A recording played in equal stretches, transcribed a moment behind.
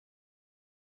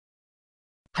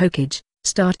Hokage,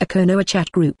 start a Konoha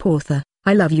chat group author.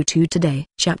 I love you too today.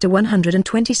 Chapter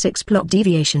 126 Plot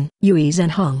Deviation. Yui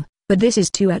Zenhong, but this is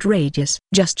too outrageous.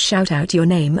 Just shout out your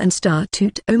name and start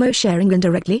to Omo Sharingan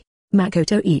directly?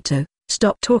 Makoto Ito,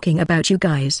 stop talking about you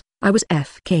guys. I was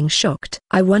f***ing shocked.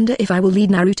 I wonder if I will lead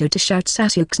Naruto to shout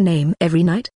Sasuke's name every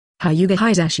night? Hyuga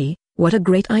Hisashi, what a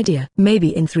great idea.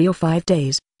 Maybe in 3 or 5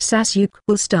 days, Sasuke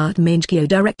will start Mangekyo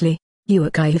directly.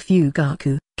 Uchiha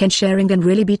Fugaku, can Sharingan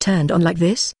really be turned on like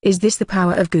this? Is this the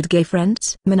power of good gay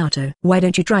friends? Minato, why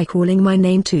don't you try calling my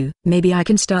name too? Maybe I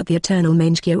can start the eternal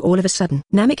Mangekyo all of a sudden.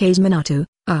 Namikaze Minato,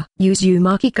 use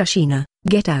Uzumaki Kushina,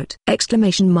 get out!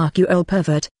 Exclamation mark, you old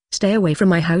pervert, stay away from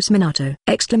my house Minato!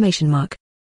 Exclamation mark.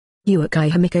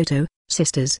 Uchiha Mikoto,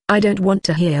 sisters, I don't want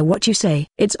to hear what you say.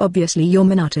 It's obviously your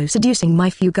Minato seducing my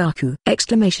Fugaku!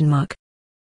 Exclamation mark.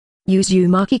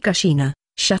 Uzumaki Kushina,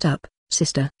 shut up,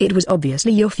 sister. It was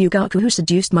obviously your Fugaku who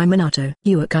seduced my Minato.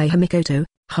 Uchiha Mikoto,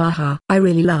 haha, I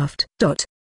really laughed.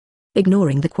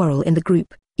 Ignoring the quarrel in the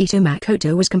group, Ito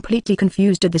Makoto was completely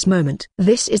confused at this moment.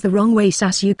 This is the wrong way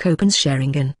Sasuke opens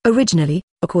Sharingan. Originally,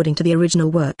 according to the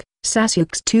original work,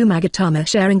 Sasuke's 2 Magatama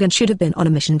Sharingan should have been on a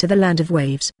mission to the Land of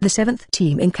Waves. The 7th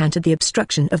team encountered the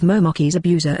obstruction of Momoki's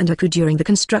abuser and Haku during the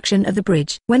construction of the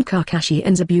bridge. When Kakashi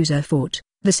and abuser fought,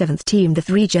 the 7th team, the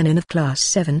 3 Genin of Class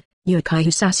 7, Uchiha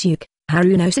Sasuke,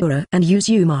 Haruno Sakura and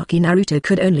Uzumaki Naruto,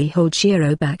 could only hold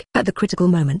Shiro back. At the critical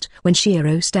moment, when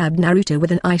Shiro stabbed Naruto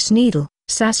with an ice needle,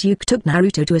 Sasuke took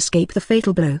Naruto to escape the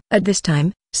fatal blow. At this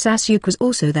time, Sasuke was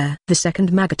also there. The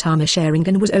 2nd Magatama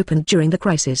Sharingan was opened during the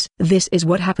crisis. This is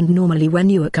what happened normally when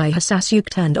Uchiha Sasuke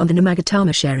turned on the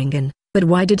Magatama Sharingan, but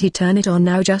why did he turn it on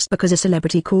now just because a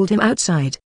celebrity called him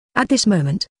outside? At this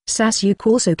moment, Sasuke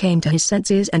also came to his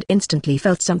senses and instantly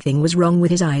felt something was wrong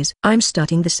with his eyes. I'm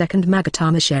starting the 2nd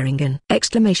Magatama Sharingan!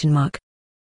 Exclamation mark.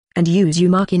 And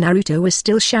Uzumaki Naruto was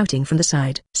still shouting from the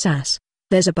side.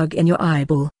 There's a bug in your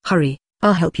eyeball. Hurry,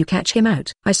 I'll help you catch him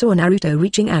out. I saw Naruto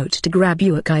reaching out to grab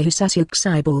Uchiha Sasuke's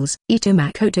eyeballs. Ito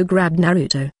Makoto grabbed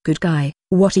Naruto. Good guy,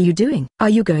 what are you doing? Are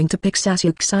you going to pick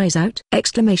Sasuke's eyes out?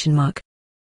 Exclamation mark.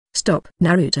 Stop,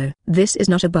 Naruto. This is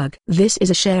not a bug. This is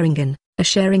a Sharingan. A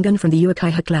Sharingan from the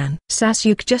Uchiha clan.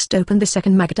 Sasuke just opened the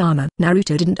 2nd Magatama.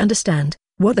 Naruto didn't understand.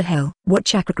 What the hell? What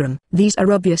chakragram? These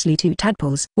are obviously 2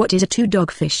 tadpoles. What is a 2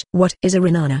 dogfish? What is a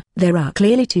Renana? There are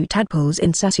clearly 2 tadpoles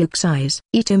in Sasuke's eyes.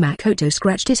 Ito Makoto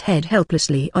scratched his head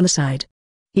helplessly on the side.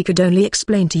 He could only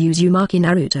explain to Uzumaki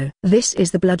Naruto. This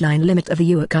is the bloodline limit of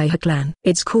the Uchiha clan.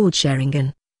 It's called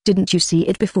Sharingan. Didn't you see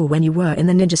it before when you were in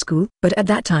the ninja school? But at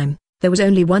that time, there was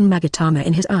only 1 Magatama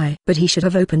in his eye. But he should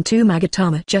have opened 2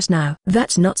 Magatama just now.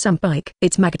 That's not some bike.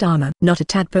 It's Magatama, not a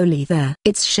tadpole there.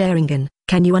 It's Sharingan.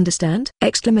 Can you understand?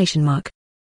 Exclamation mark.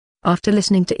 After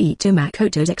listening to Ito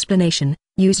Makoto's explanation,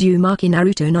 Uzumaki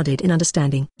Naruto nodded in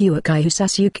understanding. Uchiha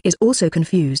Sasuke is also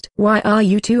confused. Why are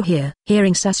you 2 here?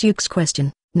 Hearing Sasuke's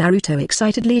question, Naruto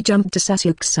excitedly jumped to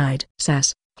Sasuke's side.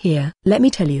 Here, let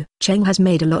me tell you, Cheng has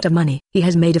made a lot of money. He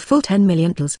has made a full 10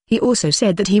 million tals. He also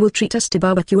said that he will treat us to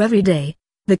barbecue every day.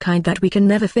 The kind that we can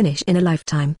never finish in a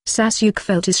lifetime. Sasuke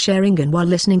felt his Sharingan while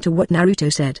listening to what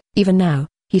Naruto said. Even now,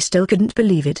 he still couldn't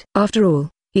believe it. After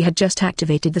all, he had just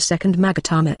activated the 2nd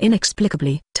Magatama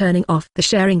inexplicably. Turning off the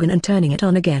Sharingan and turning it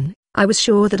on again, I was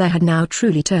sure that I had now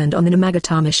truly turned on the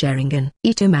Magatama Sharingan.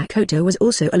 Ito Makoto was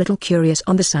also a little curious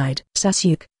on the side.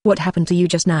 Sasuke, what happened to you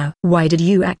just now? Why did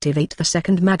you activate the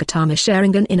 2nd Magatama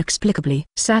Sharingan inexplicably?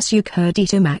 Sasuke heard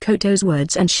Ito Makoto's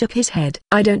words and shook his head.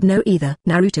 I don't know either.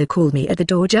 Naruto called me at the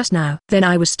door just now. Then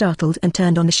I was startled and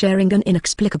turned on the Sharingan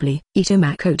inexplicably. Ito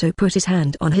Makoto put his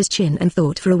hand on his chin and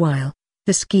thought for a while.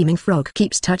 The scheming frog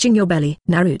keeps touching your belly.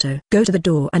 Naruto, go to the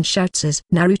door and shout.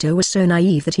 Naruto was so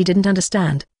naive that he didn't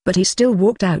understand, but he still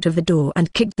walked out of the door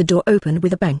and kicked the door open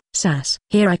with a bang.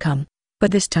 Here I come.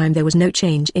 But this time there was no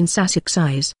change in Sasuke's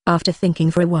eyes. After thinking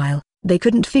for a while, they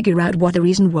couldn't figure out what the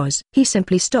reason was. He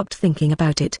simply stopped thinking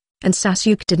about it, and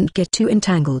Sasuke didn't get too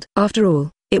entangled. After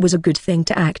all, it was a good thing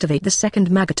to activate the 2nd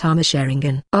Magatama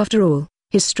Sharingan. After all,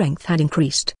 his strength had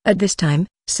increased. At this time,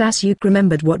 Sasuke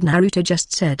remembered what Naruto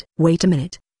just said. Wait a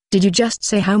minute. Did you just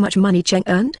say how much money Cheng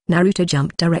earned? Naruto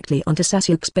jumped directly onto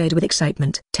Sasuke's bed with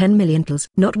excitement. 10 million tals.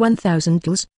 Not 1,000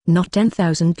 tals, not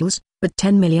 10,000 tals, but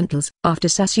 10 million tals. After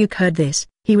Sasuke heard this,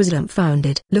 he was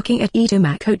dumbfounded. Looking at Ito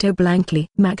Makoto blankly.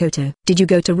 Makoto, did you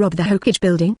go to rob the Hokage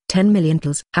building? 10 million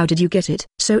tals. How did you get it?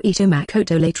 So Ito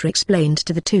Makoto later explained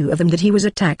to the 2 of them that he was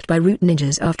attacked by root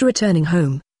ninjas after returning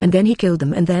home, and then he killed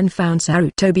them and then found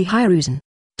Sarutobi Hiruzen.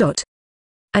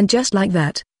 And just like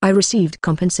that, I received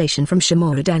compensation from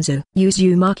Shimura Danzo.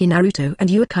 Uzumaki Naruto and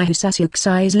Uchiha Sasuke's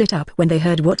eyes lit up when they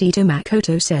heard what Ito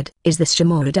Makoto said. Is this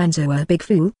Shimura Danzo a big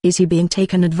fool? Is he being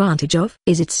taken advantage of?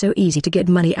 Is it so easy to get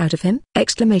money out of him?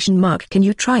 Exclamation mark. Can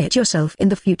you try it yourself in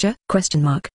the future? Question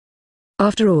mark.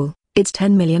 After all, it's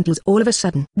 10 million all of a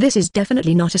sudden. This is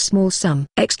definitely not a small sum.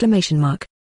 Exclamation mark.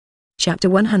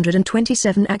 Chapter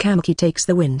 127 Akamichi takes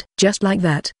the wind. Just like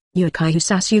that, Uchiha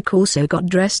Sasuke also got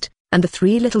dressed, and the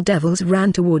three little devils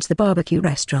ran towards the barbecue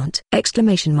restaurant.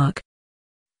 Exclamation mark.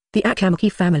 The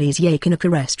Akamichi family's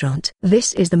Yakinaka restaurant.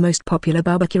 This is the most popular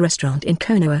barbecue restaurant in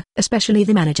Konoha, especially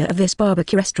the manager of this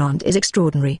barbecue restaurant is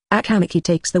extraordinary. Akamichi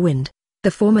takes the wind.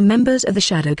 The former members of the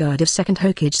Shadow Guard of 2nd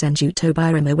Hokage Senju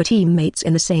Tobirama were teammates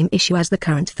in the same issue as the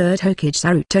current 3rd Hokage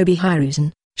Sarutobi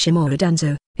Hiruzen, Shimura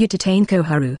Danzo, Utatane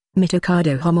Koharu,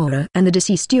 Mitokado Homura and the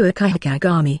deceased Uchiha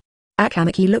Kagami.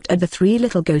 Akamichi looked at the three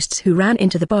little ghosts who ran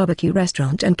into the barbecue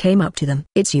restaurant and came up to them.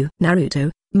 It's you, Naruto,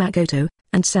 Makoto,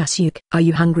 and Sasuke. Are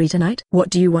you hungry tonight?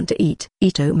 What do you want to eat?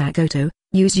 Ito Makoto,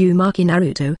 Uzumaki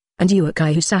Naruto, and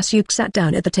Uchiha Sasuke sat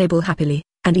down at the table happily,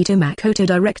 and Ito Makoto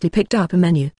directly picked up a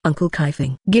menu. Uncle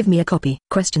Kaifeng. Give me a copy.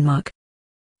 Question mark.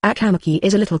 Akamichi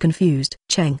is a little confused.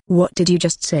 Cheng. What did you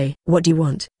just say? What do you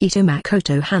want? Ito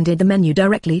Makoto handed the menu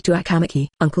directly to Akamichi.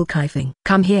 Uncle Kaifeng.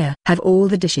 Come here. Have all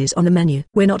the dishes on the menu.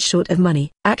 We're not short of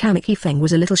money. Akamichi Feng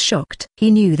was a little shocked.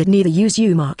 He knew that neither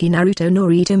Uzumaki Naruto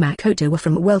nor Ito Makoto were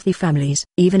from wealthy families.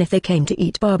 Even if they came to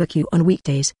eat barbecue on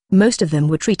weekdays, most of them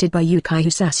were treated by Uchiha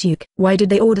Sasuke. Why did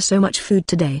they order so much food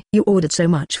today? You ordered so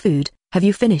much food. Have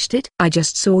you finished it? I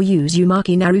just saw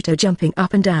Uzumaki Naruto jumping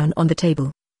up and down on the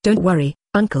table. Don't worry,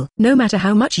 uncle. No matter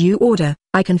how much you order,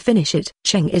 I can finish it.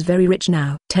 Cheng is very rich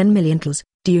now. 10 million tls.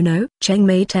 Do you know? Cheng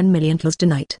made 10 million tls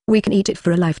tonight. We can eat it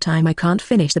for a lifetime. I can't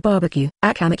finish the barbecue.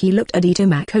 Akamichi looked at Ito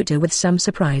Makoto with some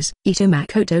surprise. Ito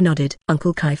Makoto nodded.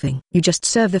 Uncle Kaifeng. You just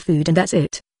serve the food and that's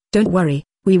it. Don't worry,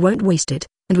 we won't waste it,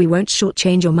 and we won't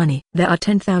shortchange your money. There are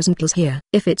 10,000 tls here.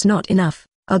 If it's not enough,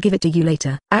 I'll give it to you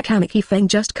later. Akamichi Feng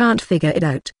just can't figure it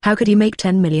out. How could he make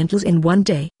 10 million tls in one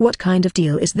day? What kind of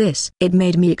deal is this? It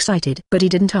made me excited. But he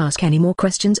didn't ask any more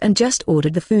questions and just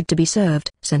ordered the food to be served.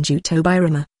 Senju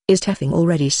Tobirama, is Teffing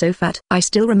already so fat? I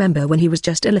still remember when he was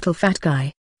just a little fat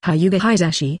guy. Hyuga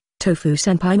Hizashi, Tofu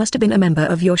Senpai must have been a member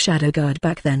of your Shadow Guard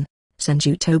back then.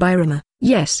 Senju Tobirama,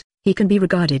 yes, he can be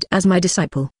regarded as my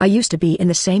disciple. I used to be in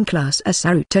the same class as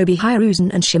Sarutobi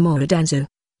Hiruzen and Shimura Danzo.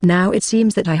 Now it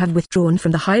seems that I have withdrawn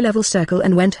from the high-level circle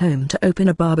and went home to open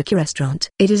a barbecue restaurant.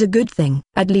 It is a good thing.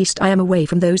 At least I am away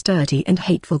from those dirty and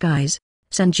hateful guys.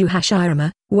 Senju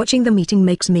Hashirama, watching the meeting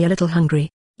makes me a little hungry.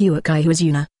 Uchiha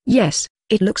Azuna, yes,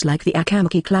 it looks like the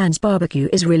Akamichi clan's barbecue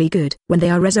is really good. When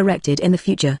they are resurrected in the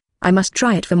future, I must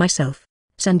try it for myself.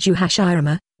 Senju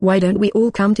Hashirama, why don't we all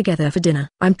come together for dinner?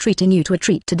 I'm treating you to a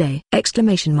treat today!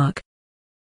 Exclamation mark.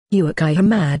 Uchiha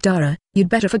Madara, you'd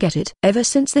better forget it. Ever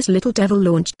since this little devil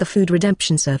launched the food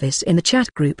redemption service in the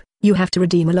chat group, you have to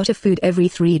redeem a lot of food every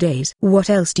 3 days. What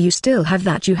else do you still have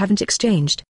that you haven't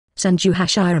exchanged? Senju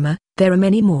Hashirama, there are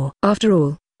many more. After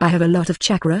all, I have a lot of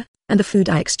chakra, and the food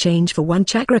I exchange for 1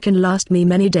 chakra can last me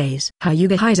many days.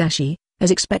 Hyuga Hizashi,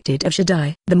 as expected of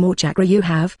Shadai. The more chakra you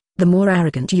have, the more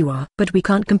arrogant you are. But we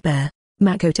can't compare.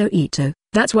 Makoto Ito,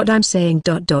 that's what I'm saying.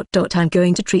 I'm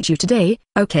going to treat you today,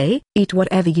 okay? Eat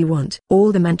whatever you want.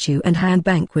 All the Manchu and hand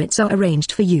banquets are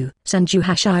arranged for you. Senju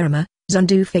Hashirama,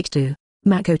 Zandu Faktu,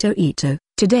 Makoto Ito,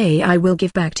 today I will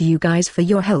give back to you guys for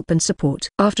your help and support.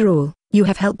 After all, you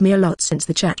have helped me a lot since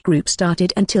the chat group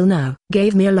started until now.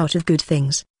 Gave me a lot of good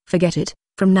things. Forget it.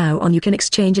 From now on you can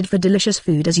exchange it for delicious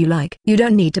food as you like. You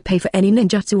don't need to pay for any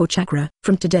ninjutsu or chakra.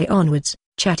 From today onwards,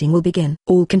 chatting will begin.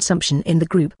 All consumption in the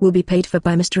group will be paid for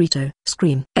by Mr. Ito.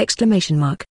 Scream! Exclamation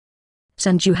mark.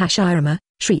 Senju Hashirama,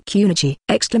 shriek Unichi!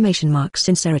 Exclamation mark.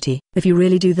 Sincerity. If you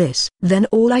really do this, then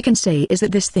all I can say is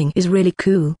that this thing is really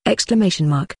cool! Exclamation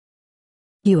mark.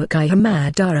 Uchiha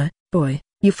Madara, boy,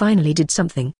 you finally did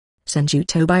something. Senju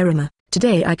Tobirama,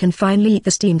 today I can finally eat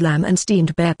the steamed lamb and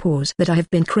steamed bear paws that I have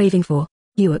been craving for.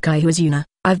 Uchiha Azuna,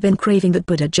 I've been craving that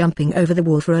Buddha jumping over the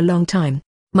wall for a long time.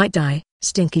 Might die.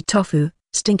 Stinky tofu,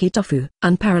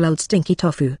 unparalleled stinky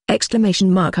tofu! Exclamation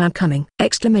mark. I'm coming!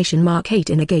 Exclamation mark. Hate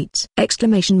inner gates!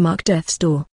 Exclamation mark. Death's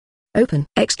door open!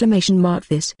 Exclamation mark.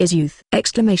 This is youth!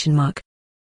 Exclamation mark.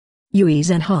 Yui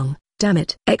Zenhong, damn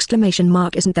it! Exclamation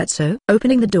mark. Isn't that so?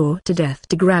 Opening the door to death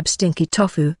to grab stinky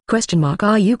tofu? Question mark.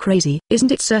 Are you crazy?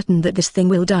 Isn't it certain that this thing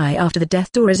will die after the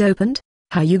death door is opened?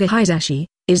 Hyuga Hizashi,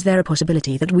 is there a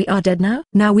possibility that we are dead now?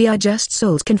 Now we are just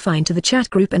souls confined to the chat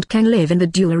group and can live in the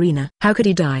dual arena. How could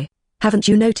he die? Haven't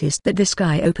you noticed that this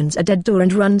guy opens a dead door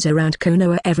and runs around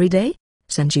Konoha every day?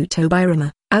 Senju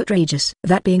Tobirama, Outrageous.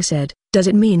 That being said, does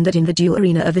it mean that in the duel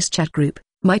arena of this chat group,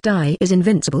 Might Die is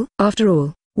invincible? After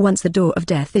all, once the door of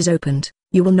death is opened,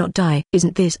 you will not die.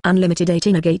 Isn't this unlimited 8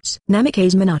 inner gates?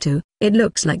 Namikaze Minato, it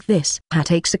looks like this.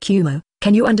 Hatake Tsukumo,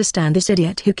 can you understand this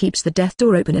idiot who keeps the death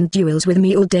door open and duels with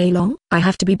me all day long? I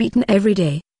have to be beaten every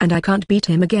day, and I can't beat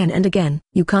him again and again.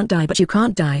 You can't die, but you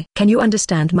can't die. Can you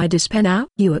understand my despair now?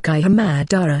 Uchiha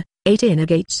Madara, 8 inner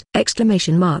gates!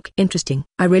 Exclamation mark. Interesting.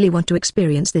 I really want to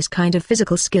experience this kind of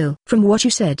physical skill. From what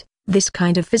you said, this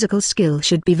kind of physical skill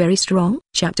should be very strong.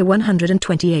 Chapter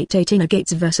 128 8 inner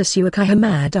gates vs Uchiha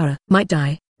Madara. Might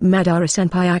Die.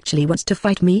 Madara-senpai actually wants to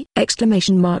fight me?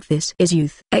 Exclamation mark. This is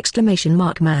youth! Exclamation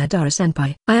mark.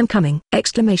 Madara-senpai, I am coming!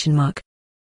 Exclamation mark.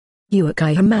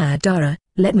 Uchiha Madara,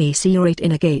 let me see your 8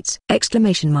 inner gates!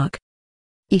 Exclamation mark.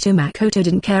 Ito Makoto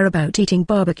didn't care about eating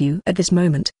barbecue at this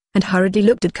moment, and hurriedly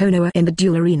looked at Konoha in the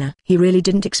duel arena. He really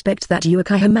didn't expect that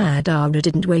Uchiha Madara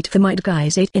didn't wait for Might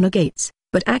Guy's 8 inner gates,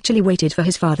 but actually waited for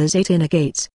his father's 8 inner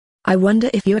gates. I wonder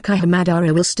if Uchiha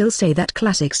Madara will still say that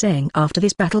classic saying after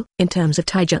this battle. In terms of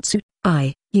taijutsu,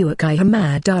 I, Uchiha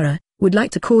Madara, would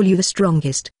like to call you the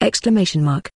strongest! Exclamation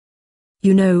mark.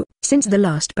 You know, since the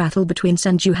last battle between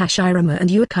Senju Hashirama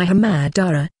and Uchiha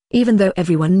Madara, even though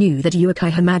everyone knew that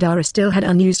Uchiha Madara still had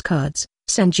unused cards,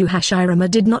 Senju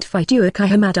Hashirama did not fight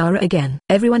Uchiha Madara again.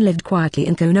 Everyone lived quietly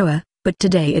in Konoha, but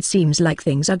today it seems like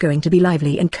things are going to be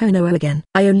lively in Konoha again.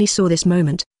 I only saw this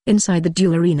moment, inside the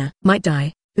duel arena. Might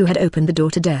Die, who had opened the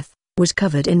door to death, was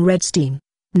covered in red steam.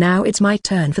 Now it's my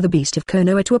turn for the beast of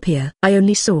Konoha to appear. I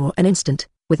only saw an instant,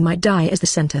 with Might Die as the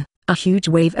center, a huge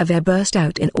wave of air burst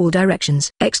out in all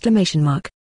directions! Exclamation mark.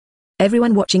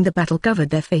 Everyone watching the battle covered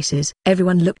their faces.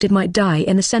 Everyone looked at Might Die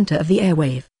in the center of the air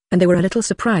wave, and they were a little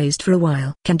surprised for a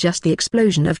while. Can just the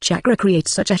explosion of chakra create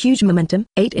such a huge momentum?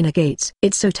 8 inner gates.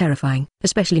 It's so terrifying,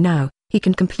 especially now. He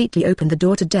can completely open the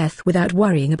door to death without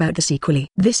worrying about the sequel.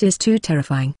 This is too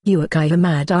terrifying. Uchiha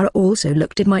Madara also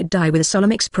looked at Might Die with a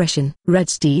solemn expression. Red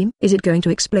steam? Is it going to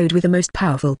explode with the most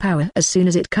powerful power as soon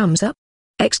as it comes up?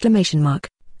 Exclamation mark.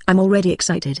 I'm already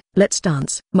excited. Let's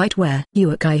dance. Might Wear.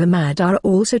 Uchiha Madara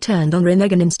also turned on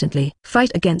Rinnegan instantly.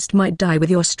 Fight against Might Die with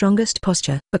your strongest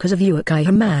posture. Because of Uchiha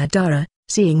Madara,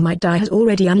 seeing Might Die has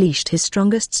already unleashed his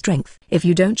strongest strength. If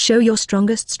you don't show your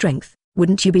strongest strength,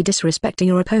 wouldn't you be disrespecting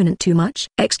your opponent too much?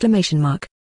 Exclamation mark.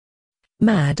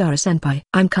 Madara-senpai,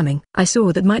 I'm coming. I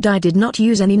saw that Might Die did not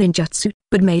use any ninjutsu,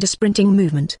 but made a sprinting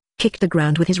movement, kicked the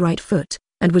ground with his right foot,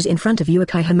 and was in front of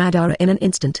Uchiha Madara in an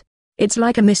instant. It's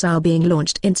like a missile being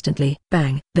launched instantly.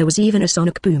 Bang! There was even a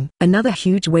sonic boom. Another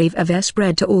huge wave of air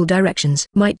spread to all directions.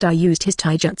 Might Die used his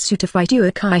taijutsu to fight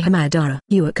Uchiha Madara.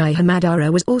 Uchiha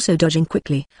Madara was also dodging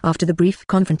quickly. After the brief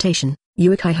confrontation,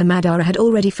 Uchiha Madara had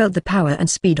already felt the power and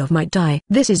speed of Might Die.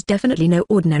 This is definitely no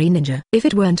ordinary ninja. If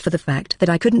it weren't for the fact that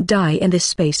I couldn't die in this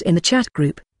space in the chat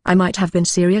group, I might have been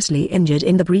seriously injured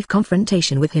in the brief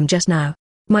confrontation with him just now.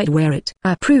 Might Wear it.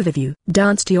 I approve of you.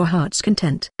 Dance to your heart's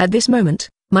content. At this moment,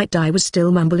 Might Die was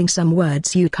still mumbling some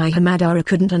words Uchiha Madara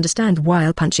couldn't understand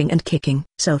while punching and kicking.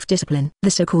 Self-discipline. The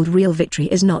so-called real victory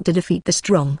is not to defeat the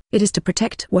strong. It is to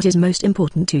protect what is most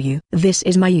important to you. This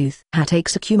is my youth. Hatake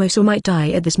Tsukumo saw Might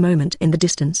Die at this moment in the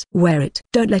distance. Wear it.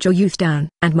 Don't let your youth down.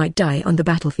 And Might Die on the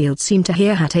battlefield seemed to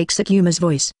hear Hatake Tsukumo's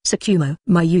voice. Tsukumo,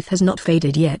 my youth has not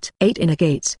faded yet. 8 inner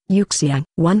gates. Yuxiang.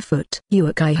 1 foot.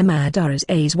 Uchiha Madara's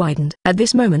eyes widened. At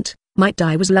this moment, Might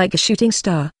Die was like a shooting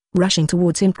star, rushing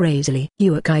towards him crazily.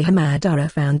 Uchiha Madara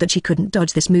found that she couldn't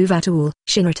dodge this move at all.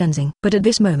 Shinra Tenzing. But at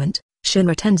this moment,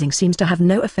 Shinra Tenzing seems to have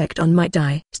no effect on Might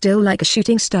Die. Still like a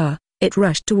shooting star, it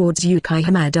rushed towards Uchiha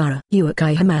Madara.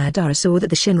 Uchiha Madara saw that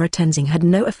the Shinra Tenzing had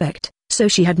no effect, so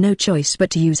she had no choice but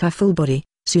to use her full body.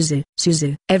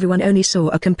 Suzu. Everyone only saw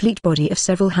a complete body of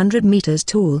several hundred meters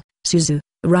tall, Suzu,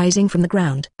 rising from the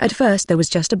ground. At first there was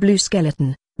just a blue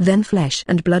skeleton, then flesh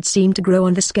and blood seemed to grow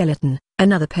on the skeleton,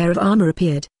 another pair of armor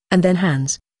appeared, and then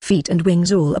hands, feet and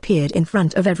wings all appeared in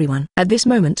front of everyone. At this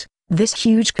moment, this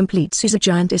huge complete Suzu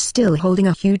giant is still holding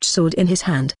a huge sword in his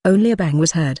hand. Only a bang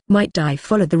was heard. Might Die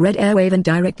followed the red airwave and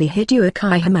directly hit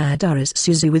Uchiha Madara's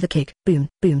Suzu with a kick. Boom,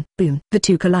 boom, boom. The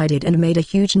two collided and made a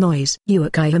huge noise.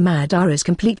 Uchiha Madara's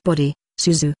complete body,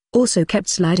 Suzu, also kept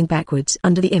sliding backwards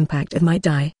under the impact of Might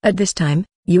Die. At this time,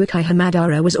 Uchiha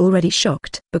Madara was already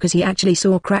shocked because he actually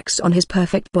saw cracks on his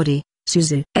perfect body,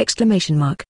 Suzu! Exclamation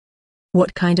mark.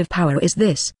 What kind of power is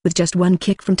this? With just one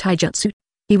kick from taijutsu,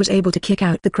 he was able to kick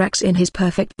out the cracks in his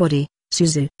perfect body,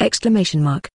 Suzu! Exclamation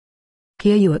mark.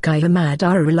 Here Uchiha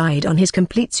Madara relied on his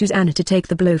complete Susanoo to take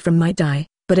the blow from Might Die,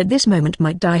 but at this moment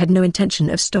Might Die had no intention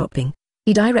of stopping.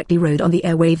 He directly rode on the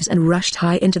airwaves and rushed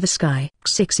high into the sky.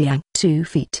 Xixiang, 2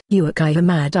 feet. Uchiha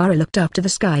Madara looked up to the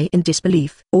sky in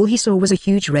disbelief. All he saw was a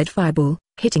huge red fireball,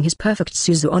 hitting his perfect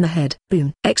Suzu on the head.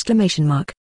 Boom! Exclamation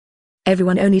mark.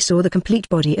 Everyone only saw the complete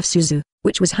body of Suzu,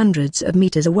 which was hundreds of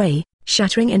meters away,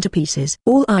 shattering into pieces.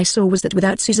 All I saw was that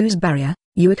without Suzu's barrier,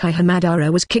 Uchiha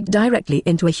Madara was kicked directly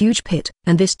into a huge pit,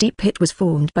 and this deep pit was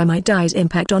formed by Might Dai's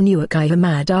impact on Uchiha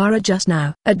Madara just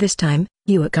now. At this time,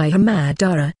 Uchiha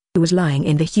Madara, who was lying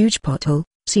in the huge pothole,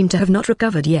 seemed to have not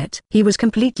recovered yet. He was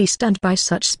completely stunned by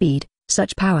such speed,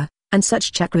 such power, and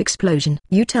such chakra explosion.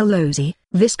 You tell Losey,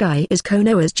 this guy is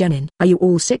Konoha's Genin. Are you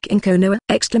all sick in Konoha?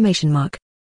 Exclamation mark.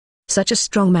 Such a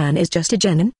strong man is just a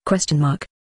Genin? Question mark.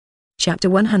 Chapter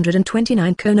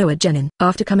 129 Konoha Genin.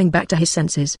 After coming back to his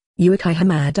senses, Uchiha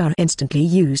Madara instantly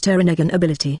used her Rinnegan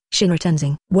ability, Shinra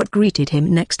Tensing. What greeted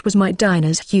him next was Might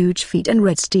Dai's huge feet and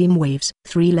red steam waves.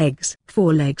 3 legs,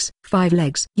 4 legs, 5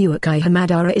 legs. Uchiha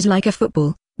Madara is like a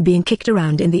football, being kicked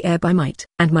around in the air by Might.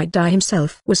 And Might Dai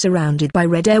himself was surrounded by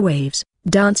red air waves,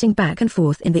 dancing back and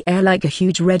forth in the air like a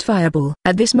huge red fireball.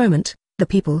 At this moment, the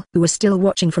people who were still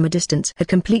watching from a distance had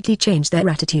completely changed their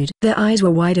attitude. Their eyes were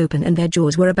wide open and their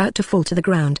jaws were about to fall to the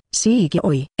ground.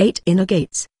 Sigoi. 8 inner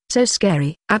gates. So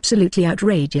scary. Absolutely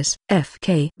outrageous.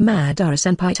 FK.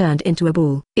 Madara-senpai turned into a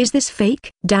ball. Is this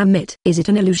fake? Damn it. Is it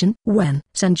an illusion? When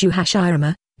Senju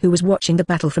Hashirama, who was watching the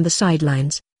battle from the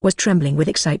sidelines, was trembling with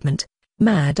excitement.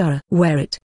 Madara. Wear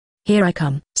it. Here I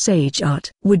come. Sage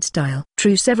art. Wood style.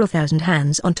 True several thousand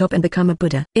hands on top and become a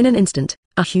Buddha. In an instant,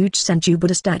 a huge Senju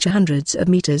Buddha statue hundreds of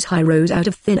meters high rose out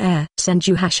of thin air.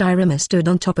 Senju Hashirama stood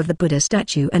on top of the Buddha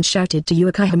statue and shouted to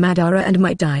Uchiha Madara and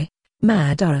Might Dai.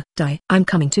 Madara, Dai, I'm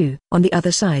coming too. On the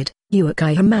other side,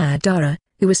 Uchiha Madara,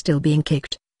 who was still being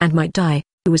kicked, and Might Dai,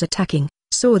 who was attacking,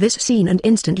 saw this scene and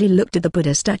instantly looked at the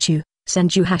Buddha statue,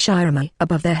 Senju Hashirama,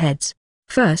 above their heads.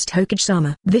 First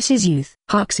Hokage-sama. This is youth.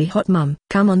 Hoxie hot mum.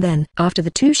 Come on then. After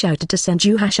the two shouted to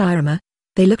Senju Hashirama,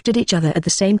 they looked at each other at the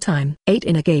same time. 8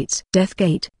 inner gates. Death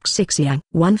gate. Xixiang.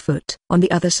 1 foot. On the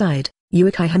other side,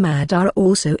 Uchiha Madara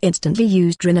also instantly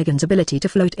used Rinnegan's ability to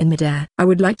float in midair. I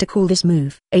would like to call this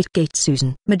move 8 Gate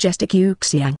Susan. Majestic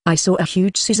Uchiha. I saw a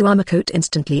huge Suzu armor coat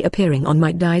instantly appearing on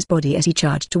Might Dai's body as he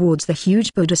charged towards the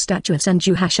huge Buddha statue of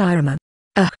Senju Hashirama.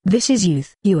 This is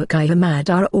youth. Uchiha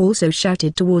Madara also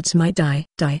shouted towards Might Dai.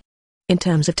 In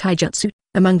terms of taijutsu,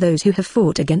 among those who have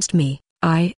fought against me,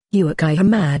 I, Uchiha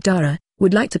Madara,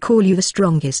 would like to call you the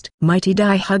strongest. Mighty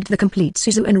Dai hugged the complete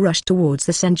Suzu and rushed towards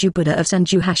the Senju Buddha of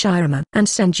Senju Hashirama. And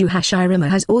Senju Hashirama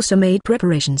has also made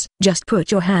preparations. Just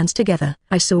put your hands together.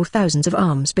 I saw thousands of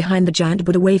arms behind the giant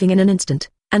Buddha waving in an instant,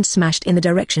 and smashed in the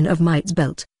direction of Might's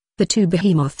belt. The two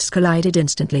behemoths collided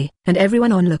instantly, and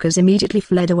everyone onlookers immediately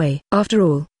fled away. After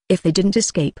all, if they didn't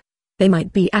escape, they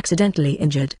might be accidentally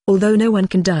injured. Although no one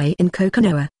can die in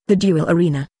Konoha, the duel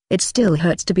arena, it still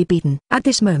hurts to be beaten. At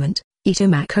this moment, Ito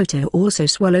Makoto also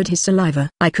swallowed his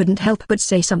saliva. I couldn't help but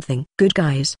say something. Good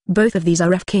guys. Both of these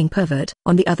are F-King pervert.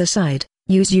 On the other side,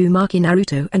 Uzumaki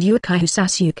Naruto and Uchiha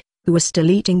Sasuke, who was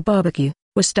still eating barbecue,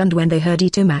 were stunned when they heard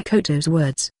Ito Makoto's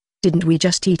words. Didn't we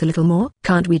just eat a little more?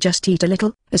 Can't we just eat a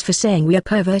little? As for saying we are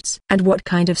perverts? And what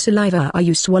kind of saliva are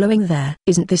you swallowing there?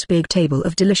 Isn't this big table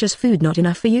of delicious food not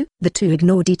enough for you? The two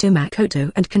ignored Ito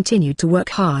Makoto and continued to work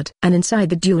hard. And inside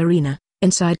the duel arena,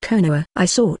 inside Konoha, I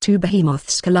saw two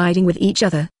behemoths colliding with each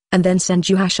other, and then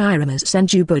Senju Hashirama's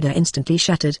Senju Buddha instantly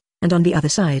shattered, and on the other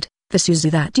side, the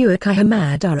Suzu that Uchiha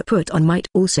Madara put on Might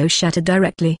also shattered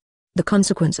directly. The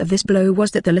consequence of this blow was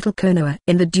that the little Konoha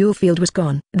in the duel field was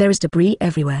gone. There is debris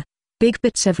everywhere, big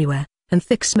bits everywhere, and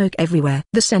thick smoke everywhere.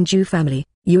 The Senju family,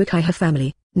 Uchiha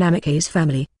family, Namikaze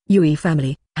family, Yui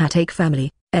family, Hatake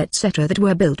family, etc. that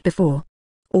were built before,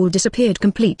 all disappeared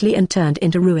completely and turned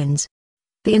into ruins.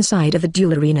 The inside of the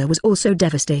duel arena was also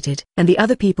devastated, and the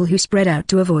other people who spread out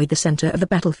to avoid the center of the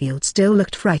battlefield still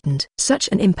looked frightened. Such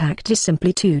an impact is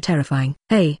simply too terrifying.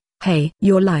 Hey,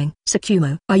 you're lying.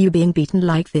 Sakumo, are you being beaten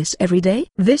like this every day?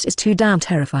 This is too damn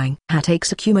terrifying. Hatake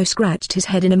Sakumo scratched his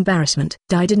head in embarrassment.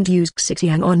 Dai didn't use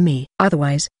Xixiang on me.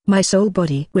 Otherwise, my soul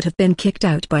body would have been kicked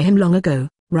out by him long ago,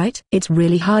 right? It's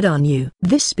really hard on you.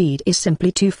 This speed is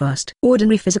simply too fast.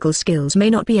 Ordinary physical skills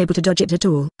may not be able to dodge it at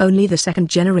all. Only the 2nd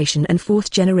generation and 4th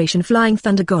generation flying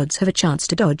thunder gods have a chance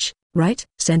to dodge, right?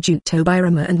 Senju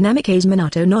Tobirama and Namikaze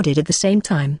Minato nodded at the same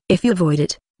time. If you avoid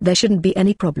it, there shouldn't be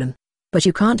any problem. But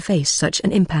you can't face such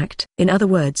an impact. In other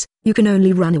words, you can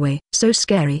only run away. So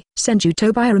scary. Senju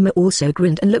Tobirama also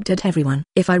grinned and looked at everyone.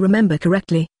 If I remember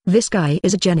correctly, this guy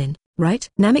is a Genin, right?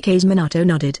 Namikaze Minato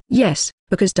nodded. Yes,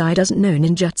 because Dai doesn't know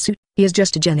ninjutsu. He is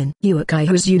just a genin.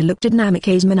 Uchiha looked at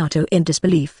Namikaze Minato in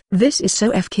disbelief. This is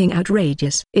so f-king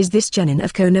outrageous. Is this genin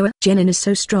of Konoha? Genin is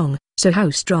so strong, so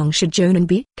how strong should Jonin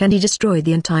be? Can he destroy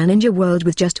the entire ninja world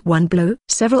with just one blow?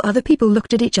 Several other people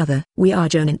looked at each other. We are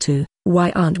Jonin too.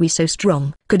 Why aren't we so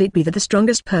strong? Could it be that the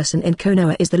strongest person in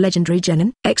Konoha is the legendary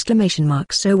Genin?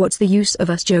 So what's the use of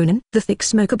us Jonin? The thick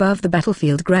smoke above the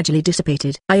battlefield gradually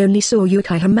dissipated. I only saw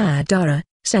Uchiha Madara,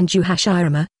 Senju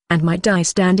Hashirama, and Might Dai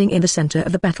standing in the center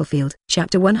of the battlefield.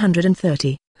 Chapter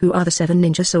 130. Who are the 7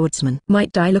 ninja swordsmen?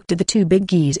 Might Dai looked at the 2 big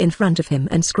geese in front of him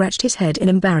and scratched his head in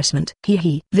embarrassment.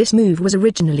 This move was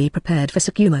originally prepared for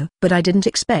Tsukumo, but I didn't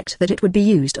expect that it would be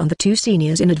used on the 2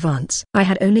 seniors in advance. I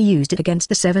had only used it against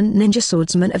the 7 ninja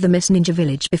swordsmen of the Miss Ninja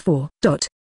Village before.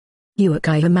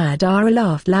 Uchiha Madara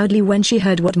laughed loudly when she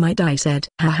heard what Might Dai said.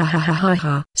 Ha ha ha ha ha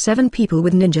ha. 7 people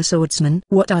with ninja swordsmen.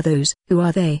 What are those? Who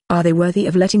are they? Are they worthy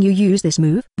of letting you use this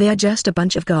move? They are just a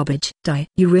bunch of garbage. Dai,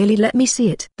 you really let me see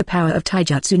it. The power of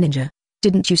Taijutsu ninja.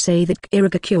 Didn't you say that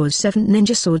Irakukyu's 7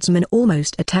 ninja swordsmen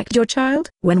almost attacked your child?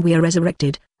 When we are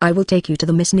resurrected, I will take you to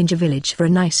the Miss Ninja Village for a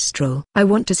nice stroll. I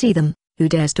want to see them. Who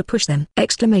dares to push them?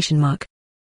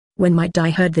 When Might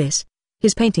Dai heard this,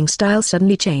 his painting style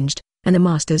suddenly changed, and the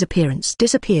master's appearance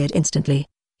disappeared instantly.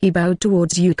 He bowed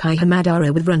towards Uchiha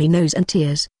Madara with runny nose and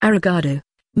tears. Arigato,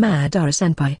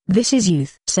 Madara-senpai. This is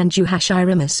youth. Senju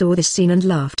Hashirama saw this scene and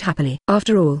laughed happily.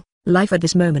 After all, life at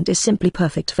this moment is simply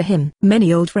perfect for him.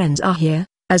 Many old friends are here,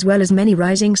 as well as many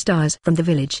rising stars from the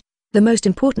village. The most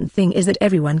important thing is that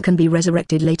everyone can be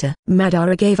resurrected later.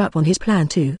 Madara gave up on his plan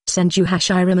too. Senju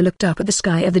Hashirama looked up at the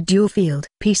sky of the dual field.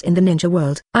 Peace in the ninja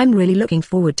world. I'm really looking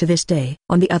forward to this day.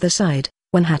 On the other side,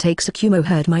 when Tsukumo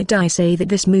heard Might Dai say that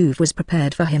this move was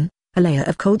prepared for him, a layer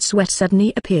of cold sweat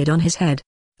suddenly appeared on his head.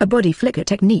 A body flicker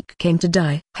technique came to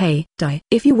Dai. Hey, Dai,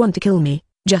 if you want to kill me,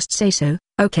 just say so,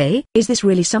 okay? Is this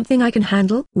really something I can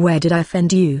handle? Where did I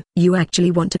offend you? You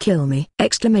actually want to kill me?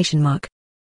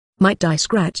 Might Dai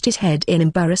scratched his head in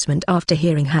embarrassment after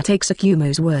hearing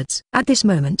Tsukumo's words. At this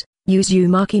moment,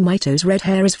 Uzumaki Maito's red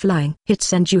hair is flying. Hit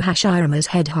Senju Hashirama's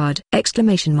head hard.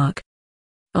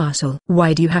 Arsehole.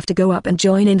 Why do you have to go up and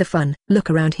join in the fun? Look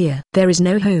around here. There is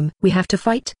no home. We have to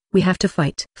fight. We have to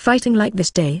fight. Fighting like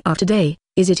this day after day,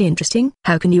 is it interesting?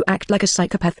 How can you act like a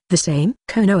psychopath? The same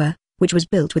Konoha, which was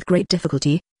built with great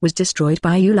difficulty, was destroyed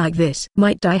by you like this.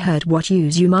 Might Dai heard what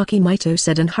Uzumaki Maito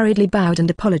said and hurriedly bowed and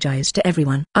apologized to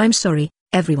everyone. I'm sorry,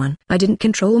 everyone. I didn't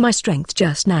control my strength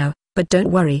just now, but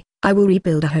don't worry, I will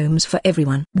rebuild homes for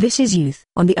everyone. This is youth.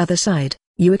 On the other side,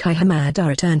 Uchiha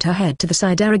Madara turned her head to the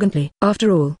side arrogantly.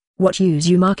 After all, what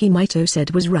Uzumaki Maito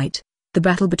said was right. The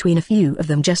battle between a few of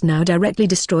them just now directly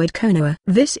destroyed Konoha.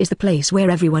 This is the place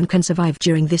where everyone can survive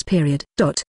during this period.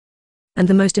 And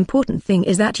the most important thing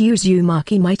is that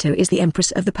Uzumaki Maito is the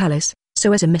empress of the palace,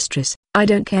 so as a mistress, I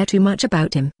don't care too much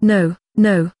about him. No,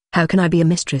 how can I be a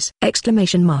mistress?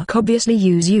 Obviously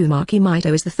Uzumaki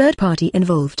Maito is the third party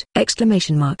involved.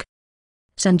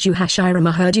 Senju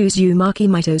Hashirama heard Uzumaki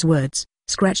Maito's words,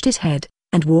 scratched his head,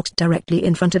 and walked directly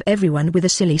in front of everyone with a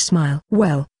silly smile.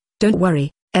 Well, don't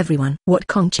worry, everyone. What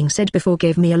Kongqing said before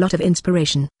gave me a lot of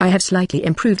inspiration. I have slightly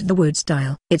improved the wood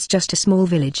style. It's just a small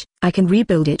village. I can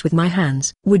rebuild it with my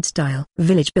hands. Wood style.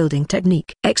 Village building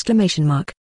technique.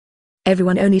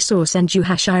 Everyone only saw Senju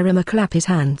Hashirama clap his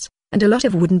hands, and a lot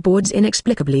of wooden boards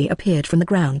inexplicably appeared from the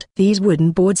ground. These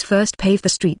wooden boards first paved the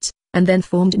streets, and then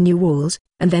formed new walls,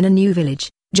 and then a new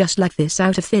village, just like this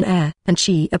out of thin air, and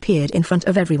she appeared in front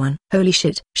of everyone. Holy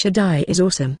shit, Shadai is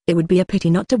awesome. It would be a pity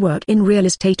not to work in real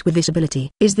estate with this ability.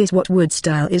 Is this what wood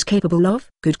style is capable of?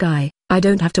 Good guy, I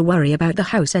don't have to worry about the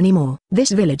house anymore.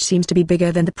 This village seems to be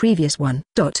bigger than the previous one.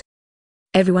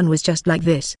 Everyone was just like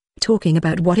this, talking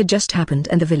about what had just happened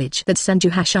and the village that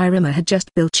Senju Hashirama had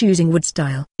just built choosing wood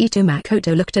style. Ito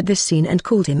Makoto looked at this scene and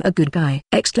called him a good guy.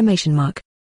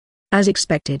 As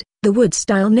expected, the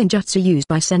wood-style ninjutsu used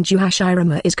by Senju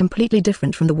Hashirama is completely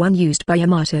different from the one used by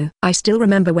Yamato. I still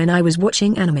remember when I was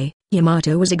watching anime,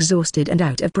 Yamato was exhausted and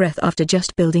out of breath after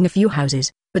just building a few houses,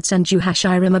 but Senju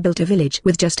Hashirama built a village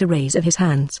with just a raise of his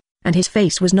hands, and his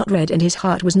face was not red and his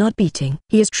heart was not beating.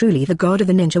 He is truly the god of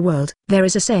the ninja world. There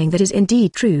is a saying that is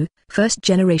indeed true: first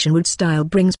generation wood style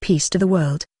brings peace to the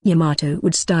world, Yamato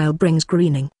wood style brings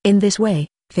greening. In this way,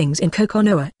 things in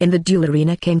Konoha in the duel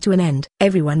arena came to an end.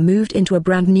 Everyone moved into a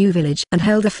brand new village and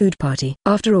held a food party.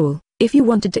 After all, if you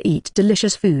wanted to eat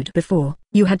delicious food before,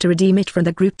 you had to redeem it from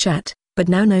the group chat, but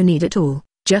now no need at all.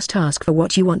 Just ask for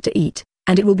what you want to eat,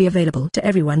 and it will be available to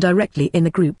everyone directly in the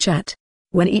group chat.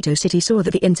 When Ito City saw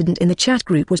that the incident in the chat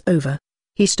group was over,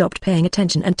 he stopped paying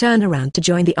attention and turned around to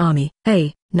join the army.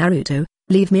 Hey, Naruto,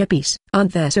 Leave me a piece.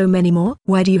 Aren't there so many more?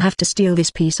 Why do you have to steal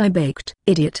this piece I baked?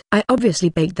 Idiot. I obviously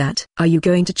baked that. Are you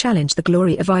going to challenge the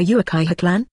glory of our Uchiha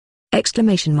clan?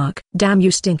 Exclamation mark. Damn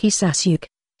you stinky Sasuke.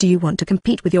 Do you want to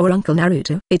compete with your uncle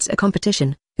Naruto? It's a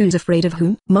competition. Who's afraid of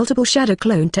whom? Multiple shadow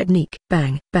clone technique.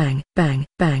 Bang, bang, bang,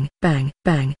 bang, bang,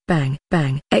 bang, bang,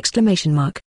 bang. Exclamation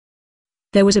mark.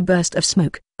 There was a burst of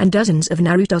smoke, and dozens of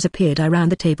Narutos appeared around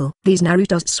the table. These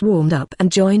Narutos swarmed up and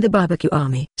joined the barbecue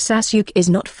army. Sasuke is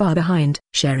not far behind.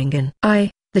 Sharingan.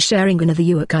 The Sharingan of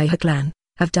the Uchiha clan,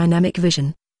 have dynamic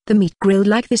vision. The meat grilled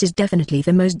like this is definitely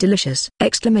the most delicious.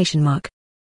 Exclamation mark.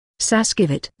 Sas give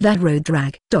it. That road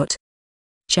drag.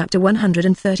 Chapter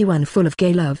 131 full of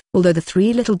gay love. Although the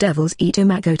three little devils Ito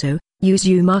Makoto,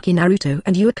 Uzumaki Naruto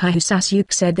and Uchiha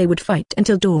Sasuke said they would fight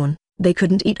until dawn, they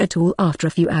couldn't eat at all after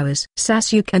a few hours.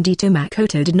 Sasuke and Ito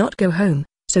Makoto did not go home,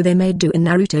 so they made do in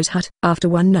Naruto's hut. After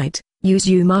one night,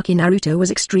 Uzumaki Naruto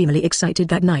was extremely excited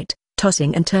that night,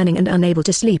 tossing and turning and unable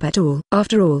to sleep at all.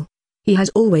 After all, he has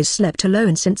always slept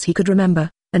alone since he could remember,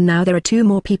 and now there are two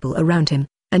more people around him,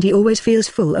 and he always feels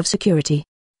full of security.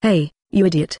 Hey, you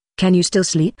idiot, can you still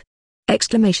sleep?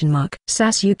 Exclamation mark.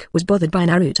 Sasuke was bothered by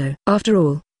Naruto. After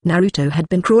all, Naruto had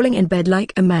been crawling in bed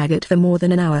like a maggot for more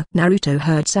than an hour. Naruto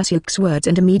heard Sasuke's words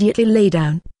and immediately lay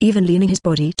down, even leaning his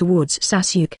body towards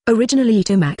Sasuke. Originally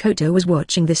Ito Makoto was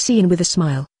watching this scene with a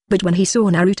smile, but when he saw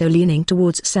Naruto leaning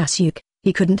towards Sasuke,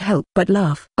 he couldn't help but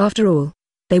laugh. After all,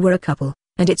 they were a couple,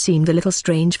 and it seemed a little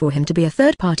strange for him to be a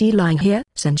third party lying here.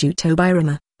 Senju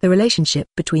Tobirama, the relationship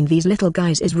between these little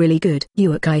guys is really good.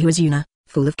 Uchiha Azuna,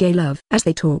 full of gay love. As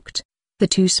they talked, the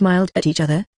two smiled at each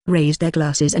other, raised their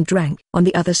glasses and drank. On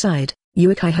the other side,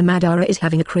 Uchiha Madara is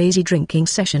having a crazy drinking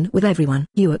session with everyone.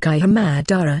 Uchiha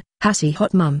Madara, Hassie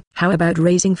hot mum. How about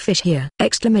raising fish here?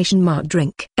 Exclamation mark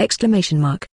drink. Exclamation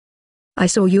mark. I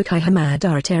saw Uchiha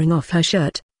Madara tearing off her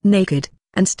shirt, naked,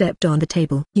 and stepped on the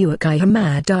table. Uchiha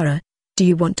Madara, do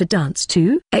you want to dance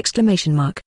too? Exclamation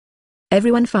mark.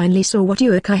 Everyone finally saw what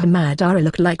Uchiha Madara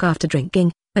looked like after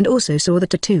drinking, and also saw the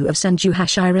tattoo of Senju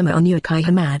Hashirama on Uchiha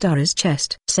Madara's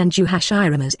chest. Senju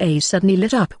Hashirama's eyes suddenly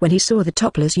lit up when he saw the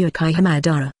topless Uchiha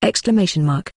Madara. Exclamation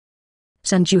mark.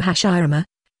 Senju Hashirama,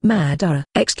 Madara.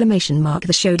 Exclamation mark.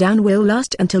 The showdown will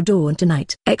last until dawn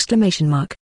tonight. Exclamation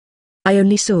mark. I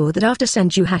only saw that after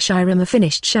Senju Hashirama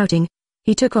finished shouting,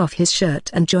 he took off his shirt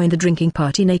and joined the drinking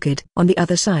party naked. On the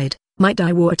other side, Might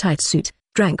Dai wore a tight suit,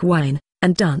 drank wine,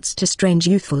 and danced a strange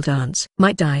youthful dance.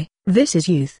 Might Dai, this is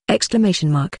youth!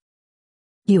 Exclamation mark.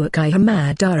 Uchiha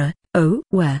Madara, oh,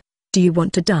 where? Do you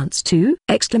want to dance too?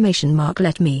 Exclamation mark.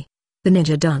 Let me, the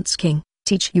ninja dance king,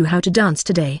 teach you how to dance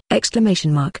today!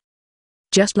 Exclamation mark.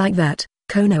 Just like that,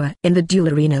 Konoha in the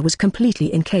duel arena was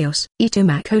completely in chaos. Ito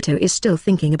Makoto is still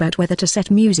thinking about whether to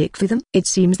set music for them. It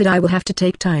seems that I will have to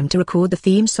take time to record the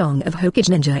theme song of Hokage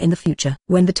Ninja in the future.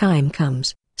 When the time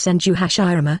comes, Senju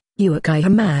Hashirama, Uchiha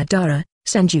Madara,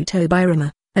 Senju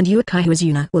Tobirama, and Uchiha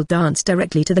Azuna will dance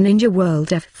directly to the Ninja World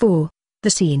F4. The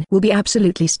scene will be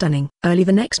absolutely stunning. Early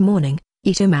the next morning,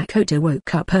 Ito Makoto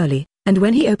woke up early, and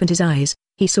when he opened his eyes,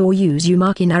 he saw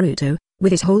Uzumaki Naruto,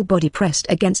 with his whole body pressed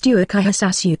against Uchiha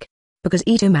Sasuke. Because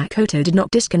Ito Makoto did not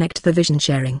disconnect the vision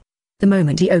sharing. The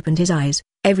moment he opened his eyes,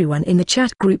 everyone in the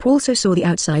chat group also saw the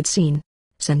outside scene.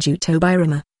 Senju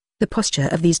Tobirama. The posture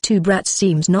of these two brats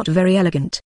seems not very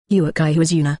elegant. Uchiha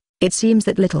Azuna. It seems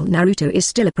that little Naruto is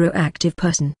still a proactive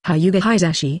person. Hyuga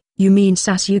Hisashi, you mean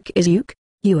Sasuke is Uke?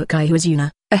 Uchiha Azuna,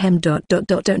 ahem.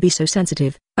 Don't be so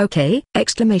sensitive, okay?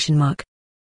 Exclamation mark.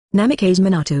 Namikaze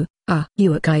Minato,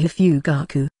 Uchiha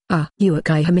Fugaku,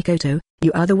 Uchiha Mikoto,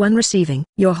 you are the one receiving.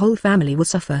 Your whole family will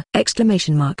suffer!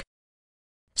 Exclamation mark.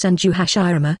 Senju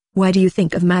Hashirama, why do you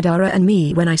think of Madara and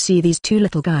me when I see these two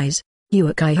little guys?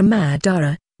 Uchiha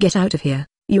Madara, get out of here,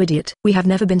 you idiot! We have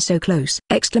never been so close!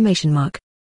 Exclamation mark.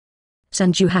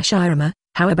 Senju Hashirama,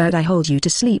 how about I hold you to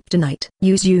sleep tonight?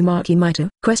 Uzumaki Mito,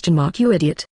 question mark. You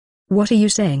idiot! What are you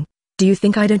saying? Do you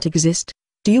think I don't exist?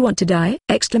 Do you want to die?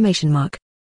 Exclamation mark.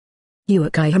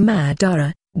 Uchiha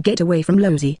Madara, get away from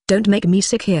Lozi. Don't make me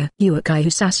sick here. Uchiha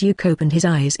Sasuke opened his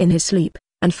eyes in his sleep,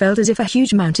 and felt as if a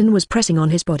huge mountain was pressing on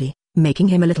his body, making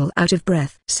him a little out of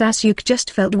breath. Sasuke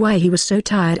just felt why he was so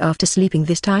tired after sleeping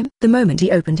this time. The moment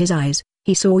he opened his eyes,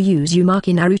 he saw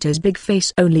Uzumaki Naruto's big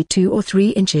face only 2 or 3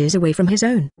 inches away from his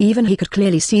own. Even he could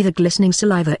clearly see the glistening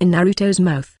saliva in Naruto's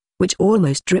mouth, which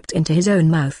almost dripped into his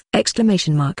own mouth.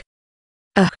 Exclamation mark.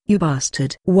 You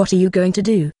bastard. What are you going to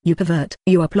do? You pervert.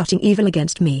 You are plotting evil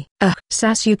against me.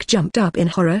 Sasuke jumped up in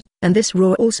horror, and this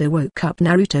roar also woke up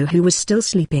Naruto, who was still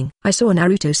sleeping. I saw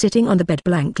Naruto sitting on the bed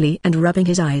blankly and rubbing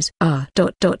his eyes.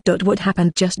 What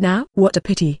happened just now? What a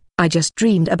pity. I just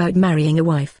dreamed about marrying a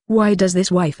wife. Why does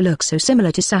this wife look so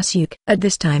similar to Sasuke? At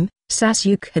this time,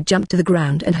 Sasuke had jumped to the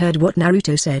ground and heard what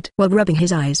Naruto said while rubbing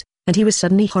his eyes, and he was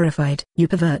suddenly horrified. You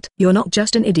pervert. You're not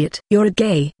just an idiot. You're a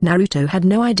gay. Naruto had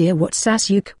no idea what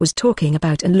Sasuke was talking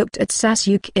about and looked at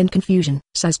Sasuke in confusion.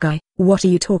 Sasuke, what are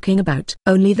you talking about?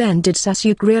 Only then did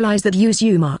Sasuke realize that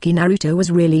Uzumaki Naruto was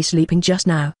really sleeping just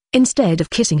now, instead of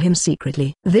kissing him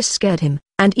secretly. This scared him,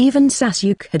 and even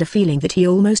Sasuke had a feeling that he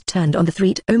almost turned on the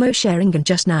 3-Tomo Sharingan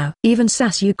just now. Even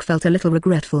Sasuke felt a little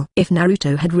regretful. If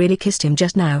Naruto had really kissed him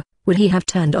just now, would he have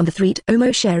turned on the 3-Tomo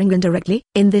Sharingan directly?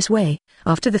 In this way,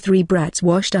 after the three brats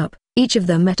washed up, each of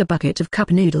them met a bucket of cup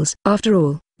noodles. After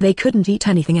all, they couldn't eat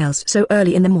anything else so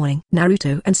early in the morning.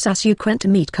 Naruto and Sasuke went to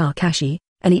meet Kakashi,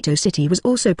 and Ito City was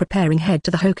also preparing head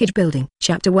to the Hokage building.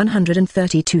 Chapter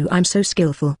 132 I'm So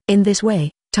Skillful. In this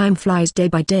way, time flies day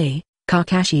by day.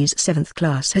 Kakashi's 7th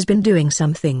class has been doing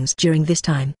some things during this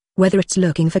time, whether it's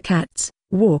looking for cats,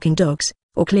 walking dogs,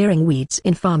 or clearing weeds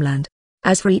in farmland.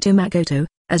 As for Ito Makoto,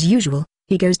 as usual,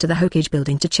 he goes to the Hokage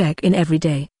building to check in every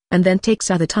day, and then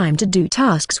takes other time to do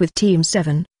tasks with Team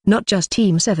 7, not just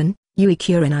Team 7, Yui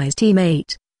Kurenai's Team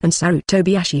 8, and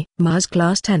Sarutobiashi, Mars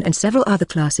Class 10 and several other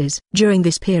classes. During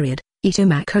this period, Ito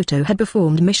Makoto had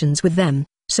performed missions with them,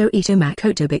 so Ito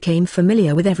Makoto became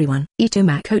familiar with everyone. Ito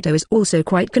Makoto is also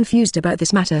quite confused about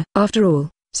this matter. After all,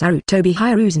 Sarutobi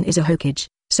Hiruzen is a Hokage,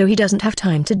 so he doesn't have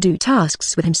time to do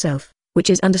tasks with himself, which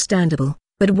is understandable,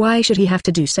 but why should he have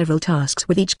to do several tasks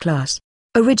with each class?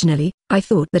 Originally, I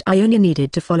thought that I only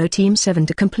needed to follow Team 7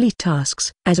 to complete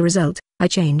tasks. As a result, I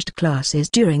changed classes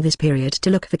during this period to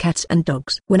look for cats and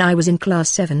dogs. When I was in Class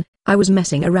 7, I was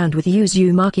messing around with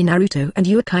Uzumaki Naruto and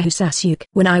Uchiha Sasuke.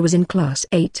 When I was in Class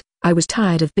 8, I was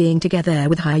tired of being together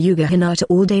with Hyuga Hinata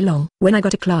all day long. When I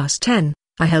got to Class 10,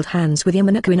 I held hands with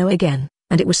Yamanaka Ino again,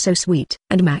 and it was so sweet.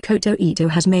 And Makoto Ito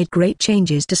has made great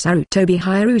changes to Sarutobi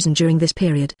Hiruzen during this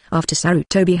period. After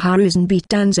Sarutobi Hiruzen beat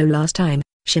Danzo last time,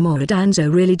 Shimura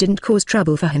Danzo really didn't cause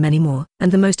trouble for him anymore.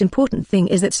 And the most important thing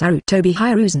is that Sarutobi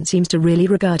Hiruzen seems to really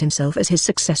regard himself as his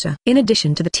successor. In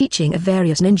addition to the teaching of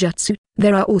various ninjutsu,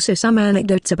 there are also some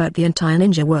anecdotes about the entire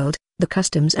ninja world, the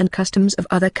customs of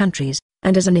other countries,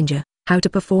 and as a ninja, how to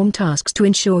perform tasks to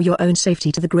ensure your own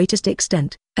safety to the greatest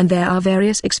extent, and there are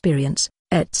various experience,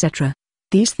 etc.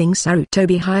 These things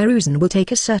Sarutobi Hiruzen will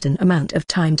take a certain amount of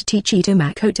time to teach Ito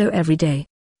Makoto every day.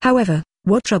 However,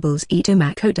 what troubles Ito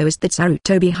Makoto is that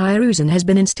Sarutobi Hiruzen has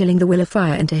been instilling the Will of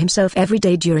Fire into himself every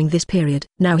day during this period.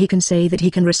 Now he can say that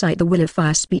he can recite the Will of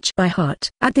Fire speech by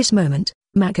heart. At this moment,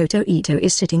 Makoto Ito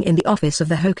is sitting in the office of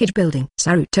the Hokage building.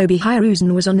 Sarutobi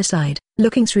Hiruzen was on the side,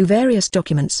 looking through various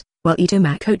documents, while Ito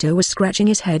Makoto was scratching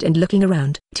his head and looking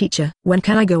around. Teacher, when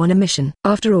can I go on a mission?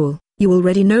 After all, you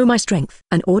already know my strength.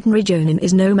 An ordinary Jonin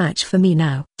is no match for me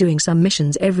now. Doing some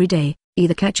missions every day,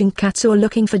 either catching cats or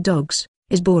looking for dogs,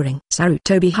 is boring.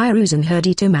 Sarutobi Hiruzen heard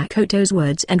Ito Makoto's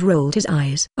words and rolled his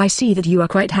eyes. I see that you are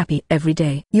quite happy every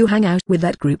day. You hang out with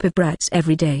that group of brats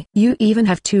every day. You even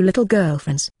have 2 little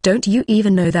girlfriends. Don't you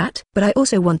even know that? But I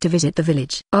also want to visit the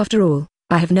village. After all,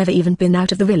 I have never even been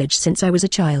out of the village since I was a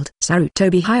child.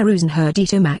 Sarutobi Hiruzen heard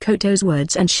Ito Makoto's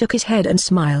words and shook his head and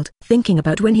smiled. Thinking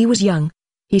about when he was young,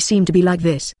 he seemed to be like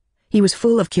this. He was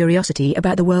full of curiosity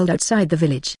about the world outside the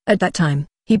village. At that time,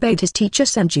 he begged his teacher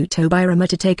Senju Tobirama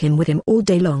to take him with him all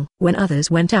day long. When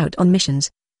others went out on missions,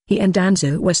 he and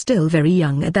Danzo were still very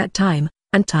young at that time,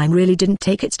 and time really didn't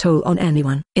take its toll on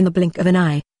anyone. In the blink of an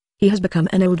eye, he has become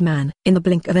an old man. In the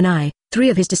blink of an eye, 3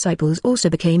 of his disciples also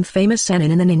became famous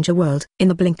senin in the ninja world. In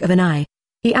the blink of an eye,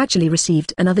 he actually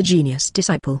received another genius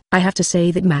disciple. I have to say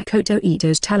that Makoto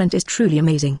Ito's talent is truly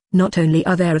amazing. Not only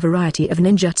are there a variety of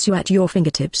ninjutsu at your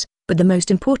fingertips, but the most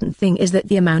important thing is that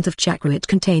the amount of chakra it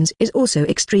contains is also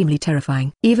extremely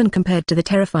terrifying. Even compared to the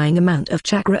terrifying amount of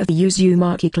chakra of the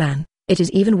Uzumaki clan, it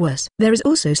is even worse. There is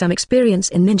also some experience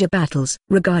in ninja battles.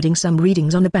 Regarding some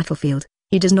readings on the battlefield,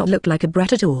 he does not look like a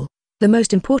brat at all. The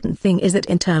most important thing is that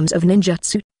in terms of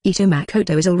ninjutsu, Ito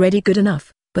Makoto is already good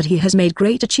enough, but he has made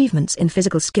great achievements in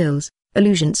physical skills,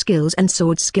 illusion skills and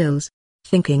sword skills.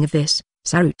 Thinking of this,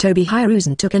 Sarutobi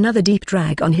Hiruzen took another deep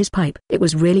drag on his pipe. It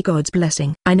was really God's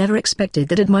blessing. I never expected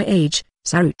that at my age,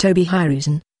 Sarutobi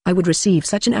Hiruzen, I would receive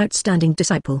such an outstanding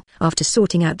disciple. After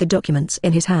sorting out the documents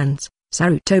in his hands,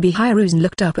 Sarutobi Hiruzen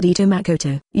looked up at Ito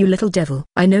Makoto. You little devil.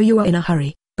 I know you are in a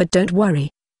hurry, but don't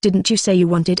worry. Didn't you say you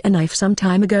wanted a knife some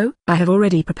time ago? I have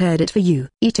already prepared it for you.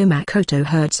 Ito Makoto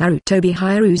heard Sarutobi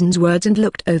Hiruzen's words and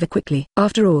looked over quickly.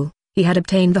 After all, he had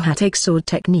obtained the Hatake sword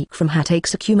technique from Hatake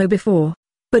Tsukumo before,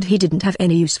 but he didn't have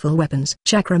any useful weapons.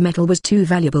 Chakra metal was too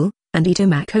valuable, and Ito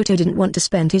Makoto didn't want to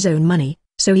spend his own money,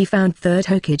 so he found 3rd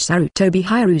Hokage Sarutobi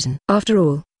Hiruzen. After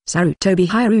all, Sarutobi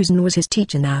Hiruzen was his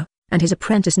teacher now, and his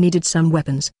apprentice needed some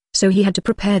weapons, so he had to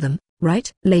prepare them,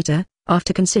 right? Later,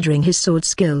 after considering his sword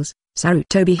skills,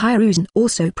 Sarutobi Hiruzen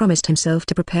also promised himself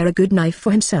to prepare a good knife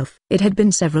for himself. It had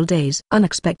been several days.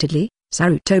 Unexpectedly,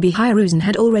 Sarutobi Hiruzen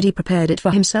had already prepared it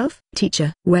for himself.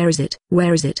 Teacher, where is it?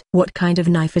 Where is it? What kind of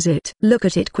knife is it? Look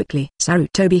at it quickly.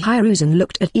 Sarutobi Hiruzen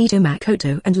looked at Ito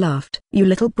Makoto and laughed. You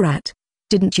little brat.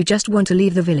 Didn't you just want to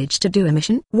leave the village to do a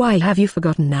mission? Why have you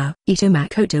forgotten now? Ito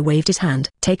Makoto waved his hand.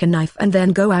 Take a knife and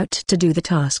then go out to do the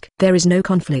task. There is no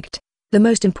conflict. The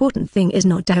most important thing is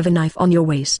not to have a knife on your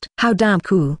waist. How damn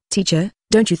cool. Teacher,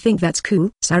 don't you think that's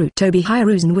cool? Sarutobi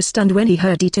Hiruzen was stunned when he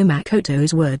heard Ito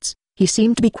Makoto's words. He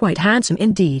seemed to be quite handsome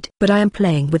indeed. But I am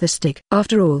playing with a stick.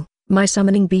 After all, my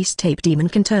summoning beast tape demon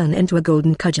can turn into a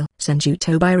golden cudgel. Senju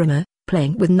Tobirama,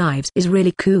 playing with knives is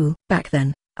really cool. Back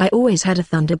then, I always had a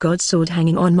thunder god sword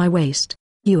hanging on my waist.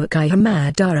 Uchiha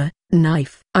Madara,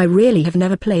 knife. I really have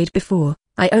never played before.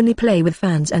 I only play with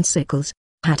fans and sickles.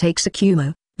 Hatake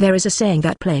Tsukumo. There is a saying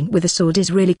that playing with a sword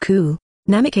is really cool.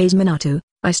 Namikaze Minato,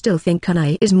 I still think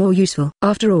kunai is more useful.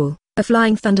 After all, a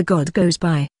flying thunder god goes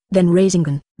by, then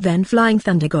Rasengan, then flying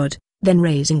thunder god, then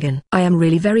Rasengan. I am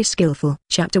really very skillful.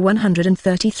 Chapter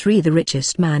 133 The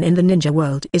richest man in the ninja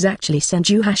world is actually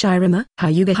Senju Hashirama.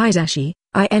 Hyuga Hisashi,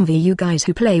 I envy you guys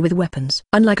who play with weapons.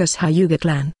 Unlike us Hyuga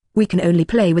clan, we can only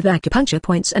play with acupuncture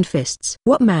points and fists.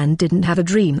 What man didn't have a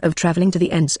dream of traveling to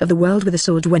the ends of the world with a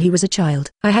sword when he was a child?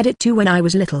 I had it too when I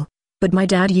was little. But my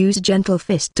dad used gentle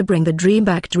fist to bring the dream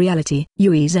back to reality.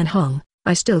 Yui Zenhong,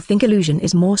 I still think illusion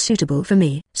is more suitable for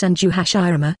me. Senju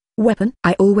Hashirama, weapon?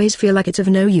 I always feel like it's of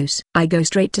no use. I go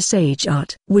straight to sage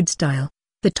art. Wood style.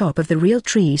 The top of the real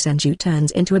tree Senju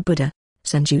turns into a Buddha.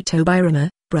 Senju Tobirama,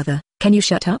 brother, can you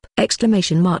shut up?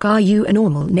 Exclamation mark. Are you a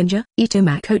normal ninja? Ito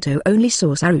Makoto only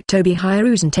saw Sarutobi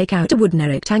Hiruzen take out a wooden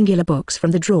rectangular box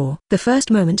from the drawer. The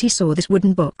first moment he saw this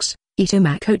wooden box, Ito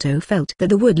Makoto felt that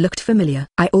the wood looked familiar.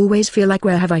 I always feel like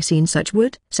where have I seen such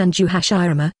wood? Senju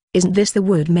Hashirama, isn't this the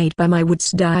wood made by my wood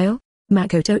style?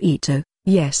 Makoto Ito,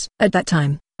 yes. At that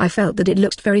time, I felt that it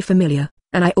looked very familiar,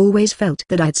 and I always felt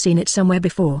that I had seen it somewhere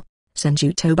before.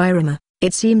 Senju Tobirama,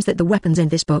 it seems that the weapons in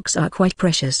this box are quite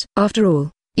precious. After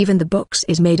all, even the box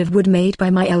is made of wood made by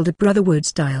my elder brother wood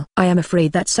style. I am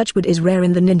afraid that such wood is rare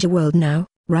in the ninja world now,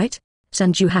 right?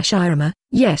 Senju Hashirama,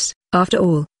 yes, after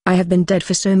all, I have been dead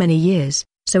for so many years,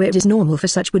 so it is normal for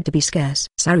such wood to be scarce.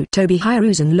 Sarutobi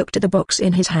Hiruzen looked at the box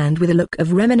in his hand with a look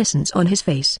of reminiscence on his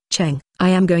face. Cheng, I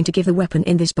am going to give the weapon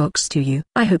in this box to you.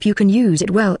 I hope you can use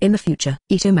it well in the future.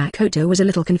 Ito Makoto was a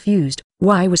little confused.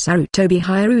 Why was Sarutobi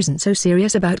Hiruzen so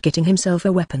serious about getting himself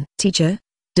a weapon? Teacher,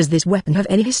 does this weapon have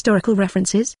any historical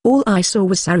references? All I saw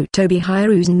was Sarutobi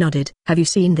Hiruzen nodded. Have you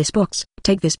seen this box?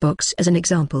 Take this box as an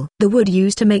example. The wood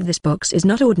used to make this box is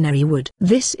not ordinary wood.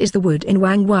 This is the wood in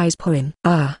Wang Wei's poem.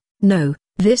 Ah, no,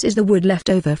 this is the wood left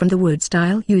over from the wood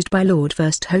style used by Lord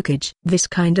First Hokage. This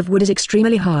kind of wood is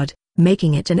extremely hard,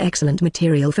 making it an excellent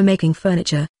material for making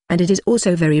furniture, and it is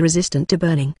also very resistant to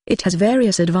burning. It has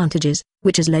various advantages,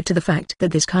 which has led to the fact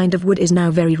that this kind of wood is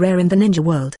now very rare in the ninja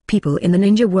world. People in the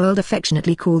ninja world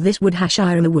affectionately call this wood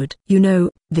Hashirama wood. You know,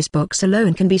 this box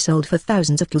alone can be sold for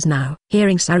thousands of kills now.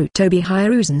 Hearing Sarutobi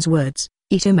Hiruzen's words,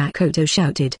 Ito Makoto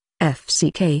shouted,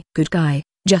 FCK, good guy.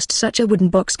 Just such a wooden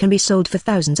box can be sold for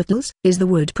thousands of kills. Is the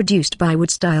wood produced by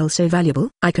wood style so valuable?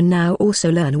 I can now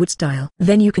also learn wood style.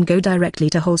 Then you can go directly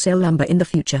to wholesale lumber in the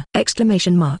future.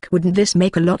 Exclamation mark. Wouldn't this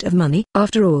make a lot of money?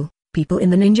 After all, people in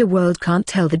the ninja world can't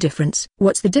tell the difference.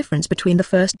 What's the difference between the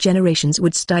first generation's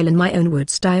wood style and my own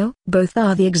wood style? Both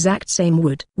are the exact same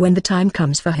wood. When the time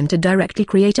comes for him to directly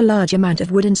create a large amount of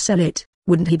wood and sell it,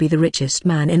 wouldn't he be the richest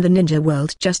man in the ninja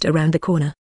world just around the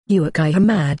corner? Uchiha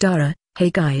Madara, hey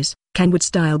guys. Can wood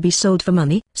style be sold for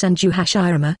money? Senju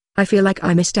Hashirama, I feel like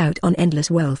I missed out on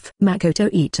endless wealth. Makoto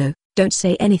Ito, don't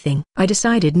say anything. I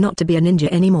decided not to be a ninja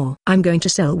anymore. I'm going to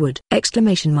sell wood.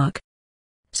 Exclamation mark.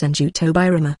 Senju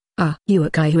Tobirama, Uchiha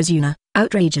Yuna,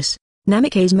 outrageous.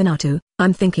 Namikaze Minato,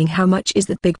 I'm thinking how much is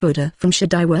that big Buddha from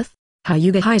Shadai worth?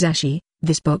 Hyuga Hisashi,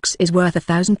 this box is worth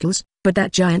 1,000 kills, but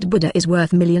that giant Buddha is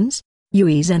worth millions?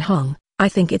 Yui Zenhong, I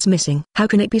think it's missing. How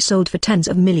can it be sold for tens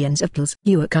of millions of kills?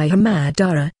 Uchiha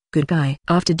Madara, good guy.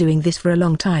 After doing this for a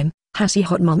long time, Hashi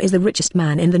Hotmom is the richest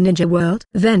man in the ninja world.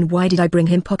 Then why did I bring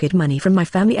him pocket money from my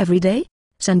family every day?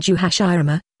 Senju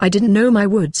Hashirama, I didn't know my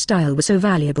wood style was so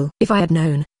valuable. If I had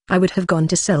known, I would have gone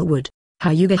to sell wood.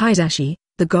 Hyuga Hisashi,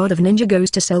 the god of ninja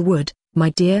goes to sell wood.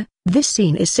 My dear, this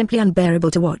scene is simply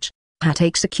unbearable to watch.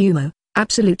 Hatake Tsukumo,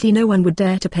 absolutely no one would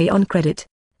dare to pay on credit.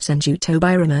 Senju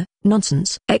Tobirama,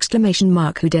 nonsense! Exclamation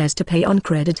mark. Who dares to pay on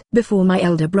credit? Before my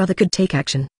elder brother could take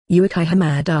action, Uchiha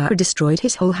Madara destroyed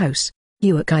his whole house.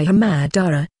 Uchiha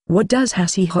Madara, what does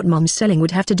Hashi Hot Mom's selling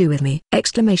would have to do with me?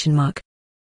 Exclamation mark.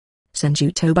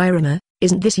 Senju Tobirama,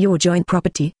 isn't this your joint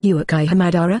property? Uchiha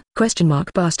Madara? Question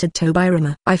mark. Bastard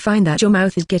Tobirama. I find that your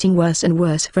mouth is getting worse and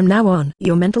worse from now on.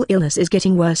 Your mental illness is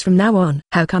getting worse from now on.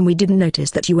 How come we didn't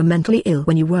notice that you were mentally ill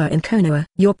when you were in Konoha?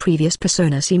 Your previous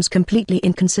persona seems completely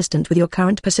inconsistent with your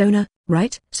current persona,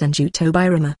 right? Senju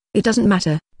Tobirama. It doesn't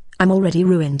matter. I'm already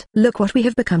ruined. Look what we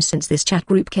have become since this chat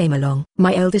group came along.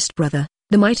 My eldest brother,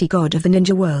 the mighty god of the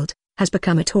ninja world, has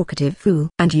become a talkative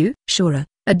fool. And you, Shura,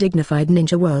 a dignified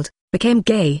ninja world, became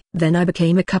gay. Then I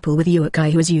became a couple with Uchiha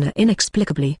Azuna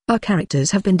inexplicably. Our characters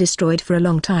have been destroyed for a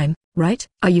long time, right?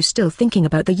 Are you still thinking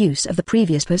about the use of the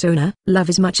previous persona? Love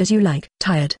as much as you like.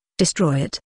 Tired, destroy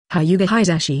it. Hyuga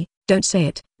Hisashi, don't say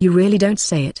it. You really don't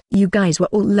say it. You guys were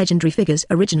all legendary figures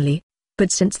originally.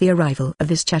 But since the arrival of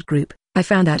this chat group, I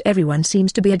found out everyone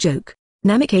seems to be a joke.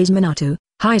 Namikaze Minato,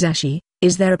 Hisashi,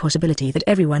 is there a possibility that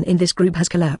everyone in this group has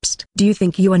collapsed? Do you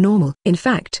think you are normal? In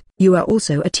fact, you are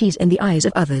also a tease in the eyes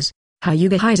of others.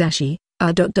 Hyuga Hisashi,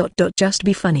 just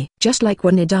be funny. Just like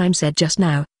what Nidime said just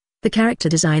now. The character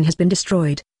design has been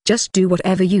destroyed, just do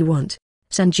whatever you want.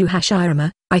 Senju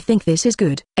Hashirama, I think this is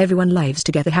good. Everyone lives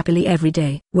together happily every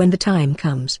day. When the time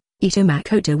comes, Ito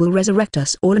Makoto will resurrect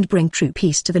us all and bring true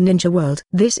peace to the ninja world.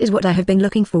 This is what I have been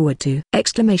looking forward to!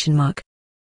 Exclamation mark.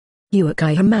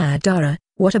 Uchiha Madara,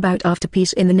 what about after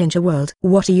peace in the ninja world?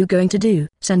 What are you going to do?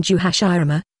 Senju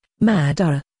Hashirama,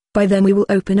 Madara. By then we will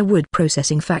open a wood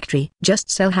processing factory. Just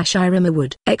sell Hashirama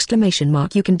wood! Exclamation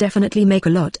mark. You can definitely make a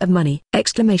lot of money!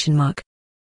 Exclamation mark.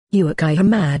 Uchiha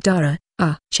Madara,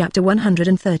 Chapter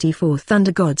 134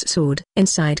 Thunder God's Sword.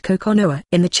 Inside Konoha.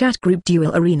 In the chat group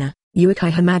duel arena,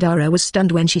 Uchiha Madara was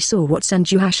stunned when she saw what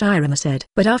Senju Hashirama said.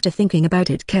 But after thinking about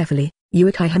it carefully,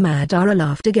 Uchiha Madara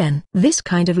laughed again. This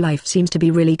kind of life seems to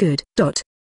be really good.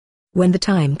 When the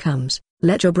time comes,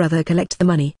 let your brother collect the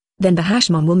money, then the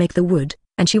Hashmon will make the wood,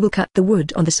 and she will cut the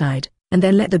wood on the side, and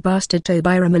then let the bastard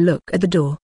Tobirama look at the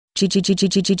door. In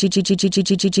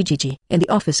the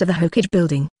office of the Hokage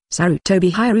building,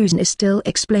 Sarutobi Hiruzen is still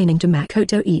explaining to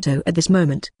Makoto Ito at this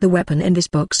moment. The weapon in this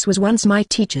box was once my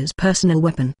teacher's personal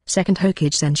weapon. Second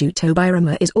Hokage Senju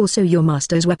Tobirama is also your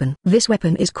master's weapon. This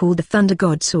weapon is called the Thunder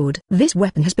God Sword. This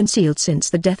weapon has been sealed since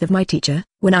the death of my teacher,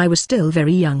 when I was still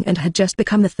very young and had just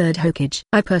become the third Hokage.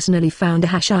 I personally found a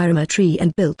Hashirama tree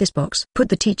and built this box. Put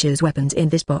the teacher's weapons in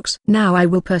this box. Now I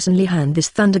will personally hand this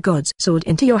Thunder God's Sword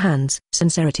into your hands.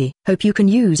 Sincerity. Hope you can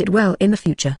use it well in the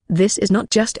future. This is not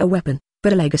just a weapon,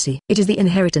 but a legacy. It is the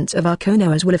inheritance of our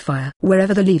Konoha's will of fire.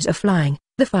 Wherever the leaves are flying,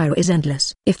 the fire is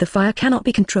endless. If the fire cannot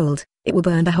be controlled, it will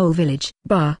burn the whole village.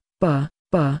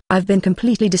 I've been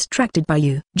completely distracted by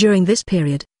you. During this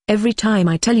period, every time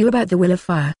I tell you about the will of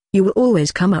fire, you will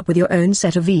always come up with your own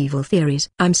set of evil theories.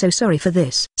 I'm so sorry for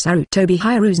this. Sarutobi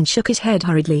Hiruzen shook his head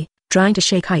hurriedly, trying to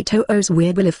shake Ito's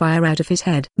weird will of fire out of his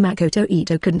head. Makoto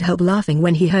Ito couldn't help laughing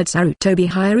when he heard Sarutobi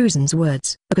Hiruzen's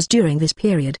words, because during this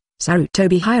period,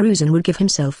 Sarutobi Hiruzen would give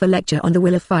himself a lecture on the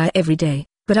will of fire every day,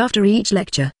 but after each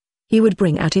lecture, he would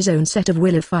bring out his own set of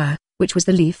will of fire, which was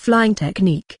the leaf flying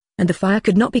technique, and the fire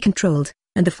could not be controlled,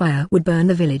 and the fire would burn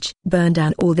the village, burn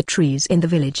down all the trees in the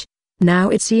village. Now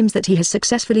it seems that he has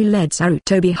successfully led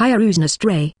Sarutobi Hiruzen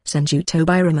astray. Senju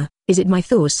Tobirama, is it my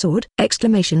Thor's sword?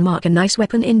 Exclamation mark. A nice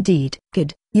weapon indeed.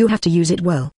 Kid, you have to use it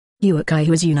well. Uchiha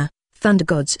Azuna, Thunder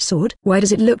God's Sword. Why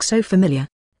does it look so familiar?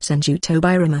 Senju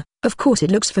Tobirama, of course it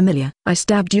looks familiar. I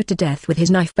stabbed you to death with his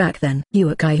knife back then.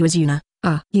 Uchiha Azuna,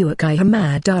 Uchiha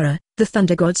Madara, the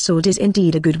Thunder God's Sword is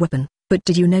indeed a good weapon, but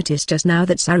did you notice just now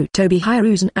that Sarutobi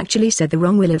Hiruzen actually said the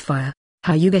wrong will of fire?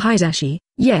 Hyuga Hisashi,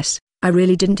 yes, I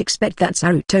really didn't expect that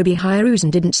Sarutobi Hiruzen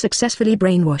didn't successfully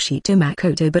brainwash Ito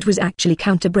Makoto but was actually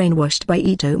counter-brainwashed by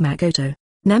Ito Makoto.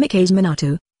 Namikaze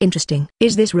Minato, interesting.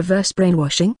 Is this reverse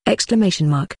brainwashing? Exclamation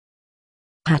mark.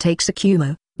 Hatake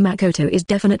Tsukumo, Makoto is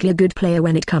definitely a good player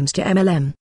when it comes to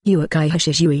MLM. Uchiha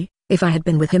Shizui, if I had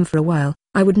been with him for a while,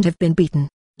 I wouldn't have been beaten.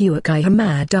 Uchiha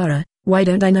Madara, why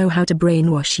don't I know how to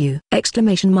brainwash you?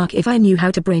 Exclamation mark. If I knew how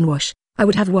to brainwash, I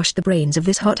would have washed the brains of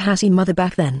this hot Hashi mother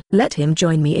back then. Let him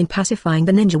join me in pacifying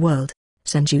the ninja world.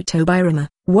 Senju Tobirama,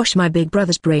 wash my big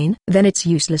brother's brain? Then it's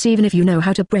useless even if you know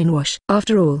how to brainwash.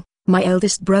 After all, my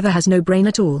eldest brother has no brain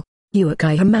at all.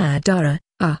 Uchiha Madara,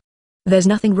 there's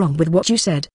nothing wrong with what you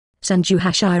said. Senju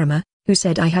Hashirama, who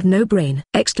said I have no brain?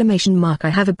 Exclamation mark. I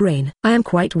have a brain. I am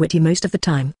quite witty most of the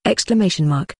time. Exclamation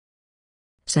mark.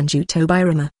 Senju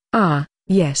Tobirama,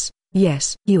 yes.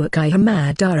 Uchiha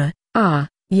Madara,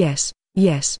 yes.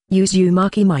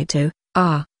 Uzumaki Maito,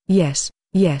 yes.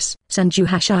 Senju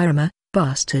Hashirama,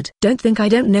 bastard. Don't think I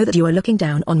don't know that you are looking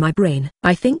down on my brain.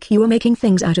 I think you are making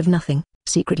things out of nothing.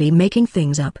 secretly making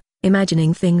things up,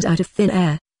 imagining things out of thin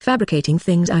air, fabricating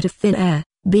things out of thin air,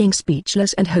 being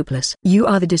speechless and hopeless. You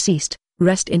are the deceased,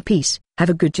 rest in peace, have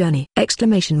a good journey!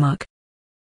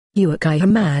 Uchiha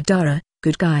Madara,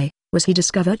 good guy, was he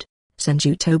discovered?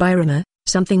 Senju Tobirama,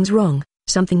 something's wrong,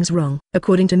 something's wrong.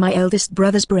 According to my eldest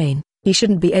brother's brain, he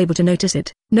shouldn't be able to notice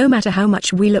it, no matter how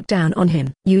much we look down on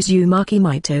him. Uzumaki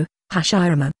Maito,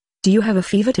 Hashirama, do you have a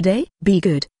fever today? Be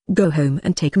good, go home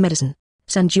and take medicine.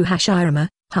 Senju Hashirama,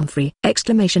 Humphrey!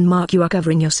 You are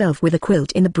covering yourself with a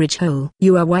quilt in the bridge hole.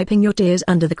 You are wiping your tears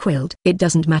under the quilt. It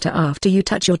doesn't matter after you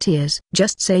touch your tears.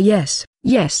 Just say yes,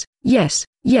 yes, yes,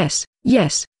 yes,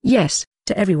 yes, yes,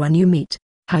 to everyone you meet.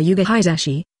 Hyuga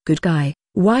Hisashi, good guy,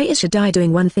 why is Shadai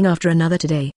doing one thing after another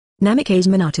today? Namikaze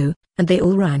Minato, and they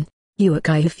all rhyme.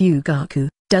 Uchiha Fugaku,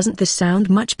 doesn't this sound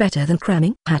much better than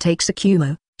cramming? Hatake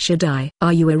Tsukumo, Shadai.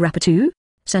 Are you a rapper too?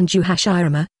 Senju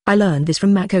Hashirama, I learned this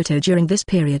from Makoto during this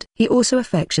period. He also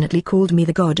affectionately called me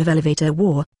the god of elevator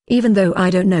war, even though I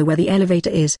don't know where the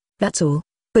elevator is, that's all.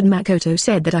 But Makoto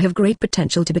said that I have great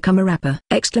potential to become a rapper!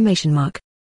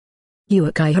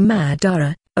 Uchiha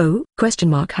Madara, oh?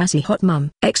 Hasi hot mum!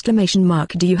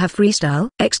 Do you have freestyle?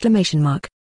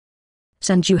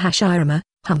 Senju Hashirama,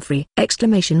 Humphrey!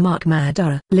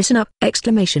 Madara. Listen up!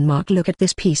 Look at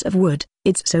this piece of wood,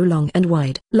 it's so long and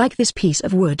wide. Like this piece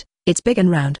of wood, it's big and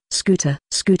round. Scooter!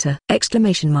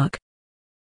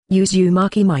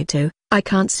 Uzumaki Maito, I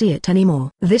can't see it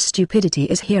anymore. This stupidity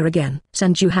is here again.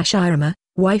 Senju Hashirama,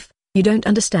 wife, you don't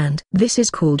understand. This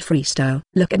is called freestyle.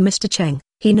 Look at Mr. Cheng,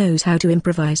 he knows how to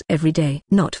improvise every day.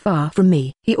 Not far from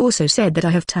me. He also said that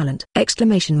I have talent!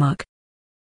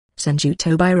 Senju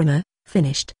Tobirama,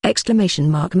 finished!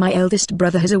 My eldest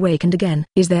brother has awakened again.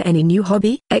 Is there any new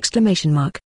hobby?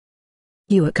 Uchiha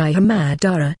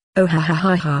Madara, oh ha ha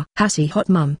ha ha. Hasi hot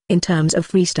mum. In terms of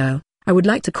freestyle, I would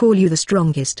like to call you the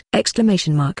strongest!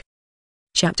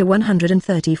 Chapter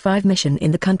 135 Mission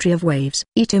in the Country of Waves.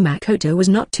 Ito Makoto was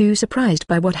not too surprised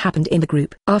by what happened in the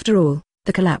group. After all,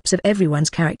 the collapse of everyone's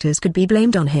characters could be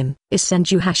blamed on him. Is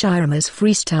Senju Hashirama's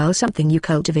freestyle something you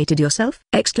cultivated yourself?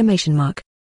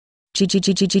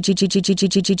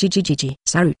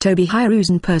 Sarutobi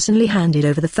Hiruzen personally handed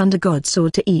over the Thunder God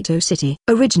Sword to Ito City.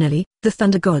 Originally, the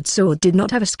Thunder God Sword did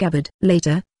not have a scabbard.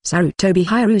 Later, Sarutobi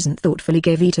Hiruzen thoughtfully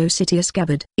gave Ito City a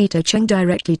scabbard. Ito Cheng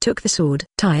directly took the sword.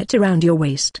 Tie it around your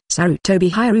waist.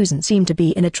 Sarutobi Hiruzen seemed to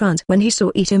be in a trance when he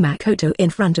saw Ito Makoto in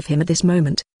front of him at this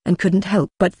moment, and couldn't help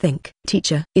but think,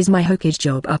 teacher, is my Hokage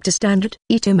job up to standard?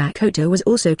 Ito Makoto was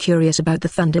also curious about the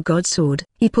Thunder God Sword.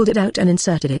 He pulled it out and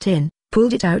inserted it in,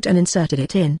 pulled it out and inserted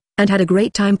it in, and had a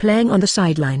great time playing on the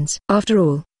sidelines. After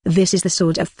all, this is the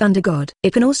Sword of Thunder God.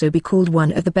 It can also be called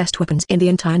one of the best weapons in the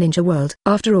entire ninja world.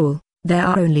 After all, there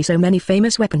are only so many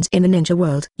famous weapons in the ninja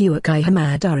world. Uchiha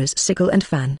Madara's sickle and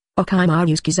fan,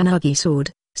 Orochimaru's Kusanagi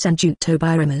sword, Senju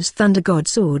Tobirama's Thunder God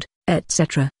Sword,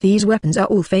 etc. These weapons are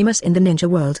all famous in the ninja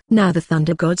world. Now the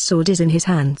Thunder God Sword is in his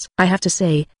hands. I have to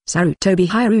say, Sarutobi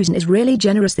Hiruzen is really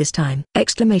generous this time!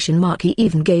 He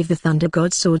even gave the Thunder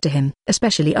God Sword to him.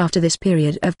 Especially after this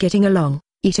period of getting along,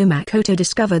 Ito Makoto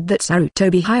discovered that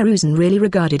Sarutobi Hiruzen really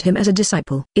regarded him as a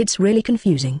disciple. It's really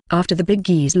confusing. After the big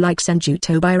geese like Senju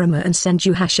Tobirama and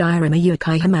Senju Hashirama,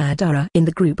 Uchiha Madara in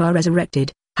the group are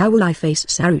resurrected, how will I face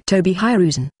Sarutobi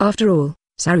Hiruzen? After all,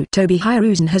 Sarutobi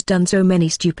Hiruzen has done so many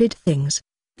stupid things.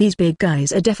 These big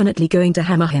guys are definitely going to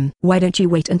hammer him. Why don't you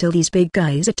wait until these big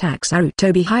guys attack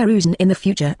Sarutobi Hiruzen in the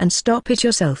future and stop it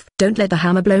yourself? Don't let the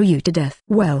hammer blow you to death.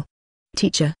 Well,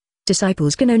 teacher,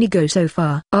 disciples can only go so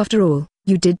far. After all,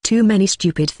 you did too many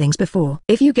stupid things before.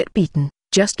 If you get beaten,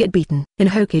 just get beaten. In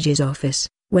Hokage's office,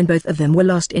 when both of them were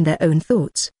lost in their own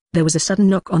thoughts, there was a sudden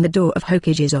knock on the door of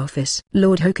Hokage's office.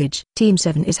 Lord Hokage, Team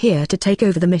 7 is here to take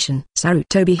over the mission.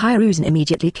 Sarutobi Hiruzen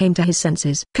immediately came to his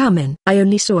senses. Come in. I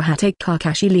only saw Hatake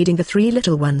Kakashi leading the three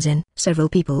little ones in. Several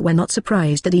people were not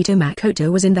surprised that Ito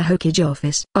Makoto was in the Hokage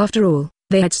office. After all,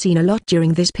 they had seen a lot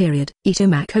during this period. Ito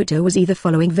Makoto was either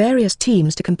following various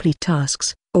teams to complete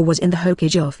tasks, or was in the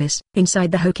Hokage office.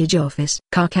 Inside the Hokage office,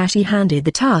 Kakashi handed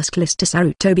the task list to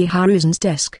Sarutobi Hiruzen's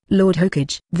desk. Lord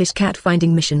Hokage, this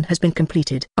cat-finding mission has been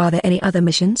completed. Are there any other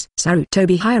missions?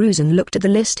 Sarutobi Hiruzen looked at the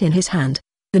list in his hand.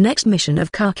 The next mission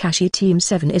of Kakashi Team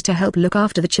 7 is to help look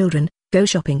after the children, go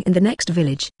shopping in the next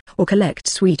village, or collect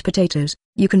sweet potatoes.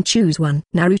 You can choose one.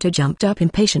 Naruto jumped up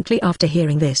impatiently after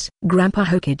hearing this. Grandpa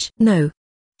Hokage. No.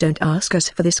 Don't ask us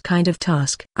for this kind of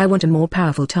task. I want a more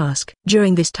powerful task.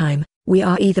 During this time, we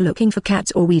are either looking for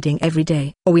cats or weeding every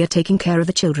day, or we are taking care of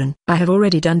the children. I have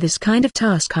already done this kind of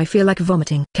task. I feel like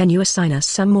vomiting. Can you assign us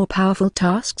some more powerful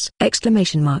tasks?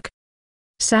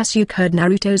 Sasuke heard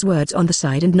Naruto's words on the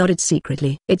side and nodded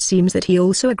secretly. It seems that he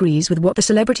also agrees with what the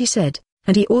celebrity said,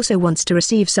 and he also wants to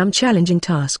receive some challenging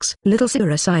tasks. Little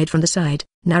Sakura sighed from the side.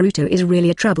 Naruto is really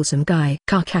a troublesome guy.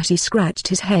 Kakashi scratched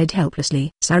his head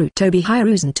helplessly. Sarutobi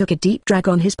Hiruzen took a deep drag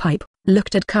on his pipe,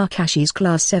 looked at Kakashi's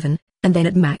class 7, and then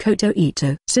at Makoto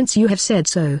Ito. Since you have said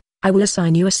so, I will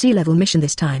assign you a sea-level mission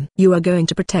this time. You are going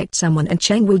to protect someone and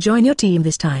Cheng will join your team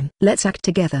this time. Let's act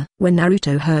together. When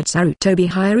Naruto heard Sarutobi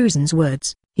Hiruzen's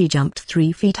words, he jumped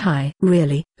 3 feet high.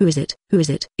 Really? Who is it? Who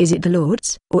is it? Is it the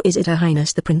Lords? Or is it Her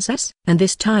Highness the Princess? And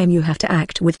this time you have to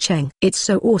act with Cheng. It's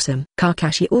so awesome.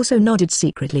 Kakashi also nodded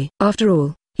secretly. After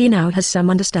all, he now has some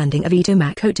understanding of Ito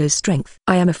Makoto's strength.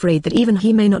 I am afraid that even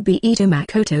he may not be Ito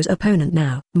Makoto's opponent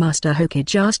now. Master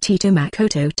Hokage asked Ito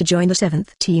Makoto to join the 7th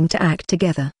team to act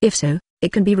together. If so,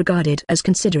 it can be regarded as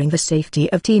considering the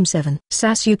safety of Team 7.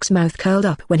 Sasuke's mouth curled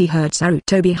up when he heard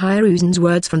Sarutobi Hiruzen's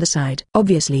words from the side.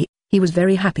 Obviously, he was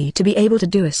very happy to be able to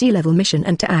do a sea-level mission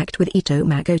and to act with Ito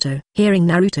Makoto. Hearing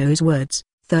Naruto's words,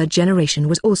 3rd generation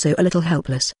was also a little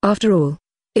helpless. After all,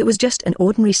 it was just an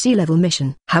ordinary sea-level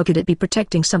mission. How could it be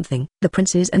protecting something? The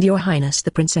princes and your highness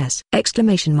the princess!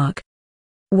 Exclamation mark.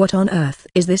 What on earth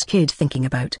is this kid thinking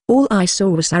about? All I saw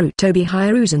was Sarutobi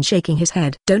Hiruzen shaking his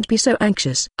head. Don't be so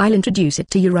anxious. I'll introduce it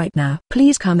to you right now.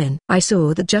 Please come in. I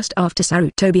saw that just after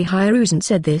Sarutobi Hiruzen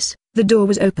said this, the door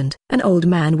was opened. An old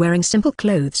man wearing simple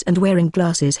clothes and wearing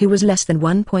glasses who was less than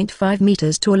 1.5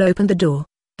 meters tall opened the door.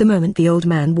 The moment the old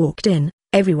man walked in,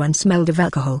 everyone smelled of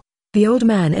alcohol. The old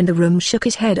man in the room shook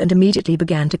his head and immediately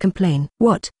began to complain.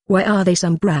 What? Why are they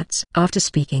some brats? After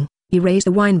speaking, he raised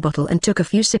the wine bottle and took a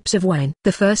few sips of wine.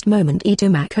 The first moment Ito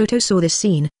Makoto saw this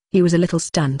scene, he was a little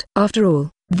stunned. After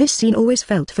all, this scene always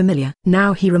felt familiar.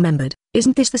 Now he remembered,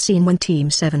 isn't this the scene when Team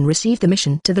 7 received the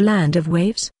mission to the Land of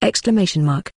Waves? Exclamation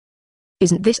mark.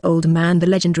 Isn't this old man the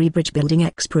legendary bridge-building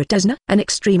expert Desna? An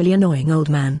extremely annoying old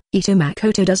man. Ito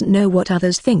Makoto doesn't know what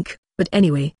others think, but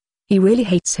anyway, he really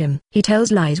hates him. He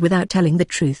tells lies without telling the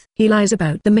truth. He lies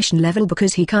about the mission level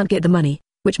because he can't get the money,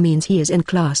 which means he is in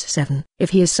class 7.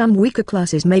 If he is some weaker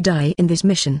classes may die in this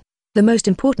mission. The most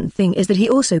important thing is that he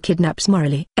also kidnaps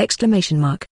morally. Exclamation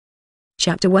mark.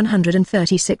 Chapter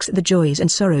 136 The joys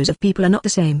and sorrows of people are not the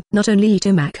same. Not only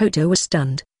Ito Makoto was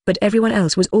stunned, but everyone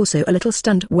else was also a little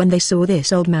stunned when they saw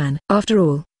this old man. After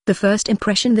all, the first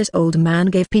impression this old man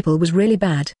gave people was really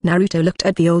bad. Naruto looked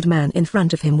at the old man in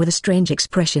front of him with a strange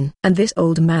expression. And this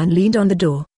old man leaned on the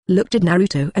door, looked at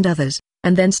Naruto and others,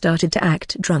 and then started to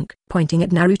act drunk, pointing at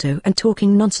Naruto and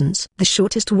talking nonsense. The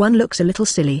shortest one looks a little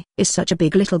silly. Is such a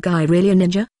big little guy really a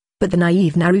ninja? But the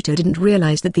naive Naruto didn't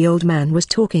realize that the old man was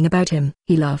talking about him.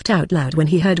 He laughed out loud when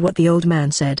he heard what the old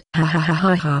man said. Ha ha ha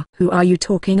ha ha. Who are you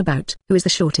talking about? Who is the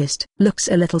shortest? Looks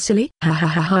a little silly? Ha ha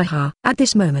ha ha ha. At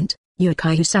this moment,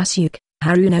 Uchiha Sasuke,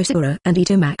 Haruno Sakura and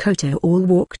Ito Makoto all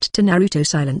walked to Naruto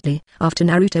silently. After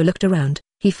Naruto looked around,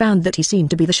 he found that he seemed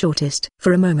to be the shortest.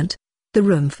 For a moment, the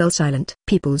room fell silent.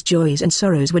 People's joys and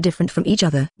sorrows were different from each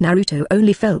other. Naruto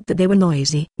only felt that they were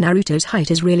noisy. Naruto's height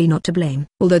is really not to blame.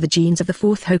 Although the genes of the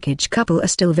 4th Hokage couple are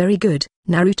still very good,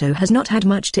 Naruto has not had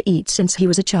much to eat since he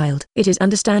was a child. It is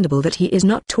understandable that he is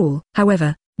not tall.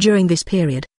 However, during this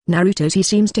period, Naruto's he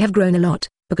seems to have grown a lot,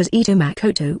 because Ito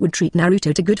Makoto would treat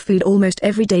Naruto to good food almost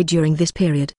every day during this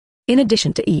period. In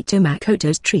addition to Ito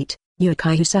Makoto's treat,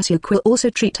 Uchiha Sasuke will also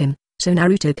treat him, so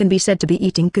Naruto can be said to be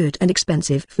eating good and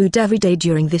expensive food every day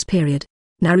during this period.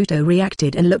 Naruto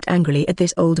reacted and looked angrily at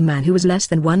this old man who was less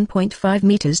than 1.5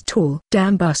 meters tall.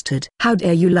 Damn bastard. How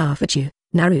dare you laugh at you,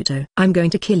 Naruto. I'm going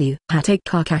to kill you. Take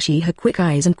Kakashi had quick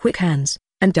eyes and quick hands,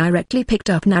 and directly picked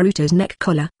up Naruto's neck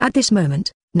collar. At this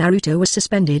moment, Naruto was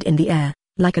suspended in the air,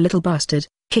 like a little bastard,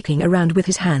 kicking around with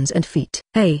his hands and feet.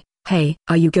 Hey,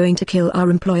 are you going to kill our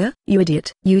employer? You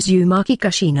idiot. Use Uzumaki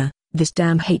Kushina. This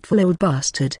damn hateful old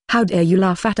bastard. How dare you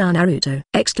laugh at our Naruto?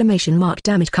 Exclamation mark.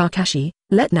 Damn it Kakashi,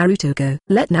 let Naruto go.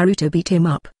 Let Naruto beat him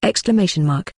up. Exclamation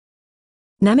mark.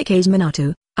 Namikaze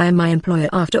Minato, I am my employer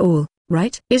after all,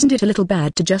 right? Isn't it a little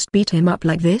bad to just beat him up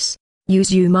like this? Use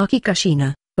Uzumaki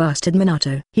Kushina, bastard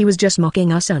Minato. He was just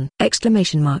mocking our son.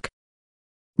 Exclamation mark.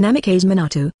 Namikaze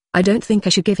Minato, I don't think I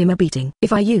should give him a beating.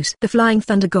 If I use the Flying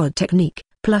Thunder God technique,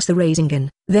 plus the Rasengan,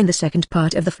 then the second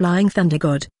part of the Flying Thunder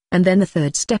God, and then the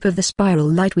third step of the Spiral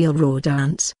Light Wheel Roar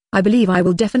dance, I believe I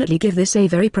will definitely give this a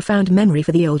very profound memory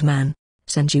for the old man.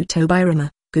 Senju Tobirama,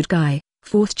 good guy,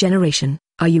 4th generation,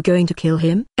 are you going to kill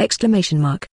him? Exclamation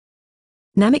mark.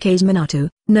 Namikaze Minato,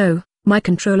 no, my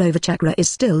control over chakra is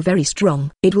still very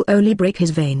strong. It will only break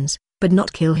his veins, but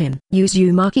not kill him. Use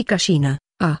Uzumaki Kushina,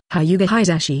 Hyuga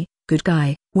Hisashi, good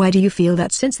guy. Why do you feel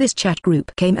that since this chat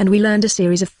group came and we learned a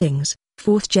series of things,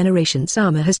 Fourth generation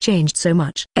Sama has changed so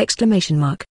much! Exclamation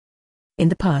mark. In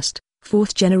the past,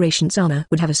 fourth generation Sama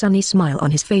would have a sunny smile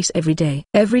on his face every day.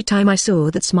 Every time I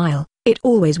saw that smile, it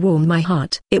always warmed my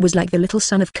heart. It was like the little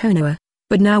son of Konoha.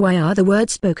 But now why are the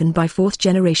words spoken by fourth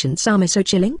generation Sama so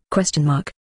chilling? Question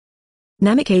mark.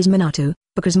 Namikaze Minato,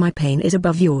 because my pain is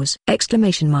above yours!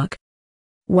 Exclamation mark.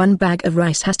 One bag of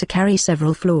rice has to carry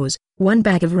several floors, one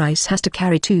bag of rice has to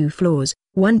carry 2 floors,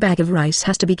 one bag of rice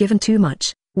has to be given too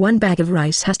much, one bag of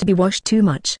rice has to be washed too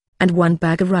much, and one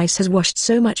bag of rice has washed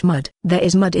so much mud. There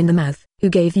is mud in the mouth. Who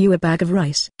gave you a bag of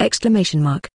rice? Exclamation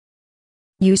mark.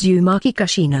 Uzumaki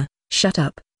Kushina, shut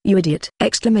up, you idiot!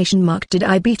 Exclamation mark. Did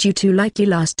I beat you too lightly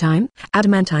last time?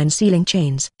 Adamantine ceiling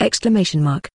chains! Exclamation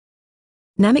mark.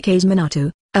 Namikaze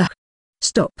Minato,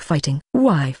 stop fighting.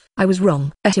 Wife, I was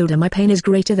wrong. Tilda, my pain is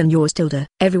greater than yours. Tilda.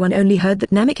 Everyone only heard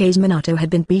that Namikaze Minato had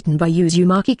been beaten by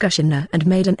Uzumaki Kushina and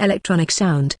made an electronic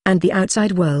sound. And the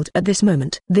outside world at this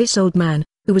moment. This old man,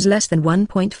 who was less than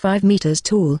 1.5 meters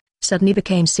tall, suddenly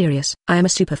became serious. I am a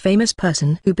super famous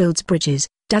person who builds bridges.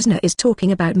 Dasna is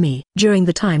talking about me. During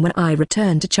the time when I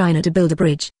returned to China to build a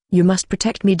bridge, you must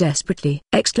protect me desperately.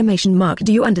 Exclamation mark.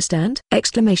 Do you understand?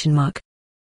 Exclamation mark.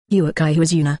 Uchiha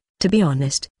Yuna, to be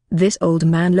honest, this old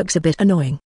man looks a bit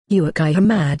annoying. Uchiha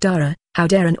Madara, how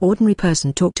dare an ordinary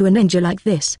person talk to a ninja like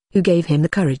this? Who gave him the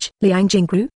courage? Liang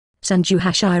Jingru? Senju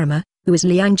Hashirama, who is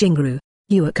Liang Jingru?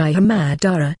 Uchiha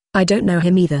Madara, I don't know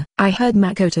him either. I heard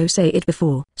Makoto say it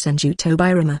before. Senju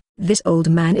Tobirama, this old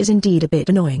man is indeed a bit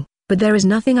annoying, but there is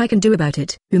nothing I can do about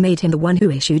it. Who made him the one who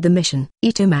issued the mission?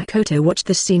 Ito Makoto watched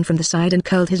this scene from the side and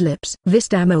curled his lips. This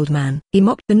damn old man. He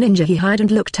mocked the ninja he hired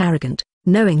and looked arrogant,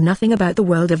 knowing nothing about the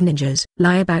world of ninjas.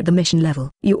 Lie about the mission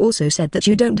level. You also said that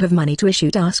you don't have money to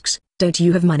issue tasks. Don't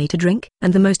you have money to drink?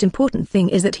 And the most important thing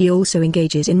is that he also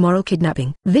engages in moral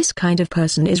kidnapping. This kind of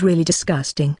person is really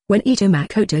disgusting. When Ito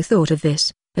Makoto thought of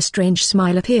this, a strange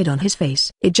smile appeared on his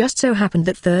face. It just so happened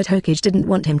that third Hokage didn't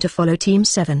want him to follow Team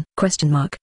 7? Question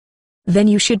mark. Then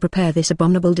you should prepare this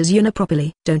abominable Dazuna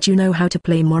properly. Don't you know how to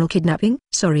play moral kidnapping?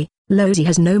 Sorry, Lozi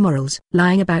has no morals.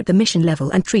 Lying about the mission level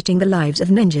and treating the lives of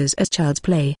ninjas as child's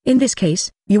play. In this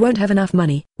case, you won't have enough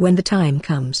money. When the time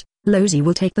comes, Lozi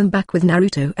will take them back with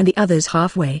Naruto and the others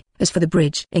halfway. As for the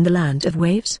bridge in the land of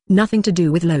waves, nothing to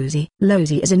do with Lozi.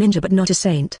 Lozi is a ninja but not a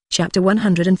saint. Chapter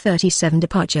 137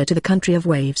 Departure to the Country of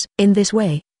Waves. In this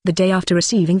way, the day after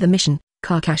receiving the mission,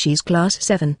 Kakashi's Class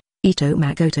 7, Ito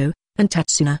Makoto, and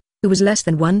Tatsuna, who was less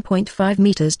than 1.5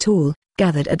 meters tall,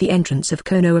 gathered at the entrance of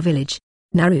Konoha village.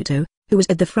 Naruto, who was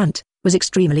at the front, was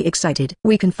extremely excited.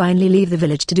 We can finally leave the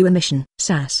village to do a mission.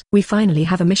 Sass. We finally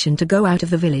have a mission to go out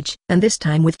of the village, and this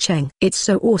time with Cheng. It's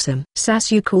so awesome.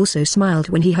 Sasuke also smiled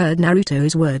when he heard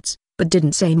Naruto's words, but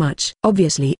didn't say much.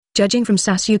 Obviously, judging from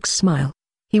Sasuke's smile,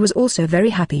 he was also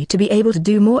very happy to be able to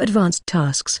do more advanced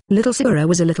tasks. Little Sakura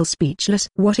was a little speechless.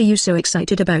 What are you so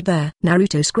excited about there?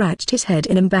 Naruto scratched his head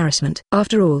in embarrassment.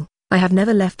 After all, I have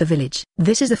never left the village.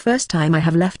 This is the first time I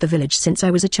have left the village since I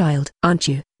was a child. Aren't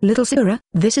you, little Sakura?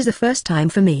 This is the first time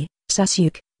for me,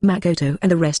 Sasuke, Makoto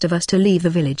and the rest of us to leave the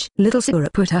village. Little Sakura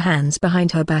put her hands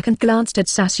behind her back and glanced at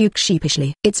Sasuke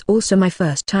sheepishly. It's also my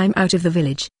first time out of the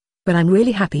village, but I'm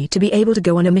really happy to be able to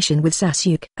go on a mission with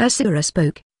Sasuke. As Sakura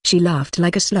spoke, she laughed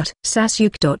like a slut.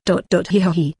 Sasuke ...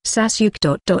 Sasuke ...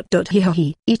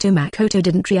 Ito Makoto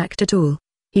didn't react at all.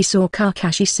 He saw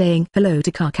Kakashi saying hello to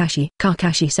Kakashi.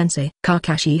 Kakashi-sensei.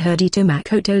 Kakashi heard Ito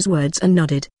Makoto's words and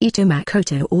nodded. Ito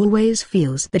Makoto always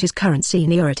feels that his current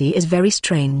seniority is very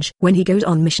strange. When he goes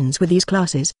on missions with these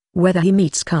classes, whether he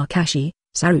meets Kakashi,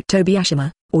 Sarutobi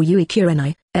Ashima, or Yui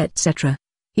Kurenai, etc.,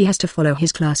 he has to follow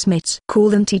his classmates. Call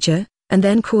them teacher, and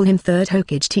then call him third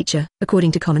Hokage teacher.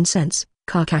 According to common sense,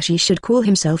 Kakashi should call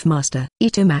himself master.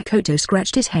 Ito Makoto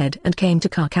scratched his head and came to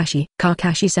Kakashi.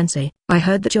 Kakashi-sensei, I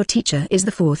heard that your teacher is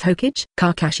the fourth Hokage?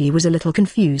 Kakashi was a little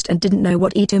confused and didn't know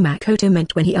what Ito Makoto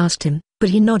meant when he asked him, but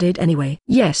he nodded anyway.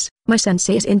 Yes, my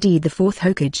sensei is indeed the fourth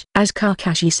Hokage. As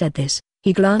Kakashi said this,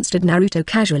 he glanced at Naruto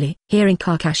casually. Hearing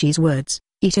Kakashi's words,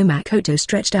 Ito Makoto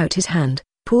stretched out his hand,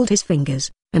 pulled his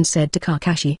fingers, and said to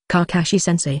Kakashi,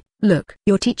 Kakashi-sensei, look,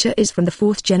 your teacher is from the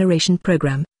fourth generation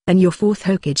program, and your fourth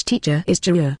Hokage teacher is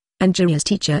Jiraiya, and Jiraiya's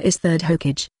teacher is third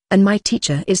Hokage, and my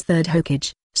teacher is third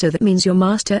Hokage, so that means your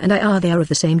master and I are of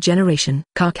the same generation.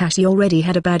 Kakashi already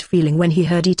had a bad feeling when he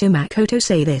heard Ito Makoto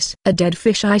say this. A dead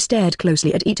fish eye stared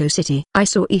closely at Ito City. I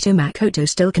saw Ito Makoto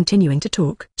still continuing to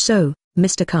talk. So,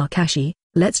 Mr. Kakashi,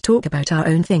 let's talk about our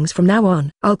own things from now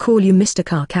on. I'll call you Mr.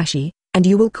 Kakashi, and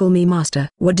you will call me master.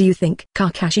 What do you think?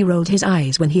 Kakashi rolled his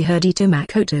eyes when he heard Ito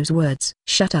Makoto's words.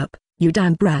 Shut up, you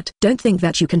damn brat. Don't think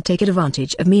that you can take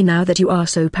advantage of me now that you are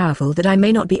so powerful that I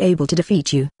may not be able to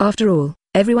defeat you. After all,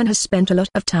 Everyone has spent a lot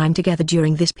of time together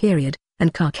during this period,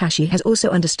 and Kakashi has also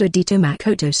understood Ito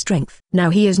Makoto's strength. Now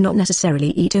he is not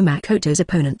necessarily Ito Makoto's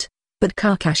opponent, but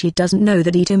Kakashi doesn't know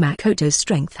that Ito Makoto's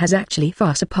strength has actually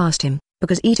far surpassed him,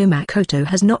 because Ito Makoto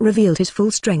has not revealed his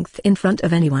full strength in front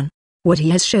of anyone. What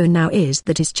he has shown now is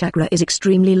that his chakra is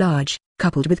extremely large,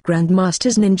 coupled with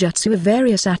Grandmaster's ninjutsu of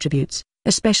various attributes,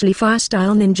 especially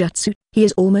fire-style ninjutsu. He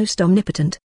is almost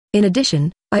omnipotent. In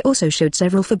addition, I also showed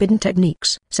several forbidden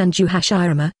techniques. Senju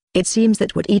Hashirama, it seems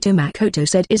that what Ito Makoto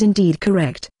said is indeed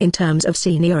correct. In terms of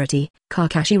seniority,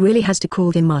 Kakashi really has to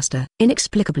call him master.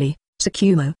 Inexplicably,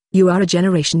 Tsukumo, you are a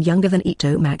generation younger than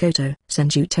Ito Makoto.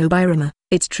 Senju Tobirama,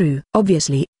 it's true.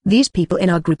 Obviously, these people in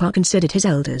our group are considered his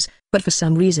elders, but for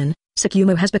some reason,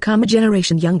 Tsukumo has become a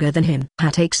generation younger than him.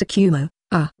 Take Tsukumo.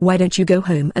 Why don't you go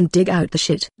home and dig out the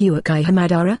shit? Uchiha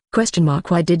Madara?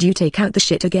 Why did you take out the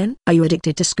shit again? Are you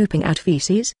addicted to scooping out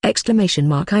feces? I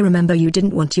remember you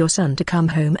didn't want your son to come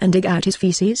home and dig out his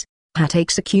feces. Take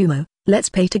Tsukumo, let's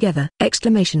pay together!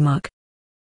 Hyuga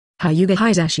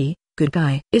Hizashi, good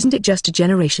guy. Isn't it just a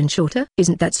generation shorter?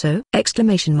 Isn't that so?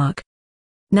 Namikaze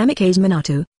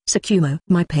Minato, Tsukumo,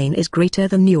 my pain is greater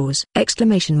than yours!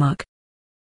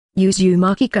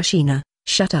 Uzumaki Kushina.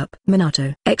 Shut up,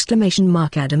 Minato!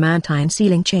 Adamantine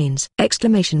ceiling chains!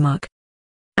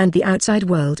 And the outside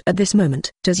world at this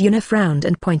moment. Tazuna frowned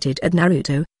and pointed at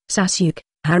Naruto, Sasuke,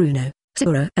 Haruno,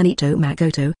 Sakura and Ito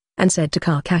Makoto, and said to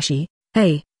Kakashi,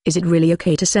 hey, is it really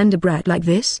okay to send a brat like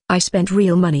this? I spent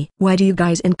real money. Why do you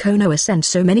guys in Konoha send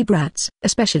so many brats,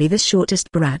 especially this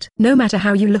shortest brat? No matter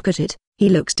how you look at it, he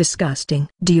looks disgusting.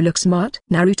 Do you look smart?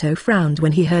 Naruto frowned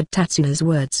when he heard Tatsuna's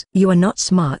words. You are not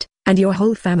smart. And your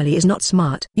whole family is not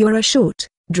smart. You're a short,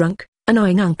 drunk,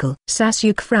 annoying uncle.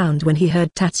 Sasuke frowned when he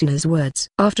heard Tatsuna's words.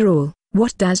 After all,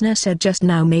 what Tazuna said just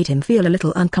now made him feel a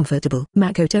little uncomfortable.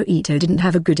 Makoto Ito didn't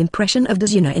have a good impression of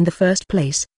Tazuna in the first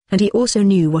place, and he also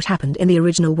knew what happened in the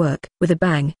original work. With a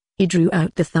bang, he drew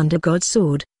out the Thunder God's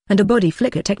sword, and a body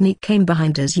flicker technique came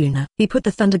behind Tazuna. He put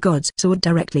the Thunder God's sword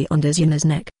directly on Tazuna's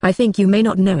neck. I think you may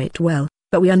not know it well,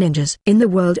 but we are ninjas. In the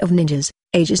world of ninjas,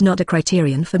 age is not a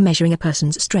criterion for measuring a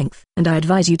person's strength, and I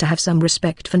advise you to have some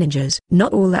respect for ninjas.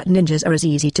 Not all that ninjas are as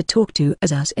easy to talk to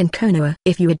as us in Konoha.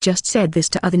 If you had just said this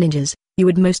to other ninjas, you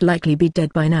would most likely be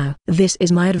dead by now. This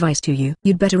is my advice to you.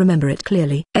 You'd better remember it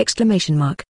clearly!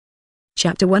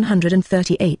 Chapter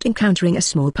 138. Encountering a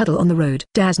small puddle on the road.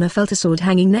 Tazuna felt a sword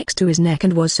hanging next to his neck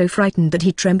and was so frightened that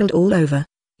he trembled all over.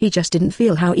 He just didn't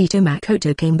feel how Ito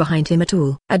Makoto came behind him at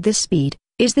all. At this speed,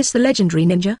 is this the legendary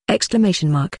ninja?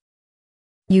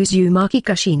 Uzumaki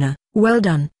Kushina, well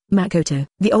done, Makoto.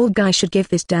 The old guy should give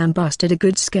this damn bastard a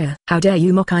good scare. How dare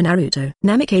you mock Naruto?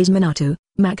 Namikaze Minato,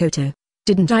 Makoto.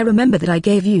 Didn't I remember that I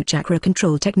gave you chakra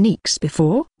control techniques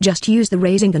before? Just use the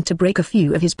Rasengan to break a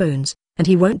few of his bones, and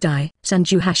he won't die.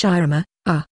 Senju Hashirama,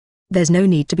 there's no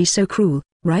need to be so cruel,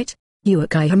 right?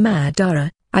 Uchiha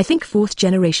Madara, I think 4th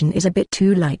generation is a bit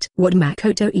too light. What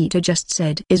Makoto Ito just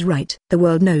said is right. The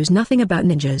world knows nothing about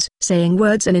ninjas. Saying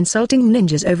words and insulting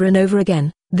ninjas over and over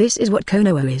again, this is what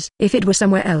Konoha is. If it were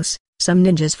somewhere else, some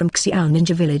ninjas from Xiao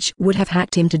Ninja Village would have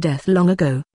hacked him to death long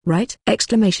ago, right?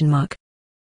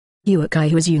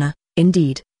 Uchiha Uzuna,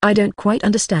 indeed, I don't quite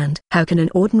understand. How can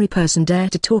an ordinary person dare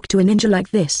to talk to a ninja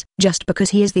like this, just because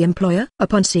he is the employer?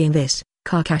 Upon seeing this,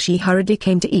 Kakashi hurriedly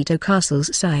came to Ito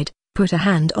Castle's side, put a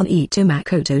hand on Ito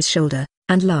Makoto's shoulder,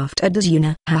 and laughed at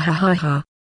Tazuna. Ha ha ha ha.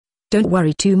 Don't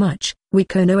worry too much, we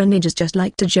Konoha ninjas just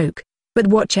like to joke. But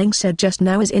what Cheng said just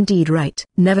now is indeed right.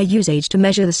 Never use age to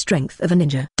measure the strength of a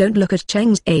ninja. Don't look at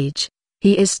Cheng's age.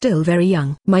 He is still very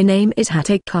young. My name is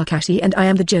Hatake Kakashi and I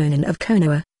am the Genin of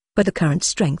Konoha. But the current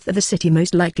strength of the city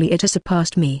most likely it has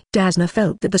surpassed me. Tazuna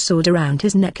felt that the sword around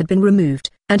his neck had been removed,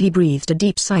 and he breathed a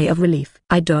deep sigh of relief.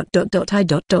 I know.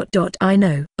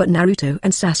 But Naruto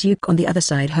and Sasuke on the other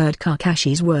side heard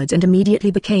Kakashi's words and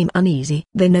immediately became uneasy.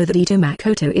 They know that Ito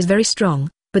Makoto is very strong,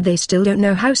 but they still don't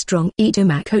know how strong Ito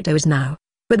Makoto is now.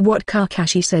 But what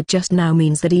Kakashi said just now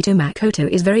means that Ito Makoto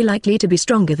is very likely to be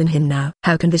stronger than him now.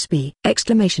 How can this be?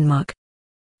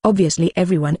 Obviously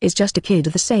everyone is just a kid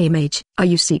of the same age. Are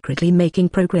you secretly making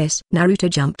progress? Naruto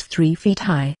jumped 3 feet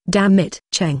high. Damn it,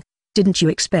 Cheng. Didn't you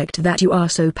expect that you are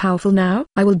so powerful now?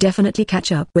 I will definitely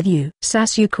catch up with you.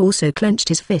 Sasuke also clenched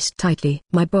his fist tightly.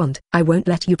 My bond, I won't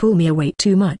let you pull me away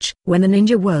too much. When the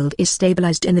ninja world is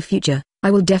stabilized in the future,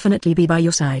 I will definitely be by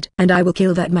your side. And I will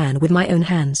kill that man with my own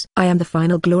hands. I am the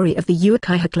final glory of the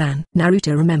Uchiha clan.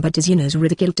 Naruto remembered Tazuna's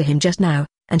ridicule to him just now,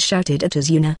 and shouted at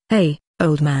Tazuna. Hey,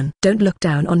 old man, don't look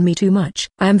down on me too much.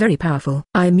 I am very powerful.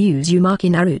 I am Uzumaki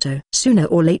Naruto. Sooner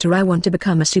or later I want to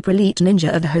become a super elite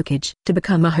ninja of the Hokage. To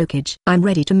become a Hokage, I'm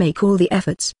ready to make all the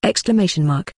efforts.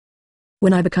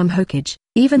 When I become Hokage,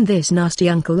 even this nasty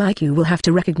uncle like you will have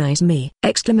to recognize me!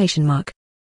 Exclamation mark.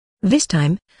 This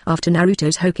time, after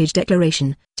Naruto's Hokage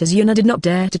declaration, Tazuna did not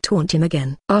dare to taunt him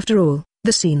again. After all,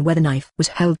 the scene where the knife was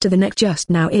held to the neck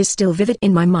just now is still vivid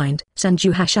in my mind.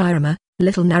 Senju Hashirama,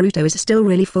 little Naruto is still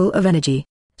really full of energy.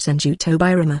 Senju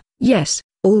Tobirama, yes,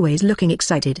 always looking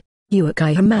excited.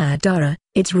 Uchiha Madara,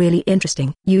 it's really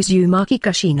interesting. Uzumaki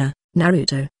Kushina,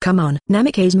 Naruto. Come on.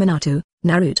 Namikaze Minato,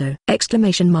 Naruto.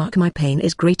 Exclamation mark. My pain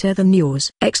is greater than yours.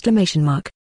 Exclamation mark.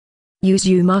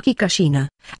 Uzumaki Kushina,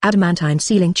 adamantine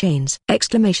sealing chains.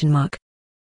 Exclamation mark.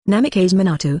 Namikaze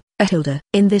Minato, Ahilda.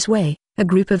 In this way, a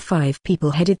group of 5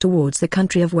 people headed towards the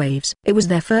country of waves. It was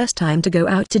their first time to go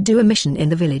out to do a mission in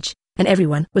the village, and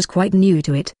everyone was quite new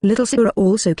to it. Little Sakura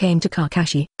also came to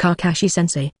Kakashi.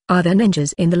 Kakashi-sensei, are there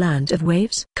ninjas in the land of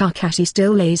waves? Kakashi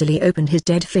still lazily opened his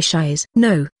dead fish eyes.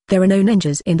 No, there are no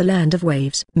ninjas in the land of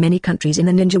waves. Many countries in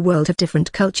the ninja world have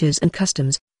different cultures and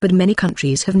customs, but many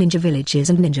countries have ninja villages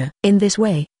and ninja. In this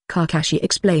way, Kakashi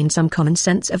explained some common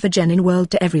sense of the Genin world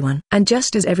to everyone. And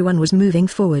just as everyone was moving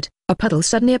forward, a puddle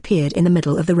suddenly appeared in the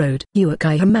middle of the road.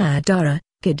 Uchiha Madara,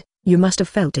 kid, you must have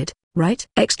felt it, right?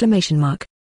 Exclamation mark.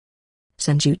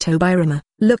 Senju Tobirama,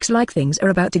 looks like things are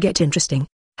about to get interesting.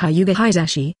 Hyuga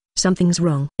Hisashi, something's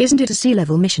wrong. Isn't it a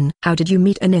sea-level mission? How did you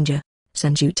meet a ninja?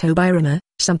 Senju Tobirama,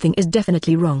 something is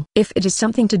definitely wrong. If it is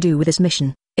something to do with this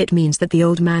mission, it means that the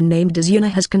old man named Tazuna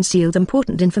has concealed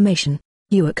important information.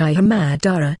 Uchiha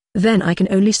Madara, then I can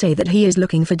only say that he is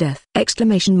looking for death.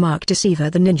 Exclamation mark. Deceiver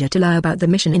the ninja to lie about the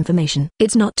mission information.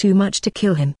 It's not too much to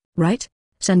kill him, right?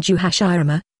 Senju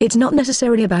Hashirama, it's not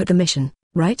necessarily about the mission,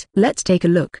 right? Let's take a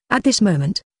look. At this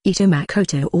moment, Ito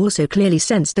Makoto also clearly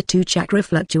sensed the 2 chakra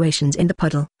fluctuations in the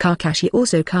puddle. Kakashi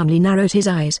also calmly narrowed his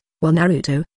eyes, while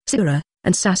Naruto, Sakura,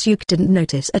 and Sasuke didn't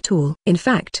notice at all. In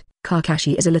fact,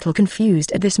 Kakashi is a little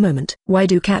confused at this moment. Why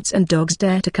do cats and dogs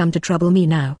dare to come to trouble me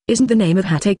now? Isn't the name of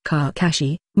Hatake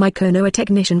Kakashi, my Konoha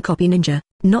technician copy ninja,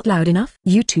 not loud enough?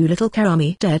 You 2 little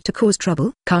Karami dared to cause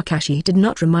trouble? Kakashi did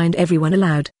not remind everyone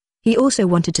aloud. He also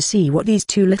wanted to see what these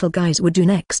 2 little guys would do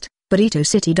next, but Ito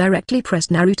City directly pressed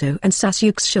Naruto and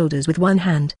Sasuke's shoulders with one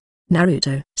hand.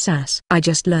 Naruto, I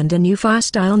just learned a new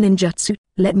fire-style ninjutsu,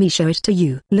 let me show it to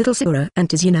you. Little Sakura and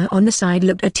Tazuna on the side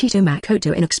looked at Ito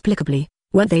Makoto inexplicably.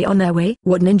 Weren't they on their way?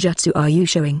 What ninjutsu are you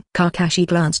showing? Kakashi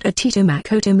glanced at Ito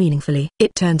Makoto meaningfully.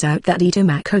 It turns out that Ito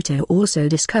Makoto also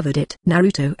discovered it.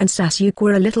 Naruto and Sasuke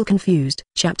were a little confused.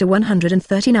 Chapter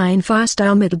 139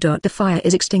 Fire-style middle. The fire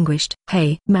is extinguished.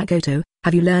 Hey, Makoto,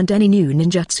 have you learned any new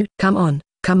ninjutsu? Come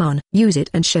on, use it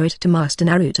and show it to Master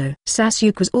Naruto.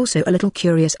 Sasuke was also a little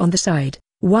curious on the side.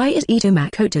 Why is Ito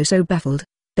Makoto so baffled?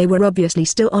 They were obviously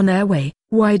still on their way.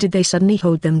 Why did they suddenly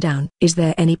hold them down? Is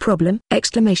there any problem?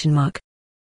 Exclamation mark.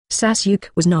 Sasuke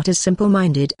was not as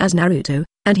simple-minded as Naruto,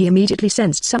 and he immediately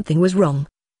sensed something was wrong.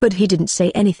 But he didn't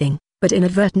say anything, but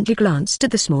inadvertently glanced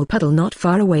at the small puddle not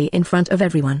far away in front of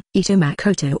everyone. Ito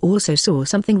Makoto also saw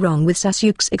something wrong with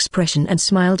Sasuke's expression and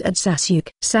smiled at Sasuke.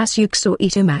 Sasuke saw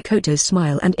Ito Makoto's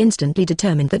smile and instantly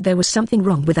determined that there was something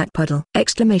wrong with that puddle.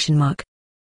 Exclamation mark.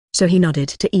 So he nodded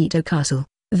to Ito Castle,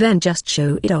 then just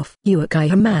show it off.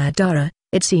 Uchiha Madara,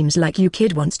 it seems like you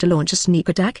kid wants to launch a sneak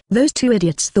attack. Those 2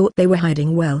 idiots thought they were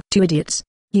hiding well. 2 idiots.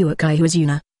 Uchiha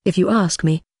Azuna, if you ask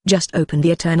me, just open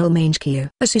the Eternal Mangekyo.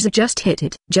 Asusa just hit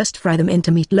it. Just fry them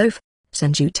into meatloaf.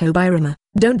 Senju Tobirama,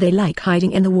 don't they like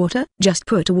hiding in the water? Just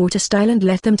put a water style and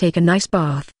let them take a nice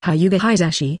bath. Hyuga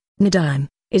Hisashi, Nadime,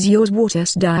 is yours water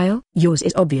style? Yours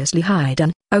is obviously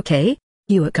Hiden, okay?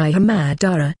 Uchiha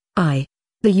Madara,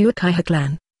 the Uchiha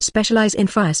clan, specialize in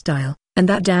fire style, and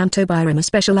that damn Tobirama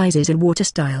specializes in water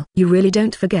style. You really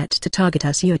don't forget to target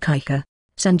us, Uchiha.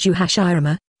 Senju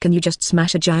Hashirama, can you just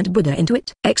smash a giant Buddha into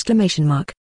it? Exclamation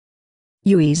mark.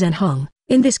 Yui Zenhong,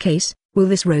 in this case, will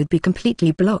this road be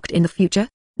completely blocked in the future?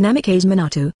 Namikaze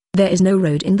Minato, there is no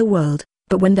road in the world,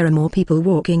 but when there are more people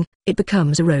walking, it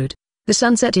becomes a road. The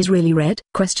sunset is really red?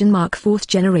 Question mark. 4th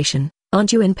generation,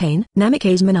 aren't you in pain?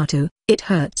 Namikaze Minato, it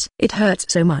hurts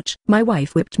so much. My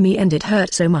wife whipped me and it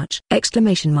hurt so much.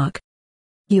 Exclamation mark.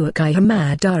 Uchiha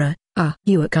Madara,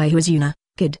 Uchiha Azuna,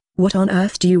 kid, what on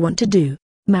earth do you want to do?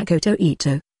 Makoto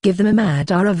Ito, give them a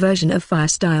Madara version of fire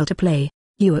style to play.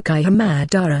 Uchiha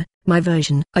Madara, my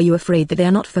version. Are you afraid that they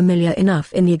are not familiar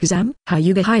enough in the exam?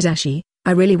 Hyuga Hisashi,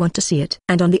 I really want to see it.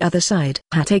 And on the other side,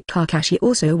 Hatake Kakashi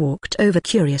also walked over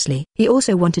curiously. He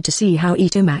also wanted to see how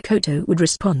Ito Makoto would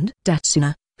respond.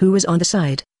 Tatsuna, who was on the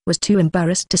side, was too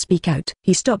embarrassed to speak out.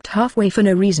 He stopped halfway for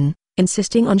no reason,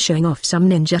 insisting on showing off some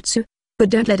ninjutsu. But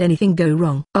don't let anything go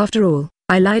wrong. After all,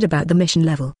 I lied about the mission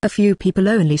level. A few people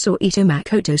only saw Ito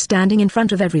Makoto standing in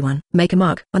front of everyone. Make a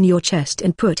mark on your chest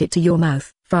and put it to your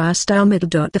mouth. Fire style middle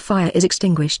dot. The fire is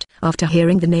extinguished. After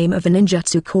hearing the name of the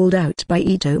ninjutsu called out by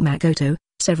Ito Makoto,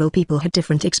 several people had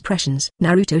different expressions.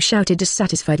 Naruto shouted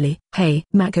dissatisfiedly, "Hey,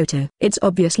 Makoto, it's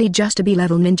obviously just a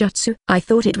B-level ninjutsu. I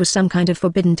thought it was some kind of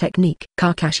forbidden technique."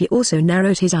 Kakashi also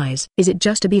narrowed his eyes. Is it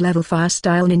just a B-level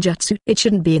fire-style ninjutsu? It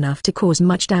shouldn't be enough to cause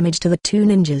much damage to the two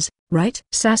ninjas, right?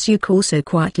 Sasuke also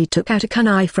quietly took out a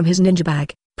kunai from his ninja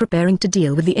bag, preparing to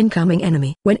deal with the incoming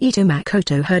enemy. When Ito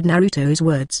Makoto heard Naruto's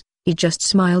words, he just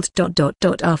smiled.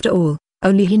 After all,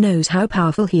 only he knows how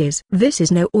powerful he is. This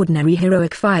is no ordinary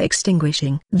heroic fire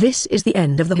extinguishing. This is the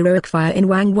end of the heroic fire in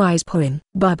Wang Wei's poem.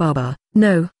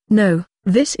 No,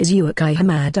 this is Uchiha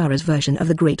Madara's version of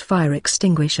the great fire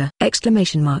extinguisher!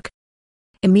 Exclamation mark.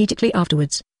 Immediately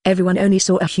afterwards, everyone only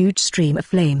saw a huge stream of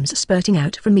flames spurting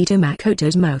out from Ito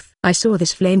Makoto's mouth. I saw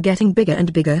this flame getting bigger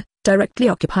and bigger, directly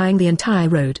occupying the entire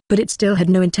road. But it still had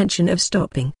no intention of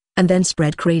stopping, and then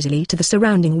spread crazily to the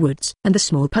surrounding woods. And the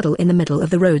small puddle in the middle of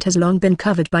the road has long been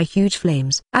covered by huge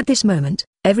flames. At this moment,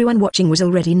 everyone watching was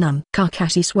already numb.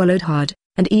 Kakashi swallowed hard,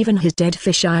 and even his dead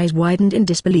fish eyes widened in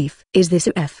disbelief. Is this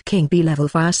a F-King B-level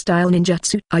fire-style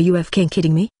ninjutsu? Are you F-King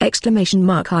kidding me? Exclamation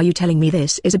mark. Are you telling me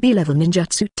this is a B-level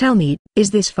ninjutsu? Tell me,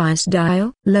 is this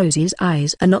fire-style? Losie's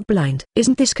eyes are not blind.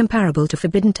 Isn't this comparable to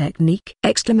forbidden technique?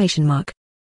 Exclamation mark.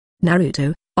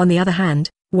 Naruto, on the other hand,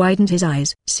 widened his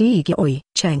eyes. Oi,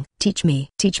 Cheng, teach me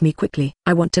quickly.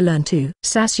 I want to learn too.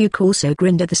 Sasuke also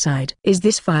grinned at the side. Is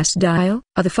this fire style?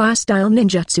 Are the fire style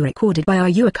ninjutsu recorded by our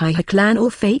Uchiha clan all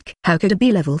fake? How could a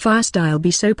B-level fire style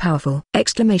be so powerful?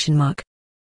 Exclamation mark.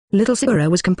 Little Sakura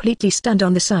was completely stunned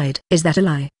on the side. Is that a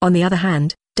lie? On the other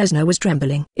hand, Desna was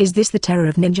trembling. Is this the terror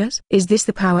of ninjas? Is this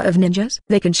the power of ninjas?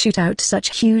 They can shoot out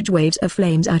such huge waves of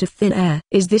flames out of thin air.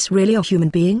 Is this really a human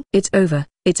being? It's over.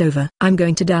 I'm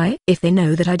going to die. If they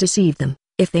know that I deceived them,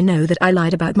 if they know that I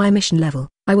lied about my mission level,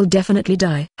 I will definitely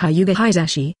die. Hyuga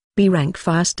Hisashi, B-rank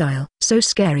fire style. So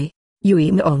scary.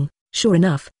 Yui Maong, sure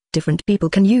enough, different people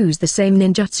can use the same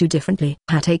ninjutsu differently.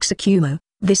 Hatake Tsukumo,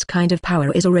 this kind of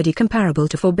power is already comparable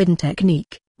to forbidden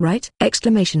technique, right?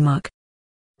 Exclamation mark.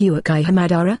 Uchiha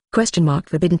Madara? Question mark.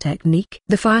 Forbidden technique?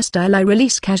 The fire style I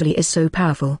release casually is so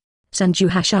powerful. Senju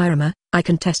Hashirama, I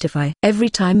can testify. Every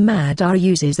time Madara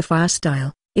uses the fire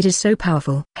style, it is so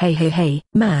powerful. Hey,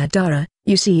 Madara,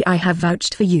 you see I have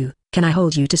vouched for you. Can I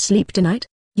hold you to sleep tonight?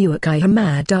 Uchiha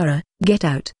Madara, get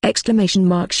out! Exclamation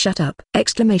mark. Shut up!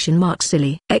 Exclamation mark.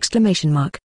 Silly! Exclamation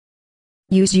mark.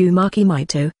 Uzumaki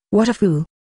Maito, what a fool!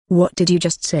 What did you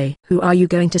just say? Who are you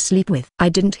going to sleep with? I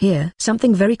didn't hear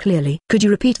something very clearly. Could you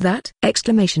repeat that?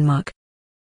 Exclamation mark.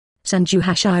 Senju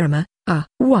Hashirama,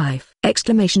 wife!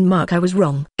 Exclamation mark. I was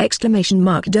wrong! Exclamation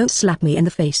mark. Don't slap me in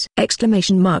the face!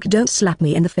 Exclamation mark. Don't slap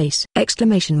me in the face!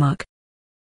 Exclamation mark.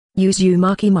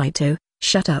 Uzumaki Maito,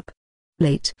 shut up!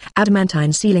 Late,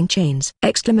 adamantine ceiling chains!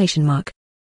 Exclamation mark.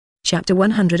 Chapter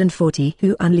 140.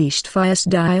 Who unleashed fire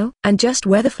style? And just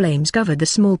where the flames covered the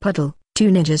small puddle, two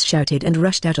ninjas shouted and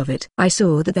rushed out of it. I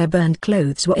saw that their burned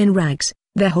clothes were in rags,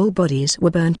 their whole bodies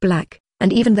were burned black,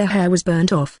 and even their hair was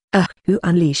burnt off. Who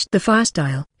unleashed the fire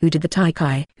style? Who did the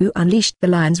Taikai? Who unleashed the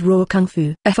lion's raw kung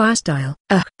fu? A fire style.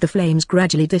 The flames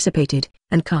gradually dissipated,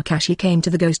 and Kakashi came to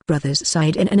the Ghost Brothers'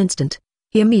 side in an instant.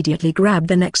 He immediately grabbed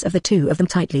the necks of the two of them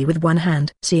tightly with one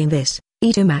hand. Seeing this,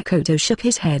 Ito Makoto shook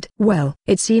his head. Well,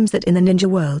 it seems that in the ninja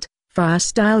world, fire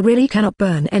style really cannot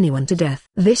burn anyone to death.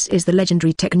 This is the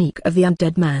legendary technique of the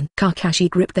undead man. Kakashi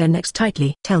gripped their necks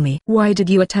tightly. Tell me, why did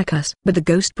you attack us? But the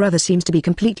Ghost Brother seems to be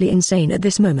completely insane at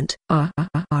this moment.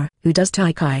 Who does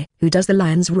Taikai? Who does the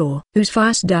lion's roar? Whose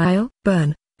fire style?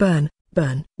 Burn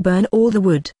all the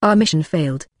wood. Our mission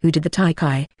failed. Who did the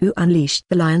Taikai? Who unleashed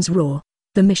the lion's roar?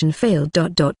 The mission failed.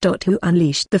 Who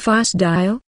unleashed the fire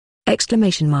style?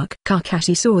 Exclamation mark.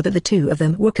 Kakashi saw that the two of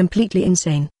them were completely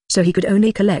insane, so he could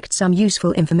only collect some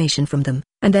useful information from them,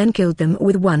 and then killed them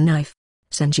with one knife.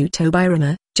 Senju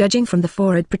Tobirama, judging from the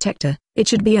forehead protector, it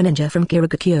should be a ninja from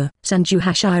Kirigakure. Senju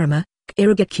Hashirama,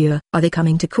 Kirigakure, are they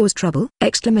coming to cause trouble?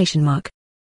 Exclamation mark.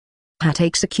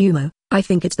 Hatake Tsukumo, I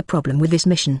think it's the problem with this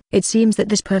mission. It seems that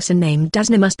this person named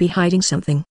Dasna must be hiding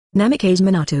something. Namikaze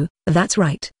Minato, that's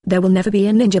right. There will never be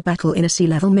a ninja battle in a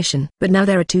sea-level mission. But now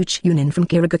there are two Chunin from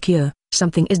Kirigakure.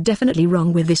 Something is definitely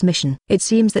wrong with this mission. It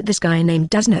seems that this guy named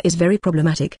Dasna is very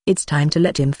problematic. It's time to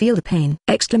let him feel the pain.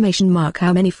 Exclamation mark.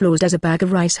 How many floors does a bag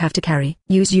of rice have to carry?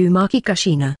 Uzumaki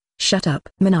Kushina, shut up.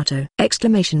 Minato.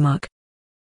 Exclamation mark.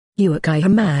 Uchiha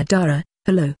Madara,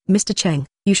 hello. Mr. Cheng,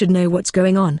 you should know what's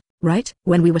going on, right?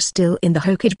 When we were still in the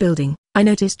Hokage building, I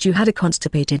noticed you had a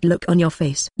constipated look on your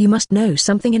face. You must know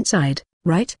something inside,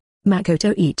 right?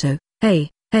 Makoto Ito,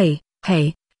 hey,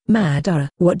 Madara.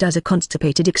 What does a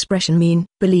constipated expression mean?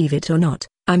 Believe it or not,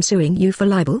 I'm suing you for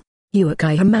libel.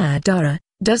 Uchiha Madara,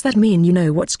 does that mean you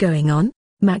know what's going on?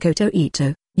 Makoto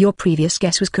Ito, your previous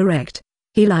guess was correct.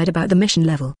 He lied about the mission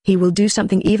level. He will do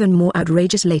something even more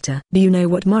outrageous later. Do you know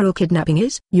what moral kidnapping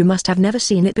is? You must have never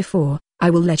seen it before.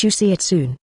 I will let you see it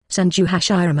soon. Senju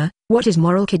Hashirama, what is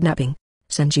moral kidnapping?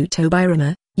 Senju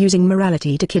Tobirama, using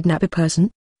morality to kidnap a person?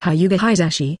 Hyuga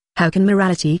Hisashi, how can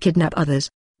morality kidnap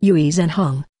others? Yui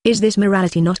Zenhong, is this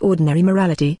morality not ordinary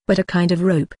morality but a kind of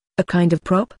rope, a kind of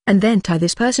prop? And then tie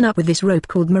this person up with this rope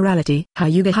called morality.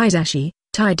 Hyuga Hisashi,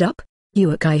 tied up?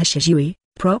 Uchiha Shizui,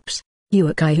 props?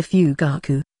 Uchiha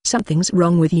Fugaku, something's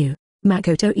wrong with you.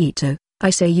 Makoto Ito,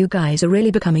 I say you guys are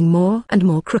really becoming more and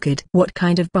more crooked. What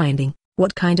kind of binding?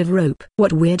 What kind of rope?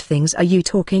 What weird things are you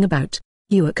talking about?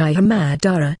 Uchiha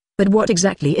Madara, but what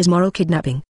exactly is moral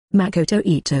kidnapping? Makoto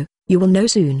Ito, you will know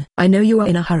soon. I know you are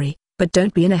in a hurry, but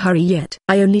don't be in a hurry yet.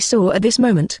 I only saw at this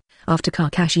moment, after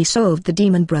Kakashi solved the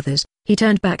demon brothers, he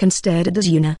turned back and stared at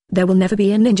Asuna. There will never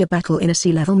be a ninja battle in a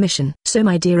sea-level mission. So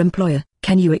my dear employer,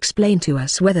 can you explain to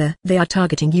us whether they are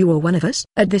targeting you or one of us?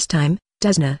 At this time,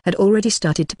 Desna had already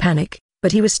started to panic,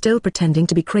 but he was still pretending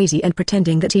to be crazy and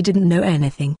pretending that he didn't know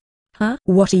anything. Huh?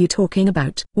 What are you talking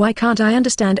about? Why can't I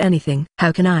understand anything?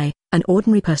 How can I, an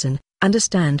ordinary person,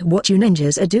 understand what you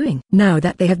ninjas are doing? Now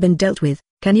that they have been dealt with,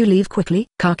 can you leave quickly?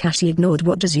 Kakashi ignored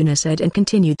what Asuna said and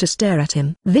continued to stare at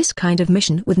him. This kind of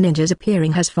mission with ninjas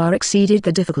appearing has far exceeded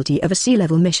the difficulty of a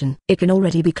C-level mission. It can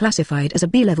already be classified as a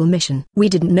B-level mission. We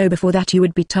didn't know before that you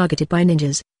would be targeted by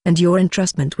ninjas, and your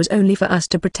entrustment was only for us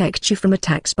to protect you from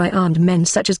attacks by armed men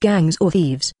such as gangs or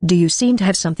thieves. Do you seem to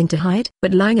have something to hide?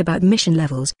 But lying about mission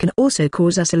levels can also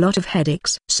cause us a lot of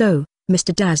headaches. So,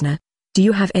 Mr. Desna, do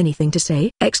you have anything to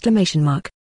say? Exclamation mark.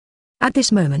 At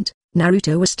this moment,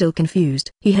 Naruto was still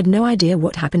confused. He had no idea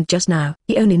what happened just now.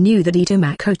 He only knew that Ito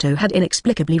Makoto had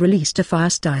inexplicably released a fire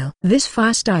style. This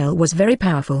fire style was very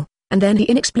powerful, and then he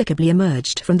inexplicably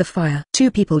emerged from the fire. Two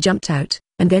people jumped out,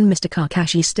 and then Mr.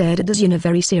 Kakashi stared at Asuna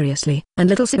very seriously. And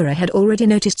little Sakura had already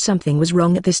noticed something was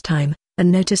wrong at this time,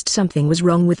 and noticed something was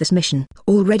wrong with this mission.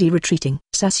 Already retreating.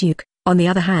 Sasuke, on the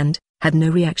other hand, had no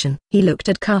reaction. He looked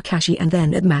at Kakashi and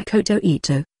then at Makoto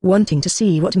Ito, wanting to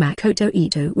see what Makoto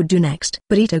Ito would do next.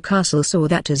 But Ito Castle saw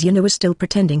that Asuna was still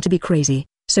pretending to be crazy,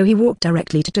 so he walked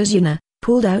directly to Asuna,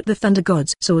 pulled out the Thunder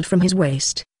God's sword from his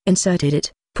waist, inserted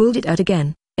it, pulled it out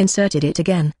again, inserted it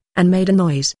again, and made a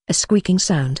noise, a squeaking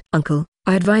sound. Uncle,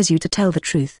 I advise you to tell the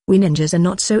truth. We ninjas are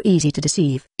not so easy to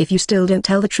deceive. If you still don't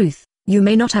tell the truth, you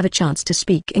may not have a chance to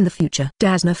speak in the future.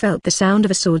 Desna felt the sound of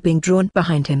a sword being drawn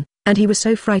behind him, and he was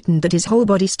so frightened that his whole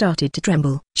body started to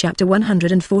tremble. Chapter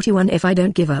 141. If I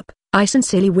don't give up, I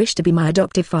sincerely wish to be my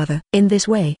adoptive father. In this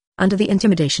way, under the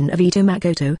intimidation of Ito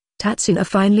Makoto, Tatsuna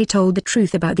finally told the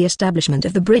truth about the establishment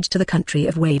of the bridge to the country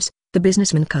of waves, the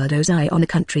businessman Kado's eye on the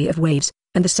country of waves,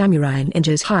 and the samurai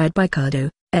ninjas hired by Kado,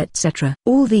 etc.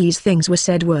 All these things were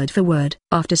said word for word.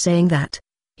 After saying that,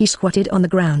 he squatted on the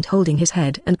ground holding his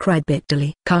head and cried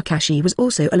bitterly. Kakashi was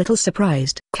also a little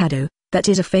surprised. Kado, that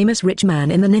is a famous rich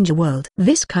man in the ninja world.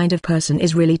 This kind of person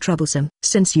is really troublesome.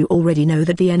 Since you already know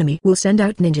that the enemy will send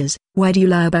out ninjas, why do you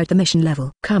lie about the mission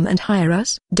level? Come and hire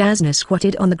us? Desna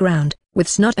squatted on the ground, with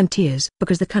snot and tears.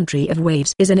 Because the country of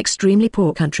waves is an extremely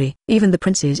poor country. Even the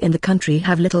princes in the country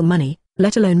have little money,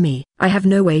 let alone me. I have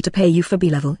no way to pay you for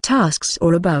B-level tasks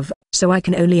or above, so I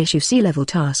can only issue C-level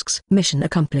tasks. Mission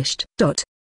accomplished.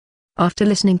 After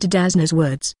listening to Desna's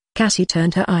words, Cassie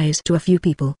turned her eyes to a few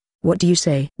people. What do you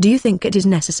say? Do you think it is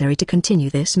necessary to continue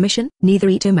this mission? Neither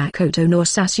Ito Makoto nor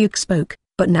Sasuke spoke,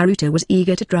 but Naruto was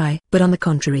eager to try. But on the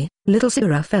contrary, little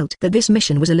Sakura felt that this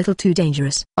mission was a little too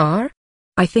dangerous.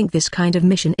 I think this kind of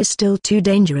mission is still too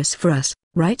dangerous for us,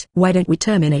 right? Why don't we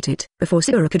terminate it? Before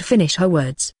Sakura could finish her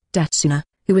words, Tatsuna,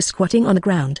 who was squatting on the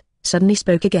ground, suddenly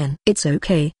spoke again. It's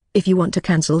okay, if you want to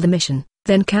cancel the mission,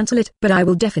 then cancel it. But I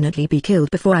will definitely be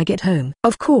killed before I get home.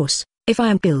 Of course, if I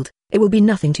am killed, it will be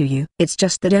nothing to you. It's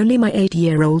just that only my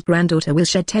 8-year-old granddaughter will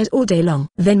shed tears all day long.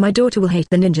 Then my daughter will hate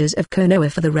the ninjas of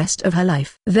Konoha for the rest of her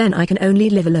life. Then I can only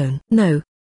live alone. No.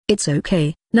 It's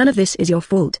okay, none of this is your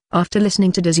fault. After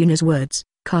listening to Desuna's words,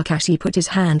 Kakashi put his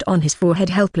hand on his forehead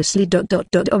helplessly.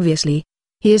 Obviously,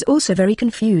 he is also very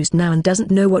confused now and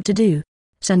doesn't know what to do.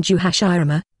 Senju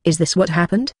Hashirama, is this what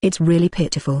happened? It's really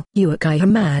pitiful. Uchiha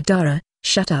Madara,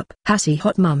 shut up. Hassie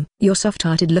hot mum, your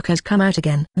soft-hearted look has come out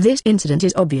again. This incident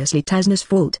is obviously Tasna's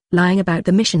fault. Lying about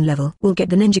the mission level will get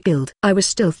the ninja killed. I was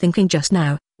still thinking just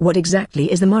now, what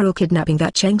exactly is the moral kidnapping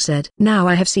that Cheng said? Now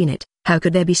I have seen it. How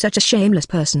could there be such a shameless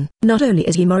person? Not only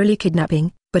is he morally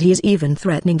kidnapping, but he is even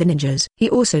threatening the ninjas. He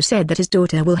also said that his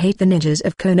daughter will hate the ninjas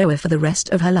of Konoha for the rest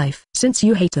of her life. Since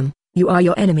you hate them, you are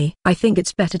your enemy. I think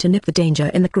it's better to nip the danger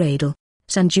in the cradle.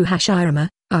 Senju Hashirama,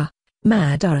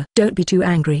 Madara. Don't be too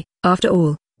angry. After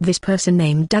all, this person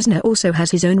named Dazna also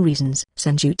has his own reasons.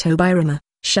 Senju Tobirama,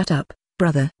 shut up,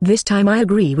 brother. This time I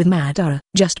agree with Madara.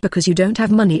 Just because you don't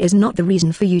have money is not the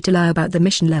reason for you to lie about the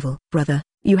mission level. Brother,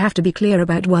 you have to be clear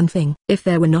about one thing. If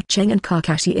there were not Cheng and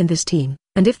Kakashi in this team,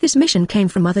 and if this mission came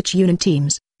from other Chunin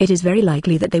teams, it is very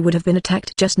likely that they would have been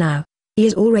attacked just now. He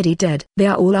is already dead. They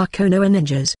are all our Konoha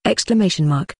ninjas!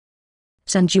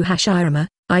 Senju Hashirama,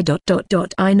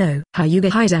 I know.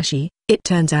 Hyuga Hisashi, it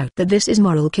turns out that this is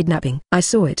moral kidnapping. I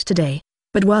saw it today.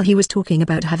 But while he was talking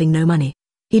about having no money,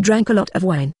 he drank a lot of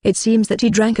wine. It seems that he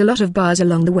drank a lot of bars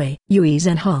along the way. Yui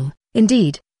Zenhong,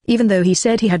 indeed, even though he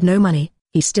said he had no money,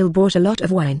 he still bought a lot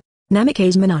of wine.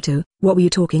 Namikaze Minato, what were you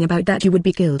talking about that you would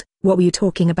be killed? What were you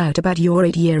talking about your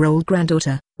 8-year-old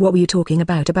granddaughter? What were you talking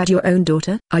about your own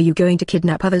daughter? Are you going to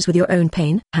kidnap others with your own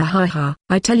pain? Ha ha ha.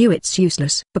 I tell you it's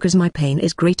useless, because my pain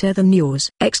is greater than yours!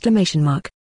 Uchiha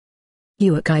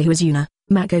Yuna,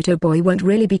 Makoto boy won't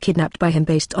really be kidnapped by him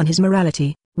based on his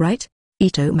morality, right?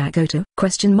 Ito Makoto?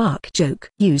 Joke.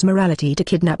 Use morality to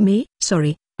kidnap me?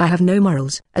 Sorry, I have no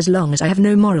morals. As long as I have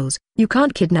no morals, you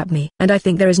can't kidnap me. And I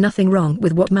think there is nothing wrong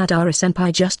with what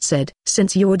Madara-senpai just said.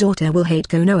 Since your daughter will hate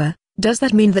Konoha, does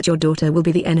that mean that your daughter will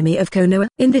be the enemy of Konoha?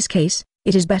 In this case,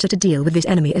 it is better to deal with this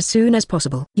enemy as soon as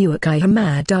possible. Uchiha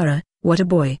Madara, what a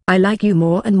boy. I like you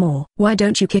more and more. Why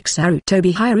don't you kick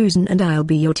Sarutobi Hiruzen and I'll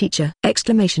be your teacher?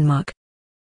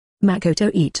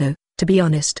 Makoto Ito, to be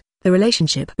honest, the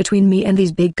relationship between me and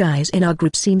these big guys in our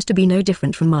group seems to be no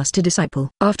different from master-disciple.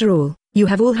 After all, you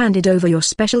have all handed over your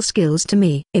special skills to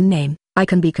me. In name, I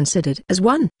can be considered as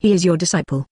one. He is your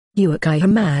disciple. Uchiha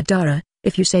Madara,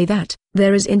 if you say that,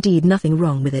 there is indeed nothing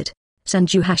wrong with it.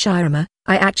 Senju Hashirama,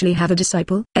 I actually have a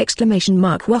disciple!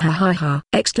 Wahahaha!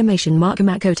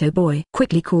 Makoto boy.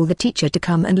 Quickly call the teacher to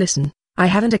come and listen. I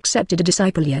haven't accepted a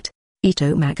disciple yet.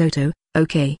 Ito Makoto,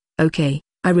 okay,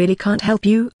 I really can't help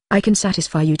you, I can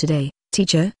satisfy you today.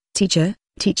 Teacher,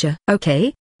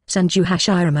 okay? Senju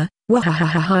Hashirama,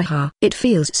 wahahahaha. It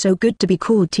feels so good to be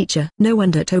called teacher. No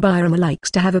wonder Tobirama likes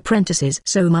to have apprentices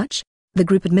so much. The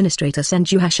group administrator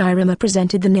Senju Hashirama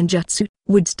presented the ninjutsu,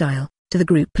 wood style, to the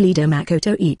group leader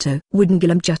Makoto Ito. Wooden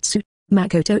Jutsu,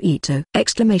 Makoto Ito!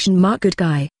 Good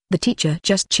guy, the teacher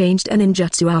just changed a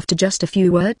ninjutsu after just a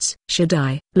few words. Should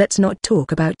I? Let's not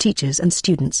talk about teachers and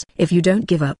students. If you don't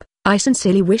give up, I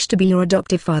sincerely wish to be your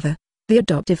adoptive father. The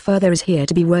adoptive father is here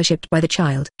to be worshipped by the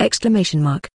child!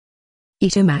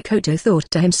 Ito Makoto thought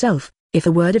to himself, if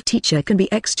a word of teacher can be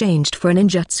exchanged for a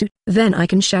ninjutsu, then I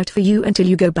can shout for you until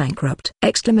you go bankrupt!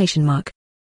 Senju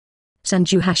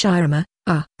Hashirama,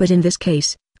 but in this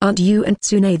case, aren't you and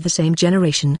Tsunade the same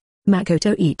generation?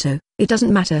 Makoto Ito, it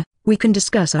doesn't matter, we can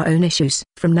discuss our own issues.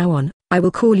 From now on, I will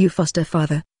call you foster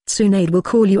father, Tsunade will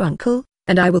call you uncle,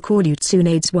 and I will call you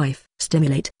Tsunade's wife.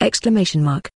 Stimulate!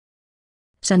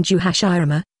 Senju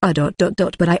Hashirama,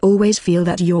 but I always feel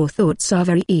that your thoughts are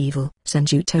very evil.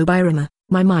 Senju Tobirama,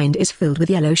 my mind is filled with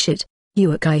yellow shit.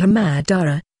 Uchiha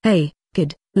Madara, hey,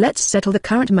 kid, let's settle the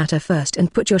current matter first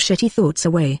and put your shitty thoughts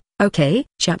away, okay?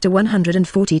 Chapter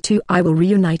 142 I will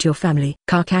reunite your family.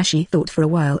 Kakashi thought for a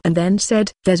while and then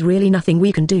said, there's really nothing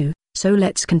we can do, so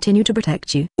let's continue to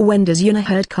protect you. When Yuna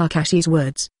heard Kakashi's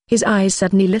words, his eyes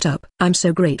suddenly lit up. I'm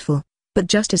so grateful. But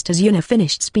just as Yuna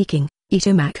finished speaking,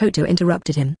 Ito Makoto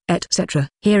interrupted him, etc.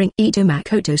 Hearing Ito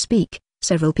Makoto speak,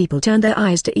 several people turned their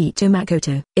eyes to Ito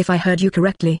Makoto. If I heard you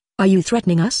correctly, are you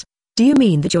threatening us? Do you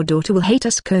mean that your daughter will hate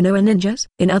us Konoha ninjas?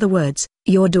 In other words,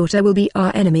 your daughter will be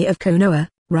our enemy of Konoha,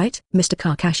 right? Mr.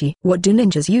 Kakashi, what do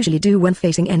ninjas usually do when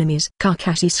facing enemies?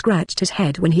 Kakashi scratched his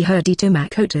head when he heard Ito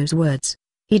Makoto's words.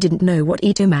 He didn't know what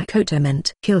Ito Makoto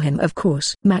meant. Kill him of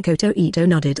course. Makoto Ito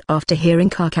nodded after hearing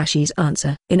Kakashi's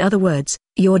answer. In other words,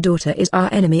 your daughter is our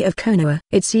enemy of Konoha.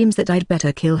 It seems that I'd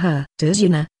better kill her.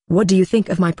 Yuna, what do you think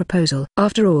of my proposal?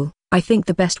 After all, I think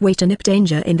the best way to nip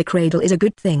danger in the cradle is a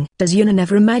good thing. Yuna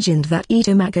never imagined that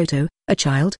Ito Makoto, a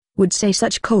child, would say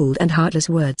such cold and heartless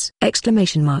words!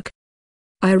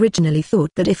 I originally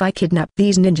thought that if I kidnapped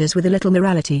these ninjas with a little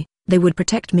morality, they would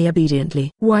protect me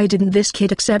obediently. Why didn't this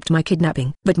kid accept my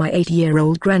kidnapping? But my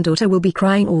 8-year-old granddaughter will be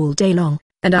crying all day long,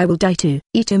 and I will die too.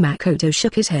 Ito Makoto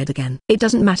shook his head again. It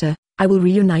doesn't matter, I will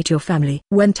reunite your family.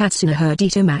 When Tatsuna heard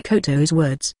Ito Makoto's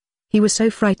words, he was so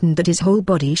frightened that his whole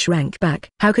body shrank back.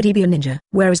 How could he be a ninja?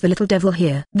 Where is the little devil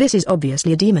here? This is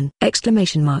obviously a demon!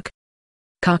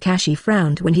 Kakashi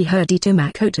frowned when he heard Ito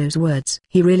Makoto's words.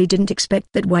 He really didn't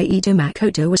expect that why Ito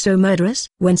Makoto was so murderous.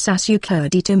 When Sasuke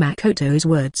heard Ito Makoto's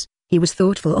words, He was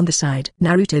thoughtful on the side.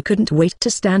 Naruto couldn't wait to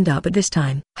stand up at this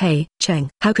time. Hey, Cheng,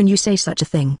 how can you say such a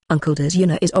thing? Uncle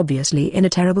Tazuna is obviously in a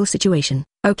terrible situation.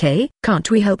 Okay, can't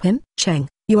we help him? Cheng,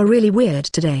 you are really weird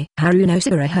today.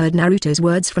 Harunosuke heard Naruto's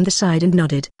words from the side and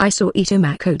nodded. I saw Ito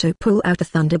Makoto pull out a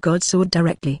Thunder God sword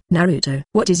directly. Naruto,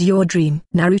 what is your dream?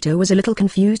 Naruto was a little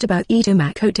confused about Ito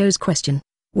Makoto's question.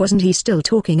 Wasn't he still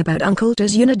talking about Uncle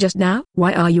Tazuna just now?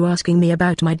 Why are you asking me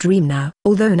about my dream now?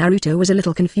 Although Naruto was a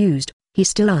little confused, he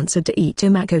still answered to Ito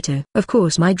Makoto. Of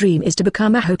course my dream is to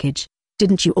become a Hokage.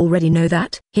 Didn't you already know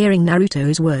that? Hearing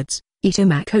Naruto's words, Ito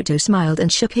Makoto smiled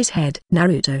and shook his head.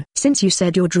 Naruto, since you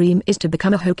said your dream is to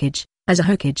become a Hokage, as a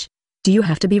Hokage, do you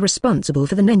have to be responsible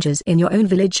for the ninjas in your own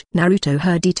village? Naruto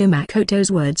heard Ito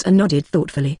Makoto's words and nodded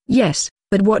thoughtfully. Yes,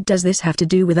 but what does this have to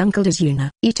do with Uncle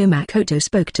Tazuna? Ito Makoto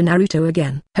spoke to Naruto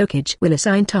again. Hokage will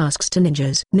assign tasks to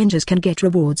ninjas. Ninjas can get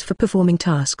rewards for performing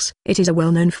tasks. It is a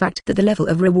well-known fact that the level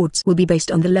of rewards will be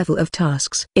based on the level of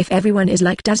tasks. If everyone is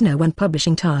like Tazuna when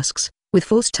publishing tasks, with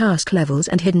false task levels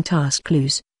and hidden task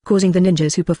clues, causing the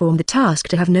ninjas who perform the task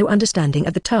to have no understanding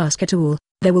of the task at all,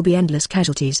 there will be endless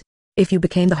casualties. If you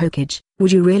became the Hokage,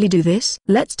 would you really do this?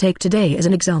 Let's take today as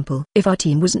an example. If our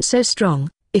team wasn't so strong,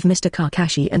 if Mr.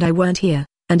 Kakashi and I weren't here,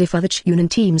 and if other Chunin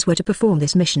teams were to perform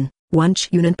this mission, 1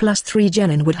 Chunin plus 3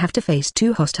 Genin would have to face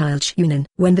 2 hostile Chunin.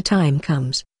 When the time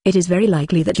comes, it is very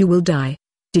likely that you will die.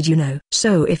 Did you know?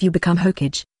 So if you become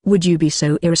Hokage, would you be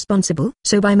so irresponsible?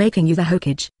 So by making you the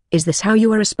Hokage, is this how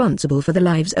you are responsible for the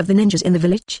lives of the ninjas in the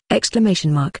village?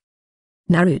 Exclamation mark.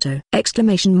 Naruto!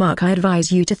 Exclamation mark. I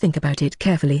advise you to think about it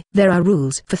carefully. There are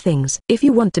rules for things. If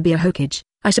you want to be a Hokage,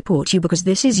 I support you because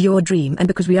this is your dream and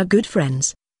because we are good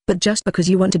friends. But just because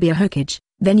you want to be a Hokage,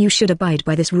 then you should abide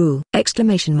by this rule!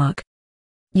 Exclamation mark.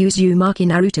 Uzumaki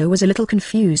Naruto was a little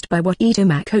confused by what Ito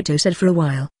Makoto said for a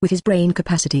while. With his brain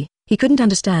capacity, he couldn't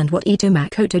understand what Ito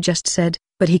Makoto just said,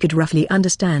 but he could roughly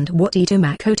understand what Ito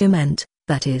Makoto meant.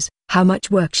 That is, how much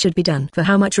work should be done for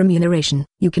how much remuneration.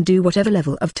 You can do whatever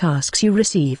level of tasks you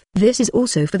receive. This is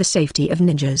also for the safety of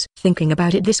ninjas. Thinking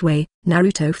about it this way,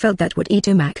 Naruto felt that what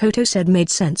Ito Makoto said made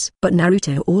sense. But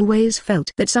Naruto always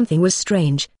felt that something was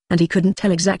strange, and he couldn't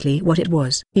tell exactly what it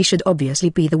was. He should obviously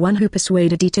be the one who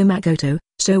persuaded Ito Makoto,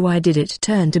 so why did it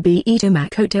turn to be Ito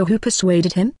Makoto who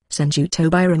persuaded him? Senju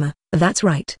Tobirama, that's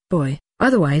right, boy.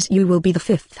 Otherwise you will be the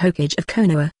 5th Hokage of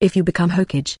Konoha. If you become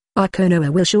Hokage, our Konoha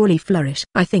will surely flourish.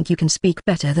 I think you can speak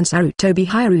better than Sarutobi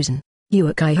Hiruzen.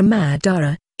 Uchiha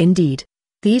Madara, indeed.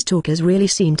 These talkers really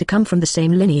seem to come from the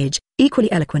same lineage,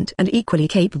 equally eloquent and equally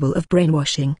capable of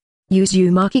brainwashing.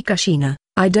 Uzumaki Kushina,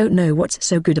 I don't know what's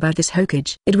so good about this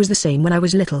Hokage. It was the same when I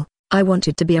was little. I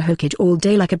wanted to be a Hokage all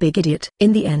day like a big idiot.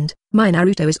 In the end, my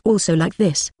Naruto is also like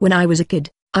this. When I was a kid,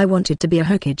 I wanted to be a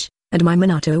Hokage, and my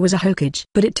Minato was a Hokage.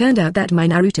 But it turned out that my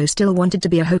Naruto still wanted to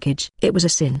be a Hokage. It was a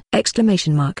sin!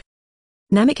 Exclamation mark.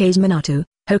 Namikaze Minato,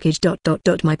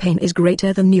 Hokage ... My pain is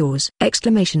greater than yours!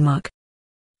 Exclamation mark.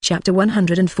 Chapter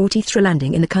 143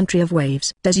 Landing in the Country of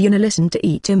Waves. Tazuna listened to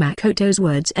Ito Makoto's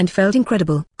words and felt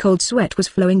incredible. Cold sweat was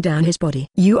flowing down his body.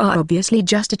 You are obviously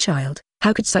just a child.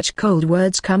 How could such cold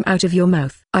words come out of your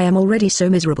mouth? I am already so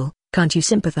miserable. Can't you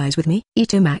sympathize with me?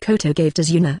 Ito Makoto gave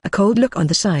Tazuna a cold look on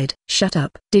the side. Shut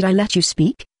up. Did I let you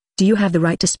speak? Do you have the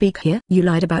right to speak here? You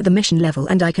lied about the mission level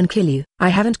and I can kill you. I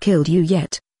haven't killed you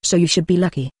yet, so you should be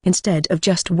lucky. Instead of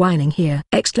just whining here!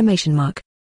 Exclamation mark.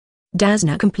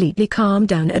 Tazuna completely calmed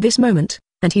down at this moment,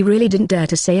 and he really didn't dare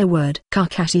to say a word.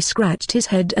 Kakashi scratched his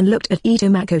head and looked at Ito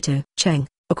Makoto. Cheng,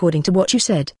 according to what you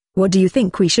said, what do you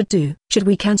think we should do? Should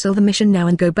we cancel the mission now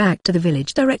and go back to the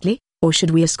village directly? Or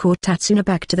should we escort Tazuna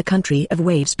back to the country of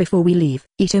waves before we leave?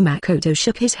 Ito Makoto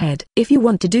shook his head. If you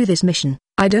want to do this mission,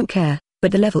 I don't care,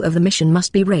 but the level of the mission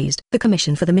must be raised. The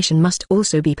commission for the mission must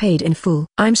also be paid in full.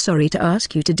 I'm sorry to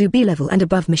ask you to do B-level and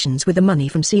above missions with the money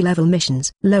from C-level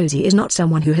missions. Lozi is not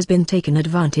someone who has been taken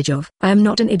advantage of. I am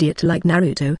not an idiot like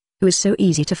Naruto, who is so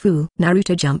easy to fool.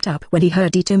 Naruto jumped up when he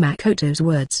heard Ito Makoto's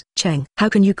words. Cheng, how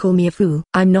can you call me a fool?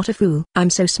 I'm not a fool.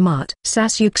 I'm so smart.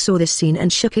 Sasuke saw this scene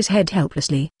and shook his head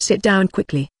helplessly. Sit down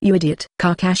quickly, you idiot.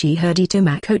 Kakashi heard Ito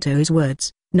Makoto's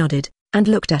words, nodded, and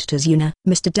looked at Tazuna.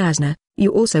 Mr. Tazuna,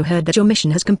 you also heard that your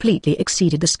mission has completely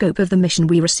exceeded the scope of the mission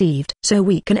we received. So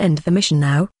we can end the mission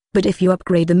now, but if you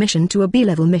upgrade the mission to a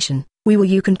B-level mission,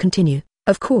 you can continue.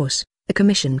 Of course, the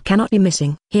commission cannot be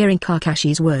missing. Hearing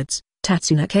Kakashi's words,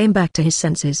 Tazuna came back to his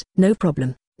senses. No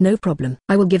problem, no problem.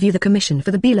 I will give you the commission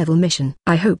for the B-level mission.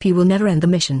 I hope you will never end the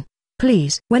mission.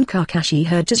 Please. When Kakashi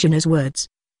heard Tazuna's words,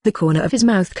 the corner of his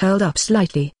mouth curled up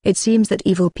slightly. It seems that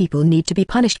evil people need to be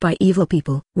punished by evil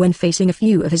people. When facing a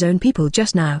few of his own people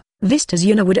just now, this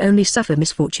Tazuna would only suffer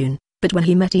misfortune, but when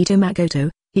he met Ito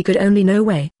Makoto, he could only no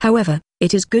way. However,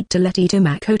 It is good to let Ito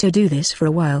Makoto do this for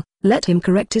a while, let him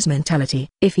correct his mentality.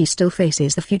 If he still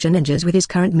faces the future ninjas with his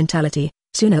current mentality,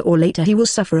 sooner or later he will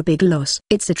suffer a big loss.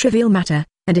 It's a trivial matter,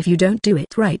 and if you don't do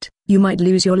it right, you might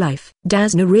lose your life.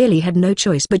 Dasno really had no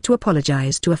choice but to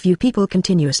apologize to a few people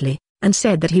continuously, and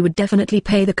said that he would definitely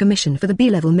pay the commission for the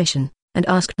B-level mission, and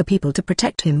asked the people to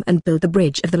protect him and build the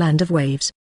bridge of the Land of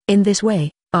Waves. In this way,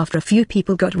 after a few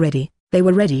people got ready, they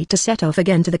were ready to set off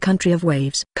again to the country of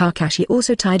waves. Kakashi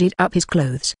also tidied up his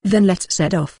clothes. Then let's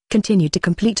set off. Continued to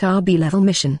complete our B-level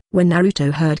mission. When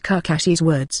Naruto heard Kakashi's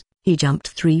words, he jumped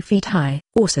 3 feet high.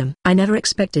 Awesome. I never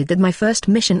expected that my first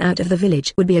mission out of the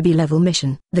village would be a B-level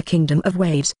mission. The Kingdom of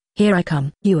Waves, here I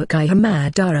come. Uchiha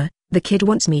Madara, the kid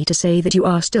wants me to say that you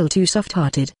are still too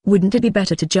soft-hearted. Wouldn't it be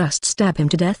better to just stab him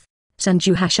to death?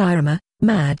 Senju Hashirama,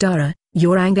 Madara,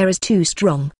 your anger is too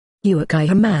strong.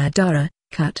 Uchiha Madara,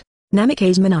 cut.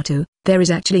 Namikaze Minato, there is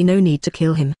actually no need to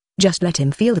kill him, just let him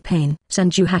feel the pain.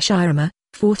 Senju Hashirama,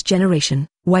 4th generation,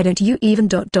 why don't you even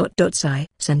sigh?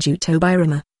 Senju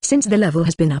Tobirama, since the level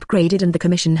has been upgraded and the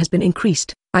commission has been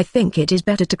increased, I think it is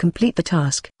better to complete the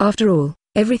task. After all,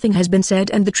 everything has been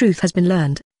said and the truth has been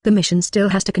learned, the mission still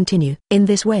has to continue. In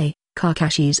this way,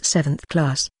 Kakashi's 7th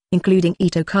class, including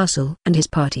Ito Castle and his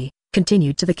party,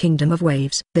 continued to the Kingdom of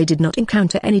Waves. They did not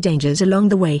encounter any dangers along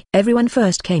the way. Everyone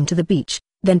first came to the beach,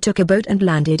 then took a boat and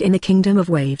landed in the Kingdom of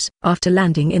Waves. After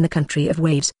landing in the country of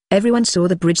waves, everyone saw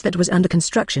the bridge that was under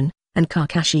construction, and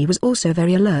Kakashi was also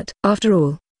very alert. After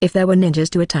all, if there were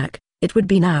ninjas to attack, it would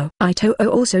be now. Ito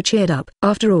also cheered up.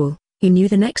 After all, he knew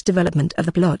the next development of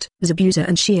the plot. Zabuza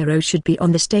and Shiro should be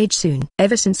on the stage soon.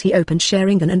 Ever since he opened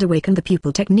Sharingan and awakened the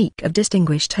pupil technique of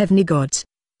distinguished heavenly gods,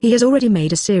 he has already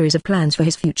made a series of plans for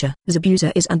his future.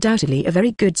 Zabuza is undoubtedly a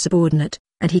very good subordinate,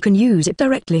 and he can use it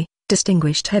directly.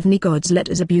 Distinguished heavenly gods, let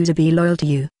Zabuza be loyal to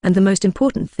you. And the most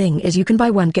important thing is you can buy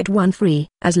one get one free.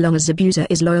 As long as Zabuza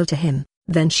is loyal to him,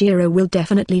 then Shiro will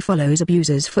definitely follow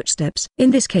Zabuza's footsteps.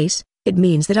 In this case, it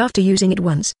means that after using it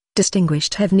once,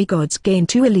 distinguished heavenly gods gain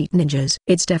 2 elite ninjas.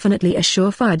 It's definitely a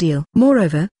surefire deal.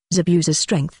 Moreover, Zabuza's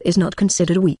strength is not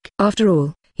considered weak. After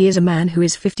all, he is a man who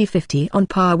is 50-50 on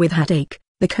par with Hatake,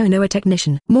 the Konoha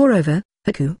technician. Moreover,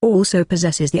 Haku also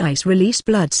possesses the ice release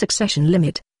blood succession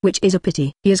limit, which is a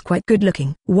pity. He is quite good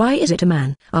looking. Why is it a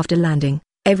man? After landing,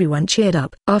 everyone cheered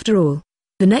up. After all,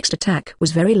 the next attack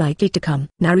was very likely to come.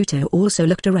 Naruto also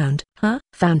looked around.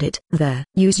 Found it. There.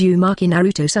 Uzumaki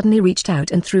Naruto suddenly reached out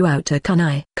and threw out a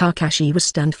kunai. Kakashi was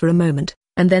stunned for a moment,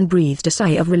 and then breathed a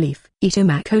sigh of relief. Ito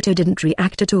Makoto didn't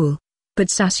react at all. But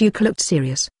Sasuke looked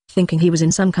serious, thinking he was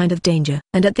in some kind of danger.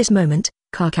 And at this moment,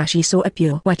 Kakashi saw a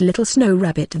pure white little snow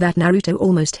rabbit that Naruto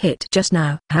almost hit just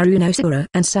now. Harunosura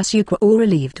and Sasuke were all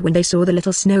relieved when they saw the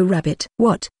little snow rabbit.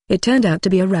 What? It turned out to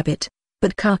be a rabbit.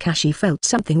 But Kakashi felt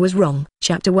something was wrong.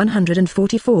 Chapter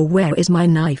 144. Where is my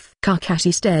knife?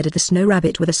 Kakashi stared at the snow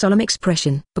rabbit with a solemn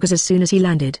expression, because as soon as he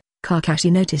landed,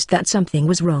 Kakashi noticed that something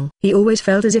was wrong. He always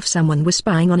felt as if someone was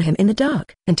spying on him in the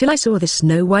dark. Until I saw this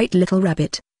snow white little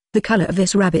rabbit. The color of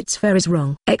this rabbit's fur is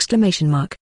wrong!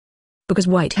 Because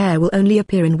white hair will only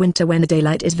appear in winter when the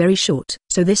daylight is very short.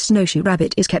 So this snowshoe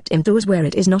rabbit is kept indoors where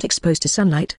it is not exposed to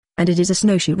sunlight, and it is a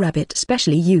snowshoe rabbit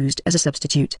specially used as a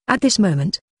substitute. At this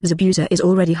moment, Zabuza is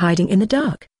already hiding in the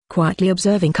dark, quietly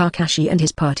observing Kakashi and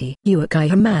his party.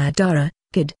 Uchiha Madara,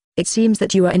 kid, it seems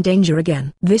that you are in danger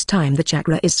again. This time the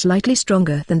chakra is slightly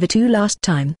stronger than the 2 last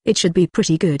time. It should be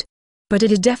pretty good. But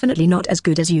it is definitely not as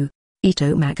good as you.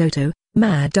 Ito Makoto,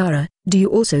 Madara, do you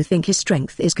also think his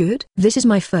strength is good? This is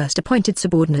my first appointed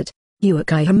subordinate.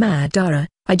 Uchiha Madara,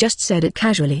 I just said it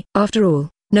casually. After all,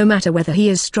 no matter whether he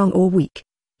is strong or weak,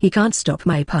 he can't stop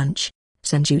my punch.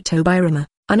 Senju Tobirama,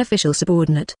 unofficial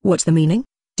subordinate. What's the meaning?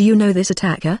 Do you know this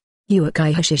attacker?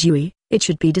 Uchiha Shizui, it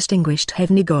should be distinguished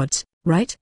heavenly gods,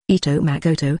 right? Ito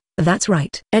Makoto, that's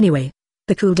right. Anyway,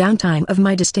 the cooldown time of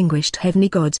my distinguished heavenly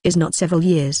gods is not several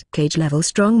years. Cage-level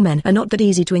strong men are not that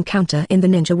easy to encounter in the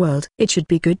ninja world. It should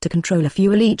be good to control a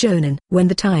few elite jonin. When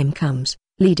the time comes,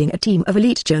 leading a team of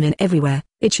elite jonin everywhere,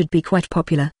 it should be quite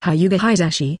popular. Hyuga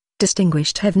Hisashi,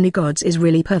 distinguished heavenly gods is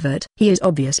really pervert. He is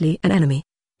obviously an enemy.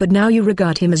 But now you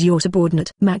regard him as your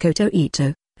subordinate. Makoto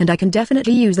Ito, and I can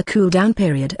definitely use the cooldown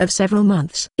period of several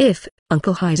months. If,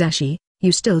 Uncle Hisashi,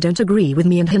 you still don't agree with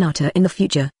me and Hinata in the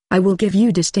future, I will give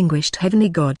you distinguished heavenly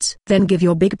gods. Then give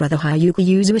your big brother Hyuga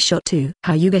Yuzu a shot too.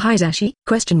 Hyuga Hisashi?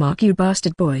 You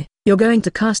bastard boy. You're going to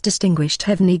cast distinguished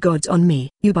heavenly gods on me.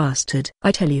 You bastard.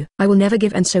 I tell you, I will never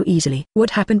give in so easily.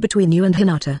 What happened between you and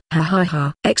Hinata? Ha ha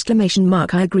ha.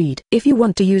 I agreed. If you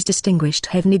want to use distinguished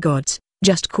heavenly gods,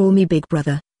 just call me big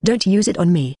brother. Don't use it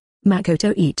on me.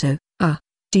 Makoto Ito,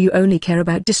 do you only care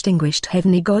about distinguished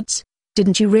heavenly gods?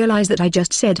 Didn't you realize that I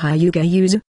just said Hyuga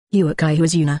Yuzu? Uchiha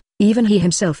Azuna, even he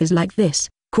himself is like this,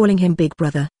 calling him big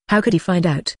brother. How could he find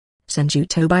out? Senju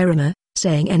Tobirama,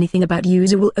 saying anything about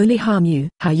Yuzu will only harm you.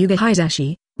 Hyuga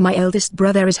Hisashi, my eldest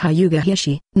brother is Hyuga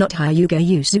Hishi, not Hyuga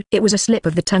Yuzu. It was a slip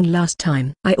of the tongue last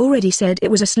time. I already said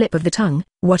it was a slip of the tongue.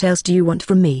 What else do you want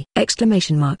from me?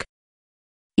 Exclamation mark.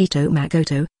 Ito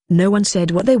Makoto, no one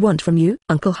said what they want from you.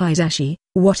 Uncle Hisashi,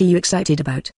 what are you excited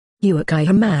about? Uchiha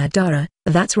Madara,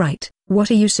 that's right, what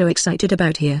are you so excited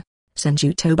about here?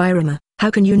 Senju Tobirama,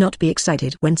 how can you not be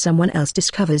excited when someone else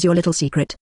discovers your little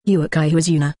secret? Uchiha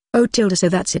Azuna, oh tilde so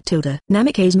that's it tilde.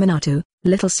 Namikaze Minato,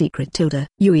 little secret tilde.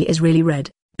 Yui is really red.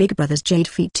 Big brother's jade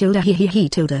feet tilde he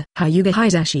tilde. Hyuga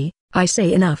Hisashi, I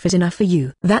say enough is enough for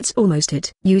you. That's almost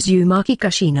it. Use Maki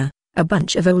Kushina, a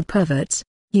bunch of old perverts.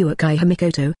 Uchiha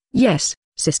Mikoto, yes,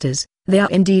 sisters, they are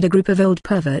indeed a group of old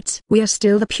perverts. We are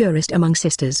still the purest among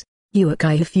sisters.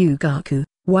 Uchiha Fugaku,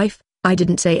 wife, I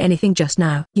didn't say anything just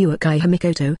now. Uchiha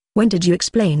Mikoto, when did you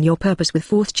explain your purpose with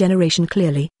fourth generation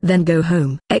clearly? Then go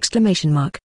home! Exclamation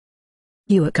mark.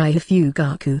 Uchiha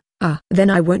Fugaku, then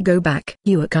I won't go back.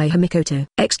 Uchiha Mikoto!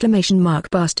 Exclamation mark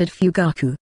bastard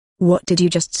Fugaku. What did you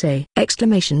just say?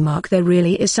 Exclamation mark there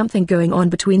really is something going on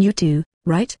between you two,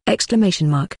 right? Exclamation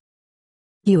mark.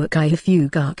 Uchiha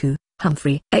Fugaku,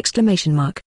 Humphrey! Exclamation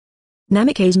mark.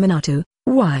 Namikaze Minato,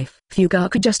 wife.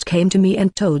 Fugaku just came to me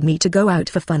and told me to go out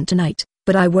for fun tonight,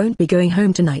 but I won't be going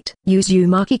home tonight. Use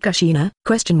Maki Kushina?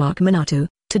 Question mark Minato,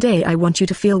 today I want you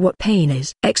to feel what pain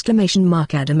is! Exclamation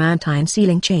mark adamantine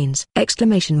ceiling chains!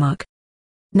 Exclamation mark.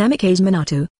 Namikaze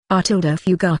Minato, tilde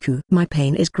Fugaku. My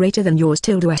pain is greater than yours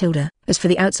tilde tilde. As for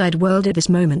the outside world at this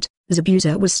moment,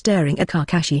 Zabuza was staring at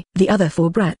Kakashi. The other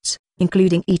four brats,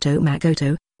 including Ito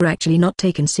Makoto, were actually not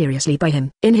taken seriously by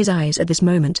him. In his eyes at this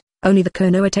moment, only the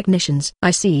Konoha technicians.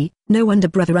 I see, no wonder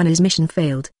Brother Runner's mission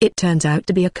failed. It turns out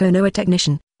to be a Konoha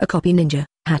technician, a copy ninja.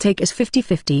 Hatake is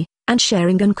 50-50, and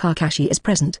Sharingan Kakashi is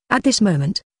present. At this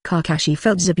moment, Kakashi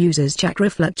felt Zabuza's chakra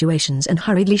fluctuations and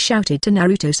hurriedly shouted to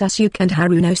Naruto Sasuke and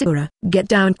Haruno get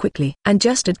down quickly. And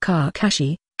just at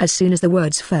Kakashi, as soon as the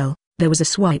words fell, there was a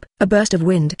swipe. A burst of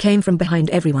wind came from behind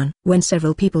everyone. When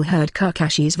several people heard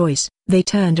Kakashi's voice, they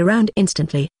turned around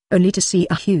instantly, only to see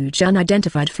a huge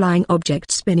unidentified flying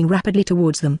object spinning rapidly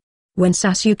towards them. When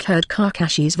Sasuke heard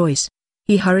Kakashi's voice,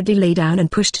 he hurriedly lay down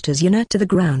and pushed Tazuna to the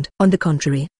ground. On the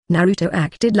contrary, Naruto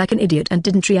acted like an idiot and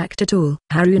didn't react at all.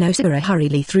 Haruno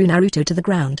hurriedly threw Naruto to the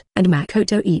ground, and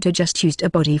Makoto Ito just used a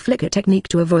body flicker technique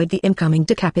to avoid the incoming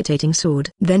decapitating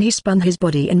sword. Then he spun his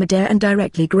body in midair and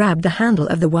directly grabbed the handle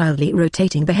of the wildly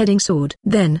rotating beheading sword.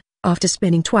 Then, after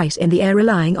spinning twice in the air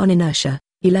relying on inertia,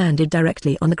 he landed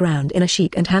directly on the ground in a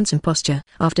chic and handsome posture.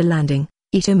 After landing,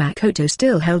 Ito Makoto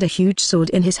still held a huge sword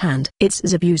in his hand. It's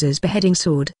Zabuza's beheading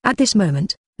sword. At this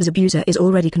moment, Zabuza is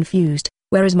already confused.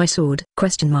 Where is my sword?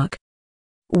 Question mark.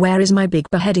 Where is my big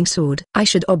beheading sword? I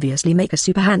should obviously make a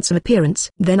super handsome appearance.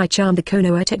 Then I charmed the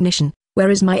Konoha technician. Where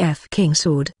is my F-King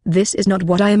sword? This is not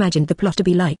what I imagined the plot to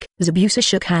be like. Zabuza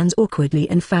shook hands awkwardly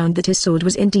and found that his sword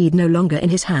was indeed no longer in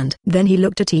his hand. Then he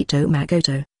looked at Ito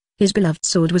Makoto. His beloved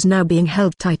sword was now being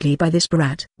held tightly by this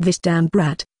brat. This damn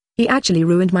brat. He actually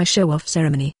ruined my show-off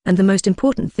ceremony. And the most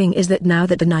important thing is that now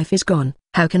that the knife is gone,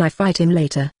 how can I fight him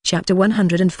later? Chapter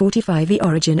 145 The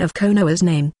Origin of Konoha's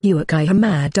Name. Uchiha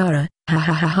Madara, ha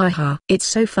ha ha ha ha. It's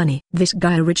so funny. This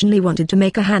guy originally wanted to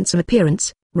make a handsome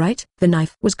appearance, right? The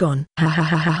knife was gone. Ha ha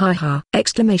ha ha ha ha.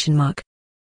 Exclamation mark.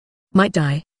 Might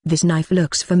die. This knife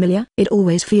looks familiar. It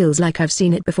always feels like I've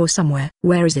seen it before somewhere.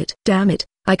 Where is it? Damn it,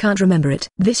 I can't remember it.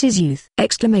 This is youth.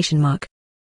 Exclamation mark.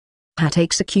 Hatake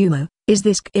Tsukumo, is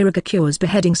this Kirigakure's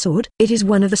beheading sword? It is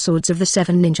one of the swords of the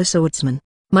 7 ninja swordsmen.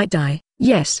 Might die.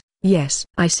 Yes, yes,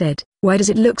 I said. Why does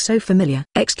it look so familiar?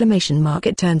 Exclamation mark.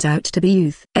 It turns out to be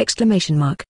youth. Exclamation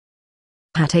mark.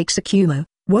 Hatake Tsukumo,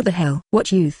 what the hell?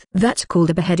 What youth? That's called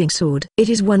a beheading sword. It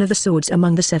is one of the swords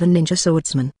among the 7 ninja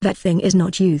swordsmen. That thing is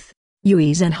not youth.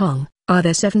 Yui Zenhong, are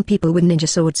there 7 people with ninja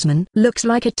swordsmen? Looks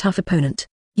like a tough opponent.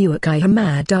 Uchiha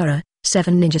Madara,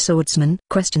 7 ninja swordsmen?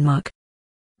 Question mark.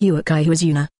 Uchiha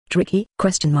Azuna, tricky?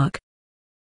 Question mark.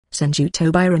 Senju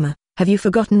Tobirama, have you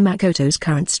forgotten Makoto's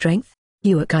current strength?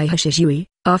 Uchiha Shizui,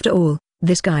 after all,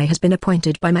 this guy has been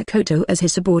appointed by Makoto as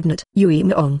his subordinate. Yui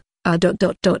Maong,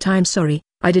 I'm sorry,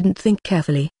 I didn't think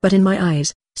carefully. But in my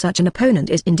eyes, such an opponent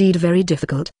is indeed very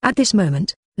difficult. At this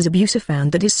moment, Zabuza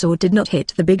found that his sword did not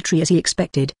hit the big tree as he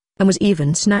expected, and was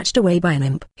even snatched away by an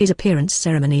imp. His appearance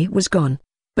ceremony was gone.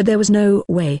 But there was no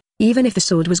way, even if the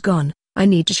sword was gone, I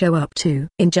need to show up too.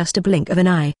 In just a blink of an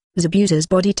eye, Zabuza's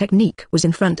body technique was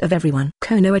in front of everyone.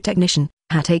 Konoha technician,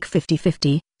 Hatake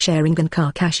 50-50, Sharingan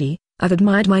Kakashi, I've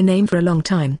admired my name for a long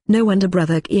time. No wonder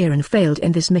Brother Genin failed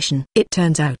in this mission. It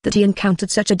turns out that he encountered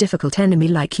such a difficult enemy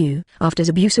like you. After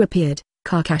Zabuza appeared,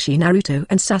 Kakashi, Naruto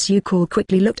and Sasuke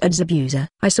quickly looked at Zabuza.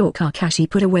 I saw Kakashi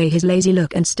put away his lazy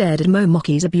look and stared at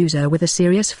Momoki Zabuza with a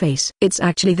serious face. It's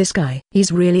actually this guy.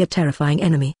 He's really a terrifying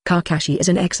enemy. Kakashi is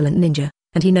an excellent ninja,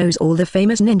 and he knows all the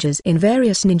famous ninjas in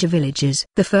various ninja villages.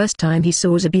 The first time he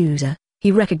saw Zabuza,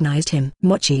 he recognized him.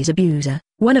 Mochi Zabuza,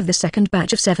 one of the second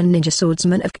batch of 7 ninja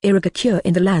swordsmen of Kirigakure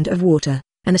in the Land of Water,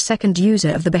 and the second user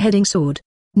of the beheading sword.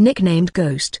 Nicknamed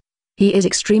Ghost. He is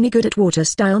extremely good at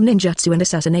water-style ninjutsu and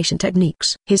assassination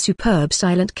techniques. His superb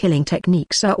silent killing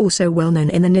techniques are also well known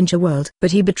in the ninja world.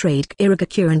 But he betrayed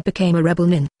Kirigakure and became a rebel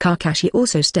nin. Kakashi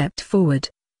also stepped forward,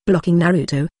 blocking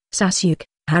Naruto, Sasuke,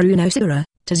 Harunosuke,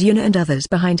 Tazuna and others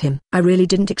behind him. I really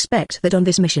didn't expect that on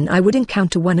this mission I would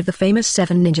encounter one of the famous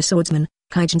 7 ninja swordsmen,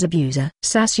 Kaijin Zabuza.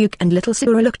 Sasuke and little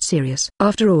Sakura looked serious.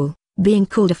 After all, being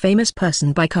called a famous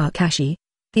person by Kakashi,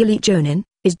 the elite Jonin,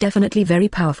 is definitely very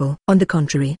powerful. On the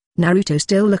contrary, Naruto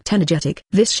still looked energetic.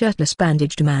 This shirtless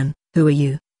bandaged man, who are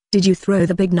you? Did you throw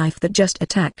the big knife that just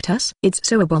attacked us? It's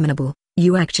so abominable,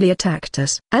 you actually attacked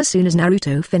us. As soon as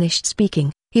Naruto finished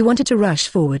speaking, he wanted to rush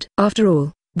forward. After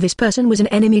all, this person was an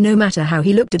enemy no matter how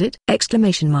he looked at it!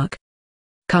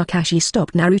 Kakashi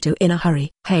stopped Naruto in a hurry.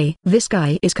 Hey, this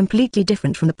guy is completely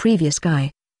different from the previous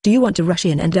guy. Do you want to rush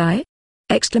in and die?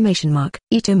 Ito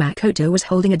Makoto was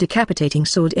holding a decapitating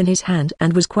sword in his hand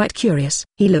and was quite curious.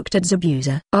 He looked at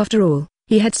Zabuza. After all,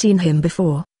 he had seen him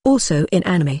before, also in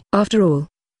anime. After all,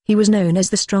 he was known as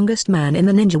the strongest man in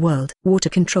the ninja world. Water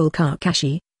control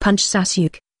Kakashi, punch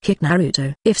Sasuke, kick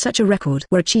Naruto. If such a record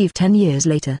were achieved 10 years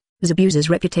later, Zabuza's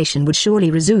reputation would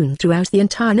surely resound throughout the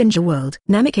entire ninja world.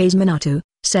 Namikaze Minato,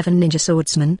 7 ninja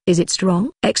swordsmen. Is it strong?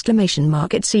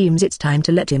 It seems it's time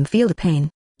to let him feel the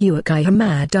pain. Uchiha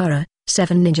Madara,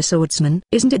 7 ninja swordsmen.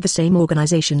 Isn't it the same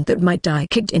organization that might die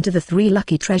kicked into the 3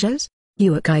 lucky treasures?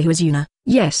 Uchiha Azuna.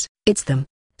 Yes, it's them.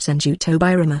 Senju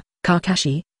Tobirama,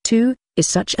 Kakashi, too, is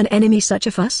such an enemy such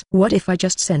a fuss? What if I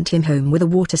just sent him home with a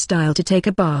water style to take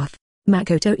a bath?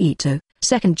 Makoto Ito,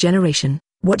 2nd generation.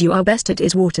 What you are best at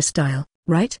is water style,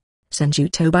 right? Senju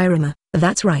Tobirama.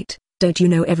 That's right. Don't you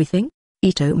know everything?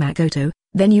 Ito Makoto,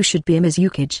 then you should be a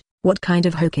Hokage. What kind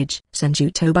of Hokage?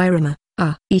 Senju Tobirama.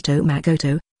 Ito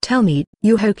Makoto, tell me.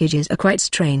 You Hokages are quite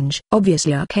strange.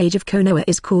 Obviously our Hokage of Konoha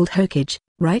is called Hokage,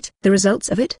 right? The results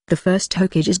of it? The first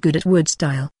Hokage is good at wood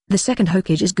style, the second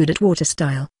Hokage is good at water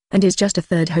style, and is just a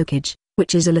third Hokage,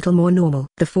 which is a little more normal.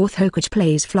 The fourth Hokage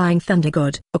plays Flying Thunder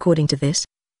God. According to this,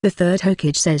 the third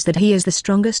Hokage says that he is the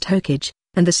strongest Hokage,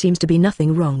 and there seems to be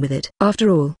nothing wrong with it.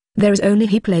 After all, there is only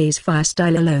he plays fire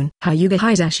style alone. Hyuga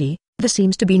Hisashi, there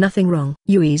seems to be nothing wrong.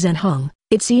 Yui Zenhong,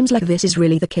 it seems like this is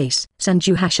really the case.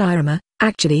 Senju Hashirama,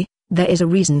 actually, there is a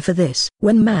reason for this.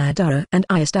 When Madara and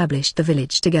I established the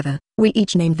village together, we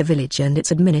each named the village and its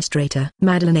administrator.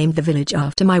 Madara named the village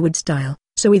after my wood style,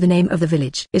 so the name of the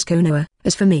village is Konoha.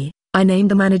 As for me, I named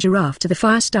the manager after the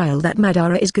fire style that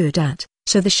Madara is good at,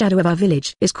 so the shadow of our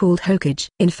village is called Hokage.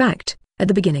 In fact, at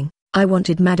the beginning, I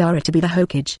wanted Madara to be the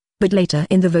Hokage, but later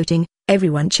in the voting,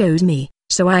 everyone chose me,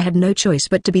 so I had no choice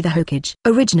but to be the Hokage.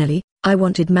 Originally, I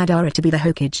wanted Madara to be the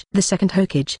Hokage, the second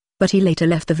Hokage, but he later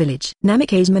left the village.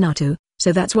 Namikaze Minato,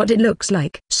 so that's what it looks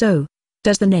like. So,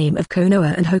 does the name of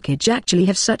Konoha and Hokage actually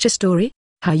have such a story?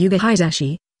 Hyuga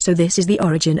Hisashi, so this is the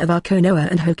origin of our Konoha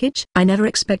and Hokage? I never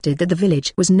expected that the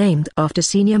village was named after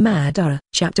Senior Madara.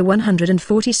 Chapter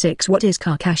 146. What is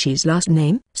Kakashi's last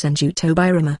name? Senju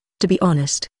Tobirama. To be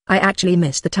honest, I actually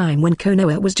missed the time when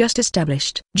Konoha was just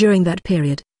established. During that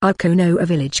period, our Konoha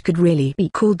village could really be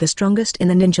called the strongest in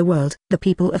the ninja world. The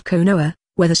people of Konoha,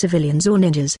 whether civilians or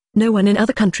ninjas, no one in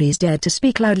other countries dared to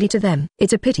speak loudly to them.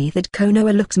 It's a pity that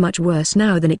Konoha looks much worse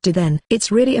now than it did then.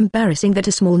 It's really embarrassing that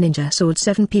a small ninja sword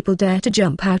 7 people dare to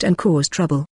jump out and cause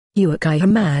trouble. Uchiha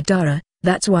Madara,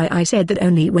 that's why I said that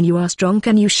only when you are strong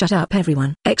can you shut up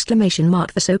everyone!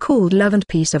 The so-called love and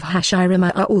peace of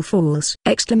Hashirama are all false!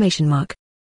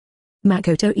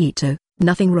 Makoto Ito,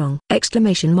 nothing wrong!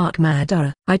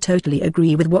 Madara, I totally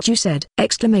agree with what you said!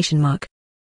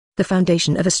 The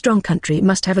foundation of a strong country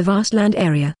must have a vast land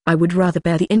area. I would rather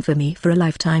bear the infamy for a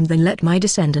lifetime than let my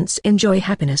descendants enjoy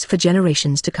happiness for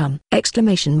generations to come!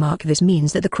 This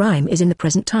means that the crime is in the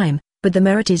present time, but the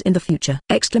merit is in the future!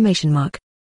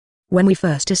 When we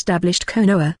first established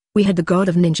Konoha, we had the god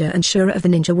of ninja and Shura of the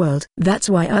ninja world. That's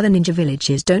why other ninja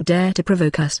villages don't dare to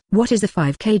provoke us. What is the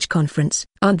 5 Kage conference?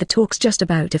 Aren't the talks just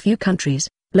about a few countries?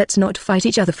 Let's not fight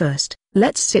each other first.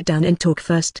 Let's sit down and talk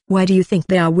first. Why do you think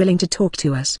they are willing to talk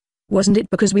to us? Wasn't it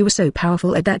because we were so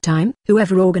powerful at that time?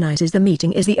 Whoever organizes the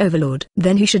meeting is the overlord.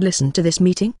 Then who should listen to this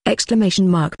meeting?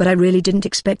 But I really didn't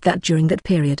expect that during that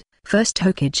period. First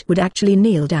Hokage would actually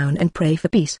kneel down and pray for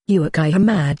peace. Uchiha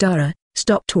Madara,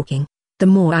 stop talking. The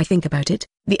more I think about it,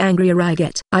 the angrier I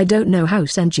get. I don't know how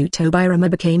Senju Tobirama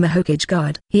became a Hokage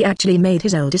guard. He actually made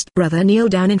his eldest brother kneel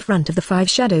down in front of the Five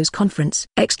Shadows conference.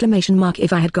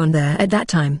 If I had gone there at that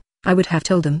time, I would have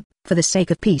told them, for the sake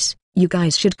of peace, you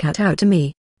guys should cut out to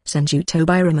me. Senju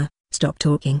Tobirama, stop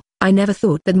talking. I never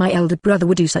thought that my elder brother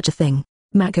would do such a thing.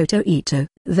 Makoto Ito.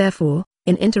 Therefore,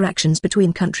 in interactions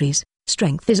between countries,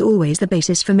 strength is always the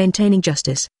basis for maintaining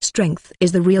justice. Strength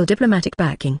is the real diplomatic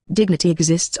backing. Dignity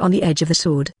exists on the edge of the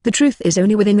sword. The truth is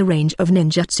only within the range of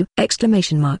ninjutsu.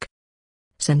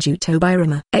 Senju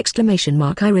Tobirama.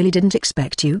 I really didn't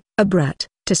expect you, a brat,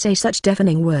 to say such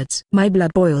deafening words. My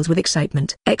blood boils with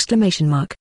excitement.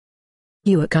 Uchiha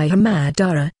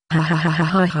Madara. Ha ha ha ha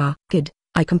ha ha. Kid,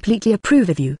 I completely approve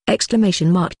of you.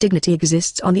 Dignity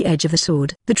exists on the edge of the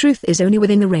sword. The truth is only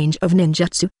within the range of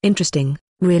ninjutsu. Interesting.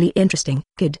 Really interesting,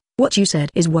 kid. What you said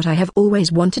is what I have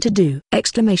always wanted to do.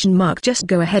 Just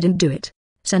go ahead and do it.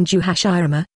 Senju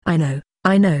Hashirama,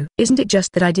 I know. Isn't it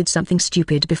just that I did something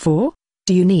stupid before?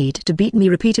 Do you need to beat me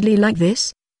repeatedly like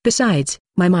this? Besides,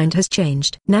 my mind has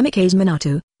changed. Namikaze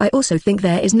Minato, I also think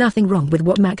there is nothing wrong with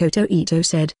what Makoto Ito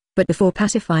said, but before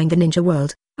pacifying the ninja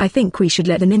world, I think we should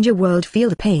let the ninja world feel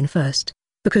the pain first.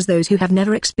 Because those who have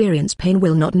never experienced pain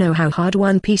will not know how hard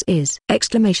One Piece is.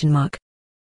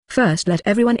 First let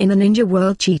everyone in the ninja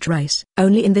world cheat rice.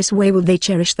 Only in this way will they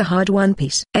cherish the hard One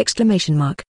Piece.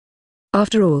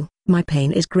 After all, my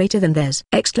pain is greater than theirs.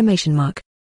 Uchiha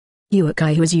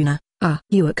Azuna.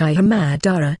 Uchiha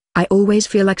Madara, I always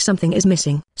feel like something is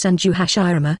missing. Senju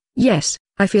Hashirama, yes,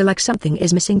 I feel like something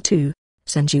is missing too.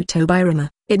 Senju Tobirama,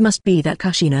 it must be that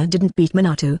Kushina didn't beat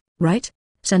Minato, right?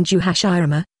 Senju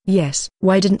Hashirama, yes.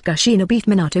 Why didn't Kushina beat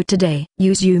Minato today?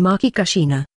 Uzumaki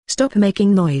Kushina. Stop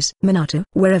making noise. Minato,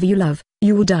 wherever you love,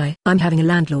 you will die. I'm having a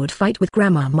landlord fight with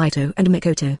Grandma Mito and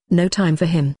Mikoto. No time for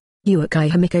him.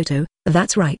 Uchiha Mikoto,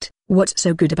 that's right. What's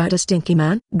so good about a stinky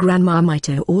man? Grandma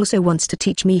Mito also wants to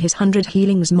teach me his 100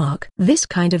 healings mark. This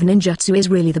kind of ninjutsu is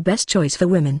really the best choice for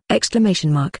women. Uzumaki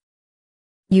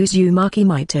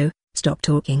Mito, stop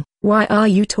talking. Why are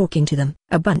you talking to them?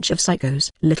 A bunch of psychos.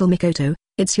 Little Mikoto,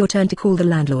 it's your turn to call the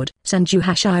landlord. Senju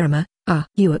Hashirama,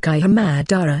 Uchiha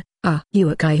Madara.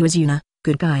 Uchiha Azuna,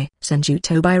 good guy. Senju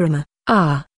Tobirama,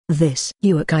 this.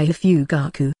 Uchiha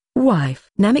Fugaku, wife.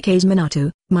 Namikaze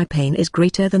Minato, my pain is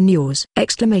greater than yours.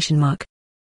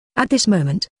 At this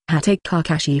moment, Hatake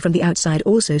Kakashi from the outside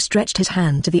also stretched his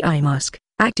hand to the eye mask,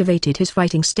 activated his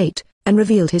fighting state, and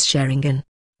revealed his Sharingan.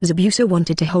 Zabuza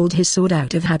wanted to hold his sword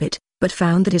out of habit, but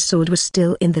found that his sword was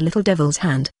still in the little devil's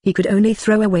hand. He could only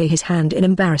throw away his hand in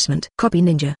embarrassment. Copy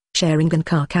ninja, Sharingan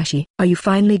Kakashi. Are you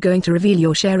finally going to reveal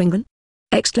your Sharingan?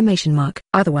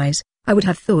 Otherwise, I would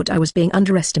have thought I was being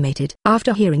underestimated.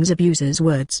 After hearing Zabuza's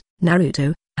words,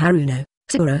 Naruto, Haruno,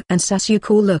 Sakura and Sasuke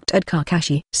all looked at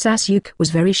Kakashi. Sasuke was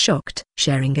very shocked.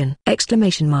 Sharingan!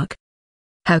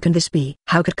 How can this be?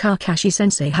 How could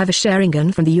Kakashi-sensei have a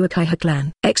Sharingan from the Uchiha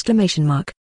clan?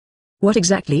 What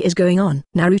exactly is going on?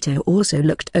 Naruto also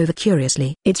looked over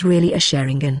curiously. It's really a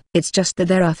Sharingan. It's just that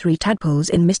there are 3 tadpoles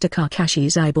in Mr.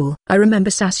 Kakashi's eyeball. I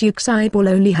remember Sasuke's eyeball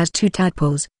only has 2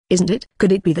 tadpoles, isn't it?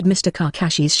 Could it be that Mr.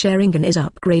 Kakashi's Sharingan is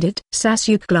upgraded?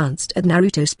 Sasuke glanced at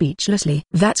Naruto speechlessly.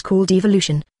 That's called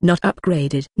evolution, not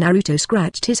upgraded. Naruto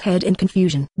scratched his head in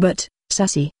confusion. But,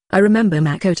 Sasuke, I remember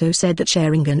Makoto said that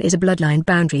Sharingan is a bloodline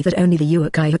boundary that only the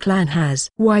Uchiha clan has.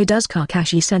 Why does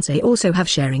Kakashi-sensei also have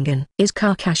Sharingan? Is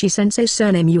Kakashi-sensei's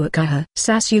surname Uchiha?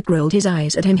 Sasuke rolled his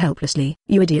eyes at him helplessly.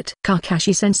 You idiot.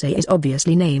 Kakashi-sensei is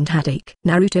obviously named Hatake.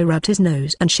 Naruto rubbed his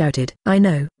nose and shouted. I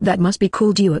know. That must be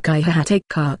called Uchiha Hatake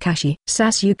Kakashi.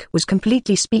 Sasuke was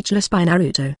completely speechless by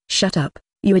Naruto. Shut up,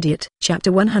 you idiot.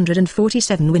 Chapter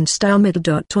 147 Wind-style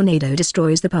middle. Tornado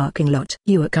destroys the parking lot.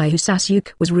 Uchiha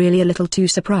Sasuke was really a little too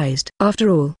surprised.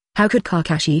 After all, how could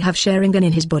Kakashi have Sharingan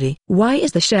in his body? Why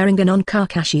is the Sharingan on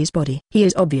Kakashi's body? He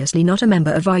is obviously not a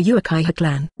member of our Uchiha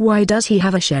clan. Why does he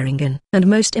have a Sharingan? And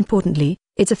most importantly,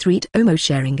 it's a 3-Tomo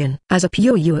Sharingan. As a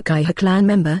pure Uchiha clan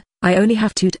member, I only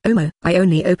have 2-Tomo. I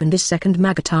only opened this second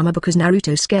Magatama because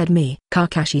Naruto scared me.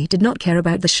 Kakashi did not care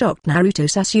about the shocked Naruto,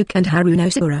 Sasuke and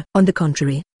Haruno Sakura. On the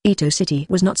contrary, Ito City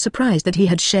was not surprised that he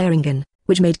had Sharingan,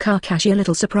 which made Kakashi a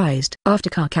little surprised.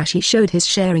 After Kakashi showed his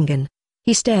Sharingan,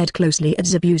 he stared closely at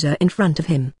Zabuza in front of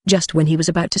him. Just when he was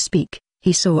about to speak,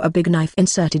 he saw a big knife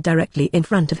inserted directly in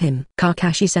front of him.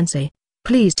 Kakashi-sensei,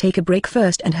 please take a break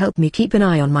first and help me keep an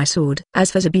eye on my sword.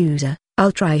 As for Zabuza,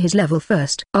 I'll try his level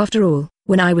first. After all,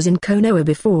 when I was in Konoha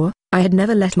before, I had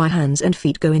never let my hands and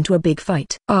feet go into a big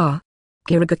fight.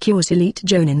 Kirigakyo's elite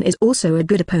Jonin is also a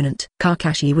good opponent.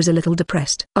 Kakashi was a little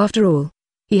depressed. After all,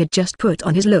 he had just put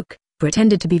on his look,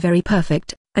 pretended to be very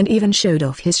perfect, and even showed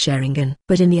off his Sharingan.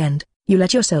 But in the end, you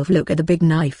let yourself look at the big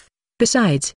knife.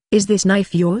 Besides, is this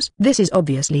knife yours? This is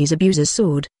obviously Zabuza's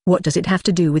sword. What does it have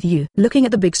to do with you? Looking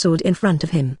at the big sword in front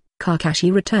of him,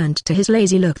 Kakashi returned to his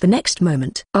lazy look the next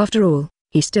moment. After all,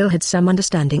 he still had some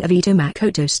understanding of Ito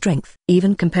Makoto's strength.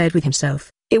 Even compared with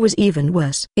himself, it was even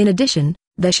worse. In addition,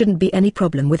 there shouldn't be any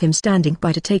problem with him standing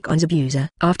by to take on Zabuza.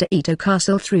 After Ito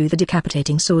Castle threw the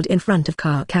decapitating sword in front of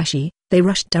Kakashi, they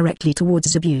rushed directly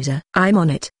towards Zabuza. I'm on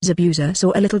it. Zabuza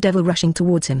saw a little devil rushing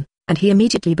towards him, and he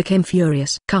immediately became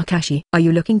furious. Kakashi, are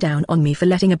you looking down on me for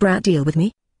letting a brat deal with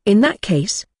me? In that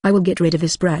case, I will get rid of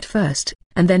this brat first,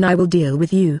 and then I will deal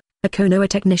with you, a Konoha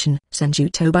technician.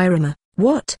 Senju Tobirama.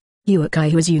 What?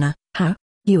 Uchiha Azuna, how?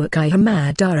 Uchiha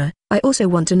Madara, I also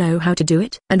want to know how to do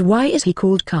it. And why is he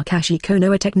called Kakashi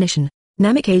Konoha technician?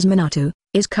 Namikaze Minato,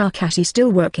 is Kakashi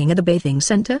still working at the bathing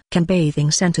center? Can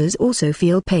bathing centers also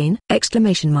feel pain?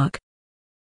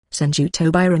 Senju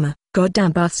Tobirama,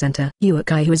 goddamn bath center.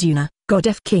 Uchiha Azuna, God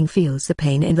F King feels the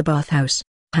pain in the bathhouse.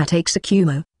 Hatake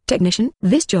Tsukumo, technician.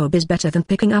 This job is better than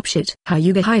picking up shit.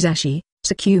 Hyuga Hisashi,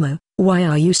 Tsukumo, why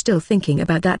are you still thinking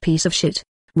about that piece of shit?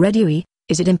 Red Yui,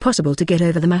 is it impossible to get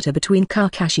over the matter between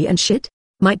Kakashi and shit?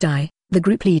 Might die, the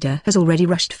group leader has already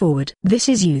rushed forward. This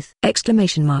is youth!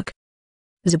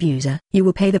 Zabuza, you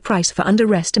will pay the price for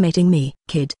underestimating me.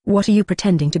 Kid, what are you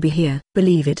pretending to be here?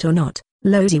 Believe it or not,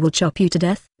 Lozi will chop you to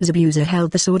death. Zabuza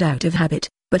held the sword out of habit,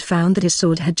 but found that his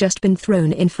sword had just been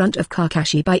thrown in front of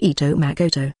Kakashi by Ito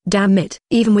Makoto. Damn it!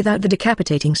 Even without the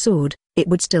decapitating sword, it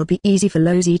would still be easy for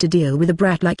Lozi to deal with a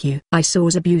brat like you. I saw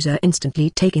Zabuza instantly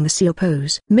taking the seal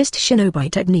pose. Missed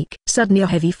shinobi technique. Suddenly a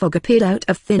heavy fog appeared out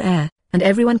of thin air, and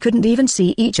everyone couldn't even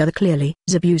see each other clearly.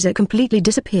 Zabuza completely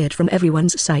disappeared from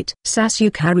everyone's sight.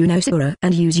 Sasuke Harunosura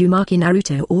and Uzumaki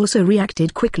Naruto also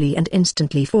reacted quickly and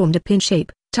instantly formed a pin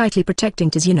shape, tightly protecting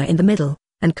Tazuna in the middle,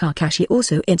 and Kakashi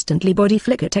also instantly body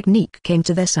flicker technique came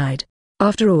to their side.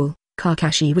 After all,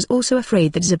 Kakashi was also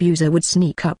afraid that Zabuza would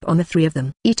sneak up on the three of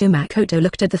them. Ito Makoto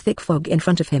looked at the thick fog in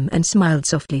front of him and smiled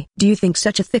softly. Do you think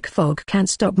such a thick fog can't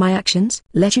stop my actions?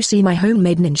 Let you see my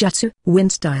homemade ninjutsu.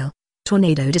 Wind style.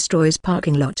 Tornado destroys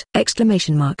parking lot!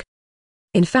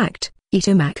 In fact,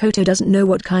 Ito Makoto doesn't know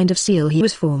what kind of seal he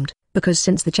was formed, because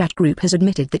since the chat group has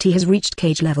admitted that he has reached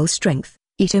cage level strength,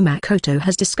 Ito Makoto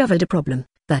has discovered a problem,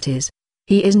 that is,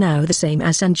 he is now the same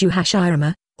as Senju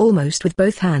Hashirama, almost with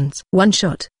both hands. One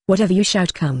shot, whatever you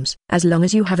shout comes. As long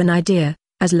as you have an idea,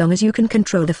 as long as you can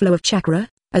control the flow of chakra,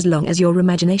 as long as your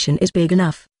imagination is big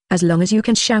enough, as long as you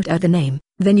can shout out the name,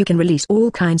 then you can release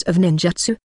all kinds of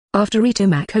ninjutsu. After Ito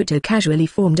Makoto casually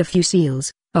formed a few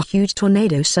seals, a huge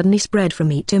tornado suddenly spread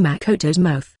from Ito Makoto's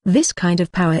mouth. This kind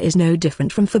of power is no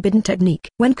different from forbidden technique.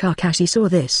 When Kakashi saw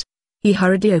this, he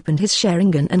hurriedly opened his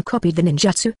Sharingan and copied the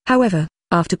ninjutsu. However,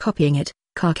 after copying it,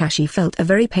 Kakashi felt a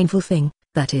very painful thing,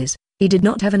 that is, he did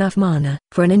not have enough mana.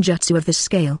 For a ninjutsu of this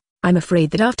scale, I'm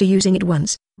afraid that after using it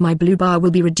once, my blue bar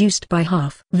will be reduced by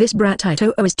half. This brat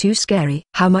Ito is too scary.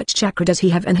 How much chakra does he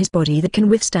have in his body that can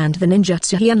withstand the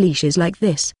ninjutsu he unleashes like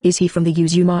this? Is he from the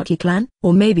Uzumaki clan?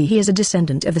 Or maybe he is a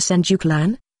descendant of the Senju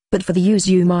clan? But for the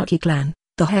Uzumaki clan,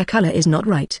 the hair color is not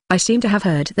right. I seem to have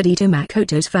heard that Ito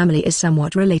Makoto's family is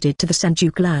somewhat related to the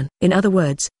Senju clan. In other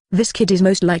words, this kid is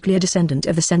most likely a descendant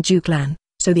of the Senju clan,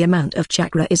 so the amount of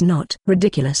chakra is not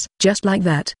ridiculous. Just like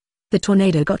that, the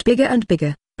tornado got bigger and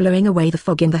bigger, blowing away the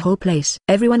fog in the whole place.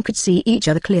 Everyone could see each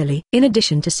other clearly. In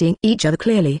addition to seeing each other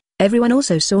clearly, everyone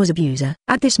also saw Zabuza.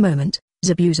 At this moment,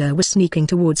 Zabuza was sneaking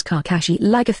towards Kakashi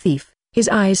like a thief, his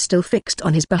eyes still fixed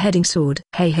on his beheading sword.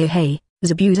 Hey,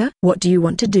 Zabuza, what do you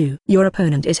want to do? Your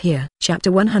opponent is here.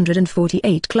 Chapter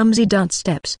 148 Clumsy Dance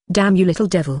Steps. Damn you little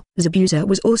devil. Zabuza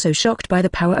was also shocked by the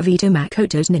power of Ito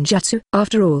Makoto's ninjutsu.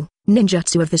 After all,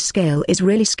 ninjutsu of this scale is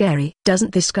really scary.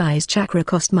 Doesn't this guy's chakra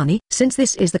cost money? Since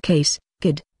this is the case,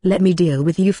 kid, let me deal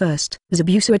with you first.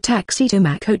 Zabuza attacks Ito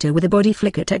Makoto with a body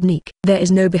flicker technique. There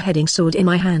is no beheading sword in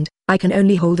my hand, I can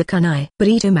only hold a kunai. But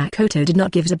Ito Makoto did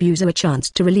not give Zabuza a chance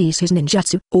to release his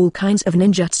ninjutsu. All kinds of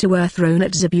ninjutsu were thrown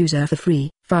at Zabuza for free.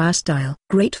 Fire style.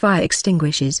 Great fire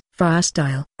extinguishes. Fire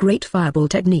style. Great fireball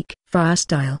technique. Fire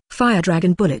style. Fire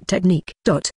dragon bullet technique.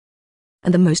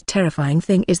 And the most terrifying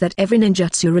thing is that every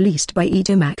ninjutsu released by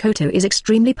Ito Makoto is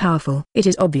extremely powerful. It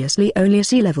is obviously only a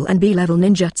C-level and B-level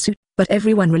ninjutsu, but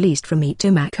every one released from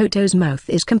Ito Makoto's mouth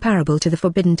is comparable to the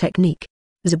forbidden technique.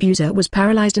 Zabuza was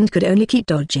paralyzed and could only keep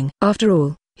dodging. After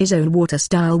all, his own water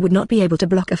style would not be able to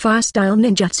block a fire style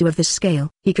ninjutsu of this scale.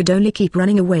 He could only keep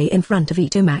running away in front of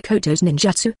Ito Makoto's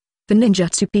ninjutsu. The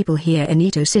ninjutsu people here in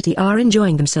Ito City are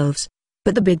enjoying themselves.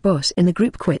 But the big boss in the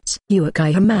group quits.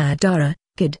 Uchiha Madara,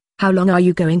 kid, how long are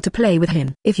you going to play with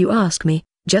him? If you ask me,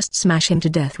 just smash him to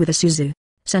death with a Suzu.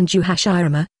 Senju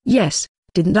Hashirama, yes,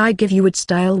 didn't I give you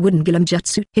wood-style wooden golem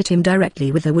jutsu? Hit him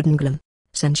directly with the wooden golem.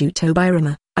 Senju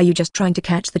Tobirama, are you just trying to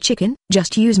catch the chicken?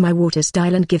 Just use my water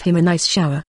style and give him a nice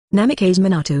shower. Namikaze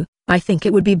Minato, I think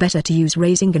it would be better to use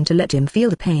Rasengan to let him feel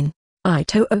the pain.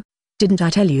 Ito, didn't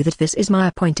I tell you that this is my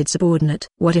appointed subordinate?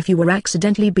 What if you were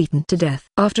accidentally beaten to death?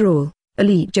 After all,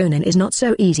 Elite Jonin is not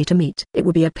so easy to meet. It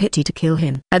would be a pity to kill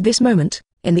him. At this moment,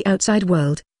 in the outside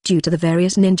world, due to the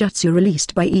various ninjutsu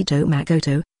released by Ito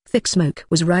Makoto, thick smoke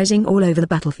was rising all over the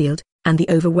battlefield, and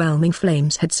the overwhelming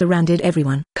flames had surrounded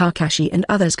everyone. Kakashi and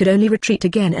others could only retreat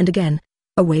again and again,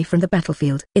 away from the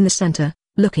battlefield. In the center,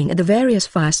 looking at the various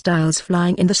fire styles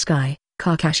flying in the sky,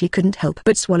 Kakashi couldn't help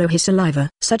but swallow his saliva.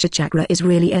 Such a chakra is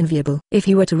really enviable. If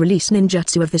he were to release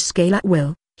ninjutsu of this scale at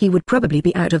will, he would probably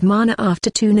be out of mana after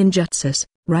 2 ninjutsus,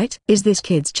 right? Is this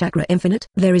kid's chakra infinite?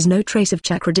 There is no trace of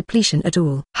chakra depletion at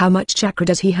all. How much chakra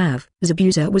does he have?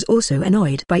 Zabuza was also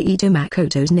annoyed by Ito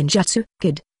Makoto's ninjutsu.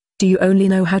 Kid, do you only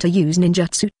know how to use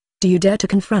ninjutsu? Do you dare to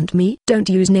confront me? Don't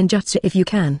use ninjutsu if you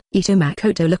can. Ito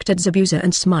Makoto looked at Zabuza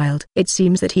and smiled. It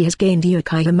seems that he has gained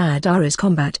Uchiha Madara's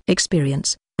combat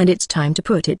experience, and it's time to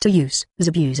put it to use.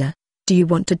 Zabuza, do you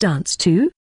want to dance too?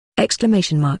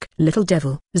 Little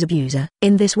devil. Zabuza.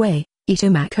 In this way, Ito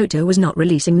Makoto was not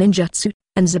releasing ninjutsu,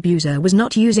 and Zabuza was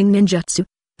not using ninjutsu.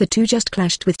 The two just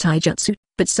clashed with taijutsu,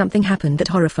 but something happened that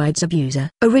horrified Zabuza.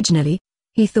 Originally,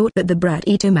 he thought that the brat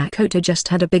Ito Makoto just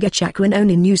had a bigger chakra and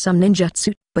only knew some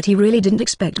ninjutsu, but he really didn't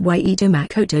expect why Ito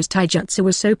Makoto's taijutsu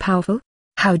was so powerful.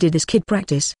 How did this kid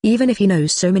practice? Even if he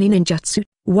knows so many ninjutsu,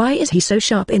 why is he so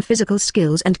sharp in physical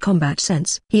skills and combat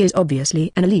sense? He is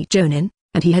obviously an elite jonin,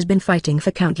 and he has been fighting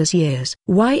for countless years.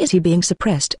 Why is he being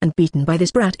suppressed and beaten by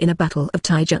this brat in a battle of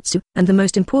taijutsu? And the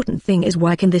most important thing is,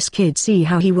 why can this kid see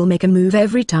how he will make a move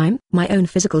every time? My own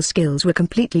physical skills were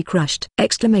completely crushed!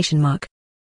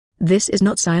 This is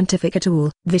not scientific at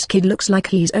all. This kid looks like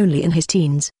he's only in his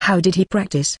teens. How did he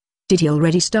practice? Did he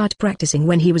already start practicing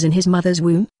when he was in his mother's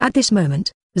womb? At this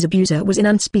moment, Zabuza was in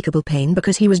unspeakable pain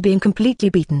because he was being completely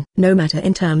beaten. No matter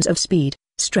in terms of speed,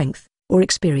 strength, or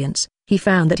experience, he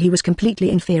found that he was completely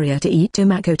inferior to Ito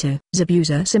Makoto.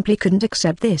 Zabuza simply couldn't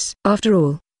accept this. After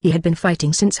all, he had been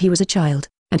fighting since he was a child,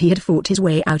 and he had fought his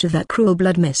way out of that cruel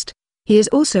blood mist. He is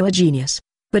also a genius.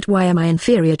 But why am I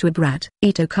inferior to a brat?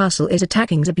 Ito Castle is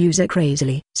attacking Zabuza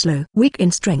crazily. Slow, weak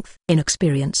in strength,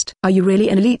 inexperienced. Are you really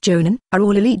an elite jonin? Are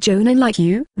all elite jonin like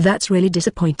you? That's really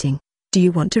disappointing. Do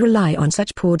you want to rely on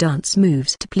such poor dance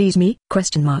moves to please me?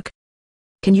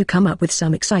 Can you come up with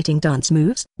some exciting dance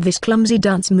moves? This clumsy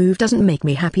dance move doesn't make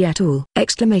me happy at all.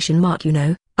 You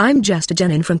know, I'm just a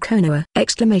genin from Konoha!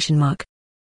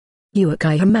 Uchiha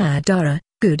Madara,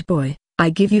 good boy, I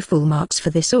give you full marks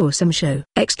for this awesome show!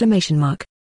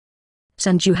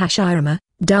 Senju Hashirama,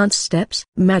 dance steps.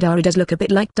 Madara does look a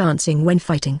bit like dancing when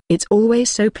fighting. It's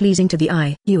always so pleasing to the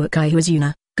eye. Uchiha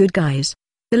Azuna, good guys.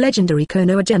 The legendary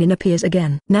Konoha genin appears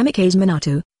again. Namikaze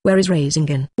Minato, where is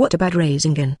Rasengan? What about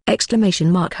Rasengan?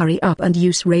 Hurry up and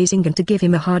use Rasengan to give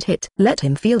him a hard hit. Let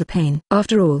him feel the pain.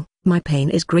 After all, my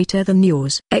pain is greater than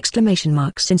yours!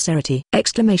 Sincerity!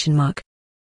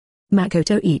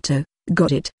 Makoto Ito,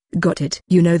 got it. Got it.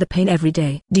 You know the pain every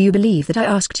day. Do you believe that I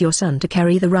asked your son to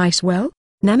carry the rice well?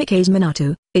 Namikaze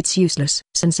Minato, it's useless.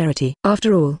 Sincerity.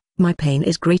 After all, my pain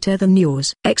is greater than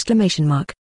yours!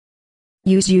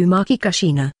 Use Uzumaki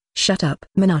Kushina. Shut up.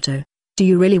 Minato, do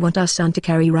you really want our son to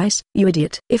carry rice? You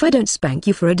idiot. If I don't spank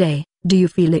you for a day, do you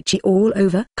feel itchy all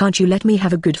over? Can't you let me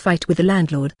have a good fight with the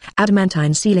landlord?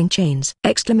 Adamantine ceiling chains!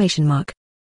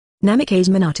 Namikaze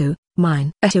Minato,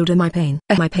 mine. My pain.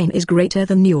 My pain is greater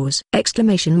than yours!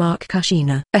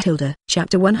 Kushina.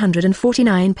 Chapter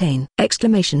 149 Pain!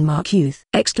 Youth!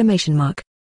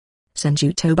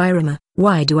 Senju Tobirama,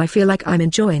 why do I feel like I'm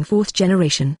enjoying 4th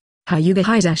generation? Hyuga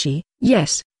Hisashi,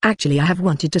 yes, actually I have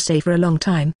wanted to say for a long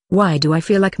time, why do I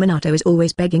feel like Minato is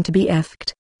always begging to be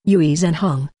effed? Yui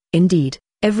Zenhong, indeed,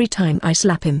 every time I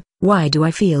slap him, why do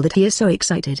I feel that he is so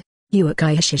excited? Uchiha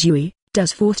Shizui,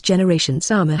 does 4th generation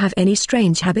Sama have any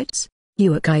strange habits?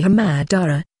 Uchiha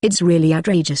Madara, it's really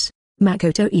outrageous.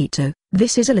 Makoto Ito,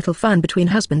 this is a little fun between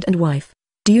husband and wife.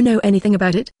 Do you know anything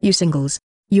about it? You singles.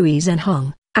 Yui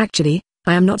Zenhong, actually,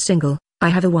 I am not single, I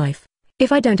have a wife.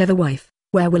 If I don't have a wife,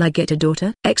 where will I get a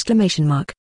daughter?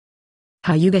 Hyuga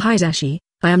Hisashi,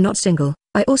 I am not single,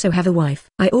 I also have a wife.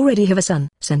 I already have a son.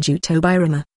 Senju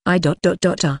Tobirama,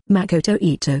 Makoto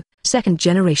Ito, 2nd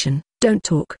generation, don't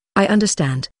talk. I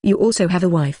understand. You also have a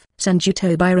wife. Senju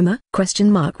Tobirama?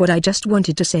 What I just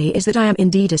wanted to say is that I am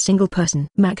indeed a single person.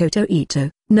 Makoto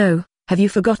Ito. No. Have you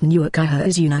forgotten Uchiha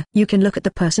Izuna? You can look at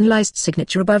the personalized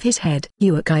signature above his head.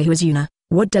 Uchiha Izuna,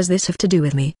 what does this have to do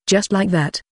with me? Just like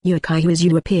that, Uchiha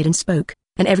Izuna appeared and spoke,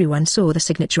 and everyone saw the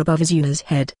signature above Izuna's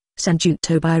head, Senju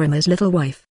Tobirama's little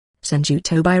wife. Senju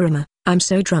Tobirama, I'm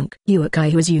so drunk.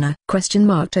 Uchiha Izuna?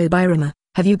 Tobirama,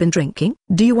 have you been drinking?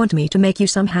 Do you want me to make you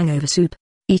some hangover soup?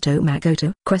 Ito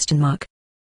Makoto?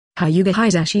 Hyuga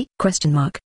Hizashi?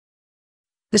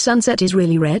 The sunset is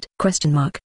really red?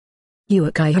 Uchiha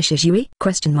Shizui?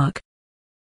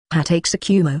 Hatake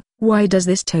Tsukumo, why does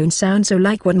this tone sound so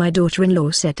like what my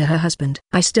daughter-in-law said to her husband?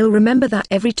 I still remember that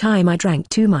every time I drank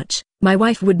too much, my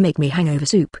wife would make me hangover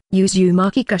soup.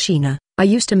 Uzumaki Kushina, I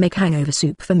used to make hangover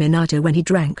soup for Minato when he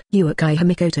drank. Uchiha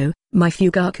Mikoto, my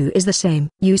Fugaku is the same.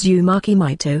 Uzumaki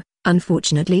Mito,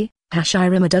 unfortunately,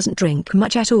 Hashirama doesn't drink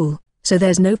much at all, so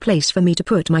there's no place for me to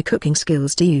put my cooking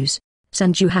skills to use.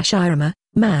 Senju Hashirama,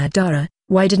 Madara,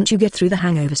 why didn't you get through the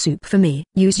hangover soup for me?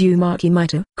 Uzumaki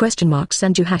Mito?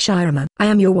 Senju Hashirama, I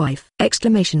am your wife!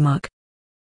 Uchiha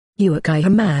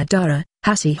Madara,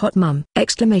 Hasi hot mum!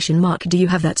 Do you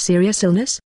have that serious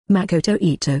illness? Makoto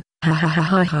Ito, ha ha ha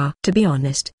ha ha. To be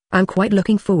honest, I'm quite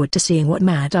looking forward to seeing what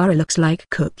Madara looks like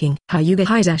cooking. Hyuga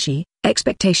Hizashi,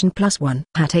 expectation +1.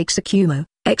 Hatake Tsukumo,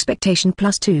 expectation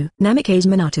 +2. Namikaze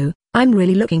Minato, I'm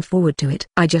really looking forward to it.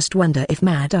 I just wonder if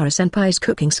Madara-senpai's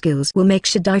cooking skills will make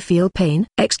Shidai feel pain!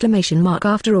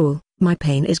 After all, my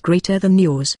pain is greater than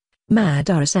yours.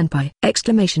 Madara-senpai!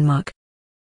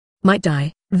 Might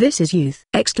die, this is youth!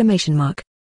 Namikaze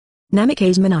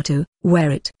Minato,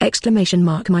 wear it!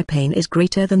 My pain is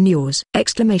greater than yours!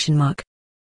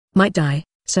 Might die,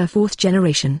 sir. 4th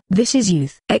generation. This is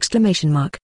youth!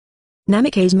 Namikaze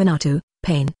Minato,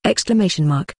 pain!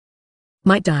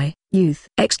 Might die, youth!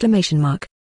 Namikaze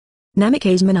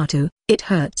Minato, it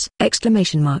hurts!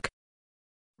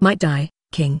 Might die,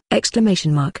 king!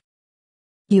 Uchiha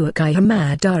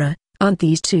Madara, aren't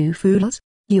these two fools?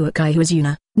 Uchiha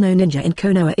Izuna, no ninja in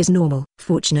Konoha is normal.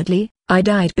 Fortunately, I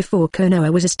died before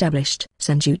Konoha was established.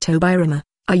 Senju Tobirama,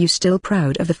 are you still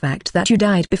proud of the fact that you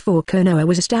died before Konoha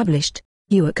was established?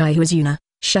 Uchiha Izuna,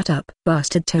 shut up,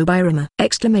 bastard Tobirama!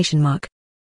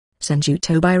 Senju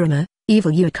Tobirama,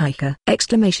 evil Uchiha!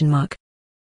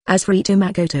 As for Ito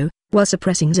Makoto, while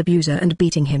suppressing Zabuza and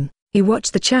beating him, he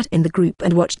watched the chat in the group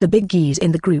and watched the big geese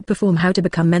in the group perform how to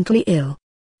become mentally ill.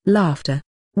 Laughter.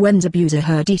 When Zabuza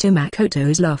heard Ito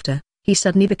Makoto's laughter, he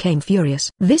suddenly became furious.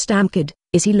 This damn kid,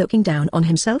 is he looking down on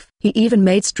himself? He even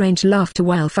made strange laughter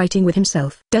while fighting with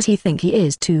himself. Does he think he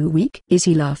is too weak? Is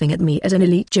he laughing at me as an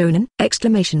elite jonin?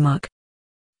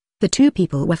 The two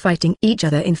people were fighting each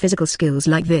other in physical skills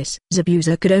like this.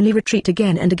 Zabuza could only retreat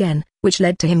again and again, which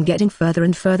led to him getting further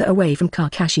and further away from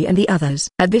Kakashi and the others.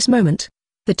 At this moment,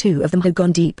 the two of them had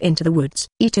gone deep into the woods.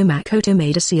 Ito Makoto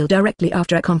made a seal directly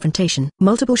after a confrontation.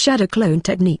 Multiple shadow clone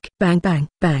technique. Bang bang,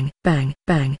 bang, bang,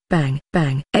 bang, bang,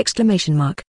 bang!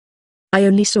 I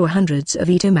only saw hundreds of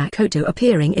Ito Makoto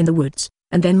appearing in the woods,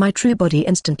 and then my true body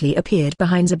instantly appeared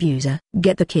behind Zabuza.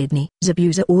 Get the kidney.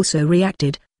 Zabuza also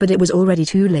reacted, but it was already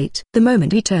too late. The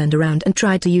moment he turned around and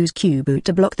tried to use Kyubu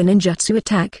to block the ninjutsu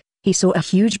attack, he saw a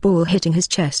huge ball hitting his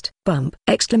chest. Bump!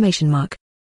 I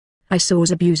saw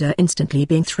Zabuza instantly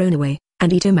being thrown away,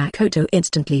 and Ito Makoto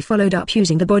instantly followed up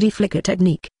using the body flicker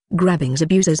technique, grabbing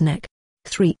Zabuza's neck.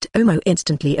 Omo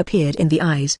instantly appeared in the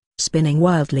eyes, spinning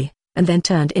wildly, and then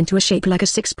turned into a shape like a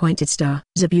 6-pointed star.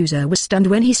 Zabuza was stunned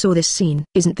when he saw this scene.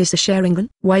 Isn't this a Sharingan?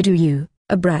 Why do you,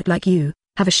 a brat like you,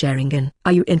 have a Sharingan?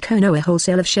 Are you in Konoha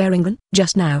wholesale of Sharingan?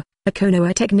 Just now, a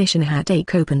Konoha technician had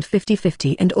opened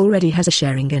 50-50 and already has a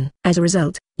Sharingan. As a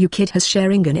result, you kid has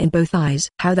Sharingan in both eyes.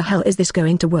 How the hell is this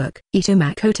going to work? Ito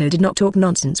Makoto did not talk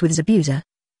nonsense with Zabuza.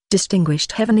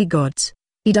 Distinguished heavenly gods.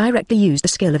 He directly used the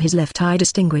skill of his left eye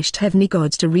Distinguished heavenly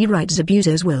gods to rewrite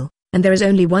Zabuza's will, and there is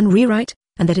only one rewrite,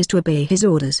 and that is to obey his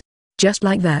orders. Just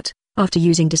like that, after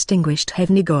using Distinguished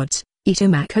heavenly gods, Ito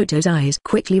Makoto's eyes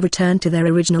quickly returned to their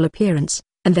original appearance,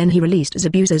 and then he released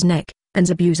Zabuza's neck, and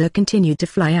Zabuza continued to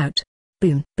fly out.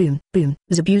 Boom, boom, boom.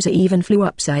 Zabuza even flew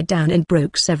upside down and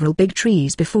broke several big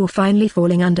trees before finally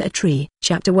falling under a tree.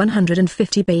 Chapter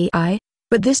 150 BI.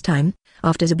 But this time,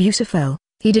 after Zabuza fell,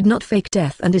 he did not fake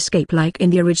death and escape like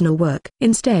in the original work.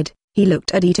 Instead, he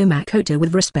looked at Ito Makoto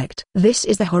with respect. This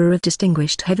is the horror of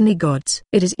Distinguished heavenly gods.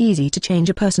 It is easy to change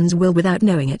a person's will without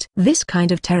knowing it. This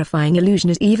kind of terrifying illusion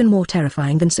is even more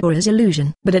terrifying than Sora's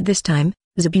illusion. But at this time,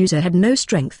 Zabuza had no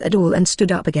strength at all and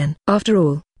stood up again. After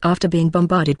all, after being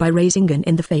bombarded by Rasengan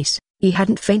in the face, he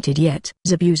hadn't fainted yet.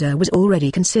 Zabuza was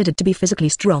already considered to be physically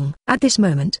strong. At this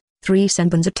moment, Three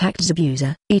senbons attacked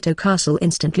Zabuza. Ito Castle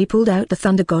instantly pulled out the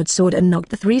Thunder God sword and knocked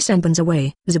the three senbons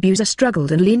away. Zabuza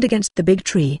struggled and leaned against the big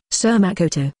tree. Sir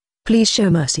Makoto, please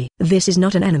show mercy. This is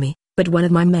not an enemy, but one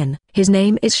of my men. His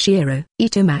name is Shiro.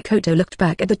 Ito Makoto looked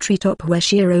back at the treetop where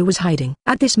Shiro was hiding.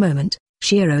 At this moment,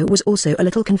 Shiro was also a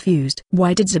little confused.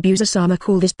 Why did Zabuza-sama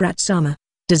call this brat Sama?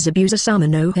 Does Zabuza-sama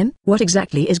know him? What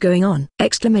exactly is going on?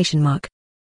 Exclamation mark.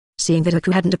 Seeing that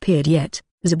Haku hadn't appeared yet,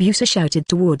 Zabuza shouted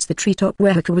towards the treetop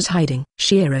where Haku was hiding.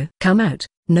 Shiro, come out.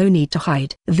 No need to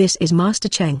hide. This is Master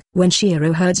Cheng. When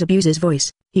Shiro heard Zabuza's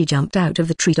voice, he jumped out of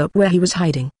the treetop where he was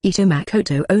hiding. Ito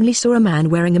Makoto only saw a man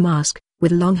wearing a mask,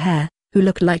 with long hair, who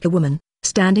looked like a woman,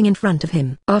 standing in front of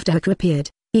him. After Haku appeared,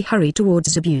 he hurried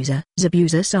towards Zabuza.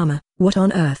 Zabuza-sama, what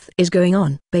on earth is going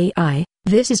on?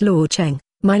 This is Lord Cheng,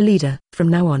 my leader. From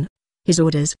now on, his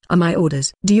orders are my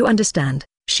orders. Do you understand,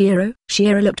 Shiro?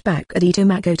 Shiro looked back at Ito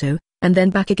Makoto, and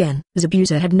then back again.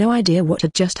 Zabuza had no idea what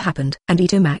had just happened. And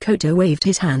Ito Makoto waved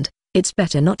his hand. It's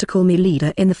better not to call me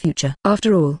leader in the future.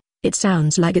 After all, it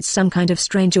sounds like it's some kind of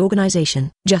strange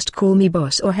organization. Just call me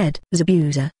boss or head.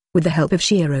 Zabuza, with the help of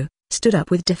Shiro, stood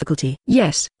up with difficulty.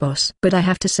 Yes, boss. But I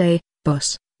have to say,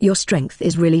 boss, your strength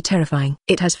is really terrifying.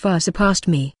 It has far surpassed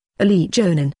me, Elite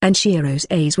Jonin. And Shiro's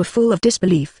eyes were full of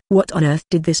disbelief. What on earth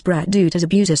did this brat do to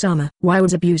Zabuza-sama? Why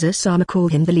would Zabuza-sama call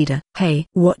him the leader? Hey,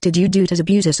 what did you do to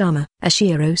Zabuza-sama? As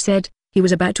Shiro said, he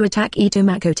was about to attack Ito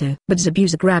Makoto. But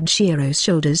Zabuza grabbed Shiro's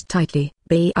shoulders tightly.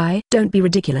 Don't be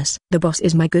ridiculous. The boss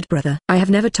is my good brother. I have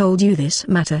never told you this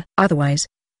matter. Otherwise,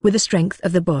 with the strength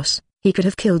of the boss, he could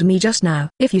have killed me just now.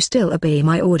 If you still obey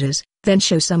my orders, then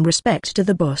show some respect to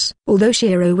the boss. Although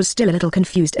Shiro was still a little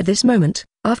confused at this moment,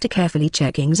 after carefully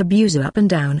checking Zabuza up and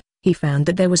down, he found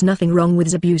that there was nothing wrong with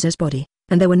Zabuza's body,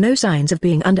 and there were no signs of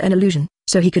being under an illusion,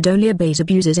 so he could only obey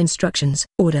Zabuza's instructions.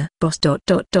 Order. Boss.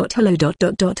 Hello.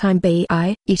 I'm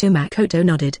Ito Makoto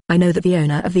nodded. I know that the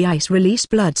owner of the ice release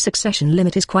blood succession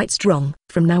limit is quite strong.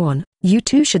 From now on, you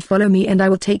two should follow me and I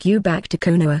will take you back to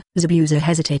Konoha. Zabuza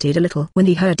hesitated a little when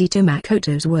he heard Ito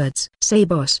Makoto's words. Say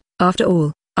boss, after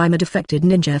all, I'm a defected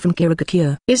ninja from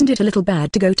Kirigakure. Isn't it a little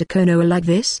bad to go to Konoha like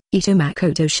this? Ito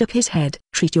Makoto shook his head.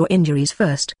 Treat your injuries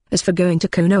first. As for going to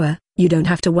Konoha, you don't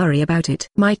have to worry about it.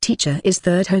 My teacher is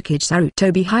 3rd Hokage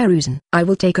Sarutobi Hiruzen. I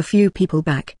will take a few people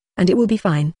back, and it will be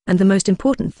fine. And the most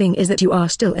important thing is that you are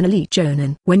still an elite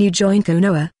jonin. When you join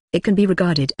Konoha, it can be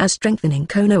regarded as strengthening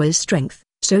Konoha's strength,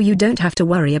 so you don't have to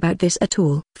worry about this at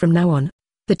all. From now on,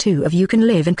 the two of you can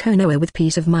live in Konoha with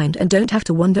peace of mind and don't have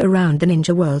to wander around the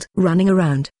ninja world. Running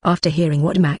around. After hearing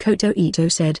what Makoto Ito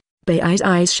said, Bei's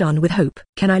eyes shone with hope.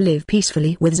 Can I live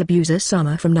peacefully with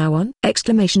Zabuza-sama from now on?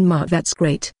 Exclamation mark. That's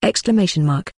great. Exclamation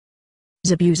mark.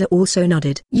 Zabuza also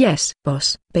nodded. Yes,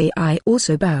 boss. Bei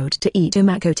also bowed to Ito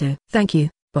Makoto. Thank you,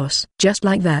 boss. Just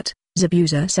like that,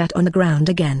 Zabuza sat on the ground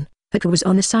again. Haku was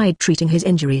on the side treating his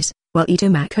injuries, while Ito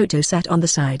Makoto sat on the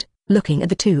side, looking at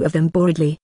the two of them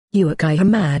boredly. Uchiha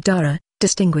Madara,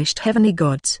 distinguished heavenly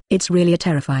gods. It's really a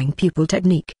terrifying pupil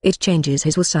technique. It changes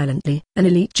his will silently. An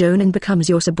elite jonin becomes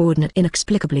your subordinate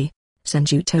inexplicably.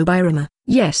 Senju Tobirama.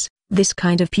 Yes, this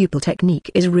kind of pupil technique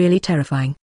is really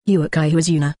terrifying. Uchiha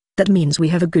Azuna, that means we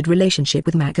have a good relationship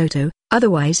with Makoto,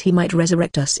 otherwise he might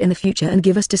resurrect us in the future and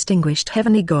give us distinguished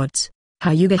heavenly gods.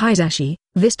 Hyuga Hisashi,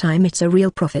 this time it's a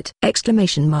real prophet.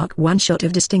 Exclamation mark. One shot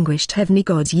of distinguished heavenly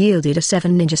gods yielded a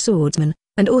 7 ninja swordsman,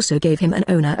 and also gave him an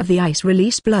owner of the ice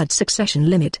release blood succession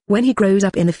limit. When he grows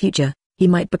up in the future, he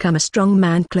might become a strong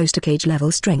man close to cage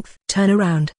level strength. Turn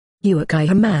around.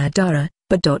 Uchiha Madara,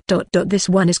 but this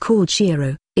one is called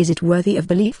Shiro. Is it worthy of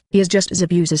belief? He is just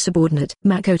Zabuza's subordinate.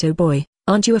 Makoto boy,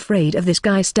 aren't you afraid of this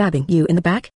guy stabbing you in the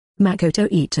back? Makoto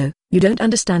Ito, you don't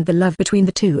understand the love between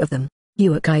the two of them.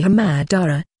 Uchiha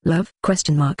Madara, love?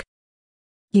 Uchiha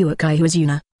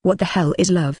Azuna, what the hell is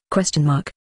love?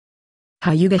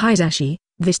 Hyuga Hisashi,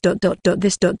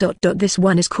 this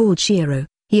one is called Shiro.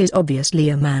 He is obviously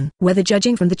a man. Whether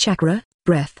judging from the chakra,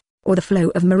 breath, or the flow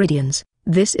of meridians,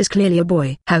 this is clearly a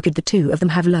boy. How could the two of them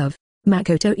have love?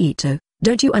 Makoto Ito,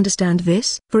 don't you understand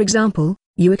this? For example,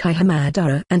 Uchiha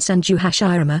Madara and Senju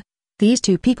Hashirama. These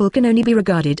two people can only be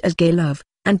regarded as gay love,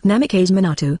 and Namikaze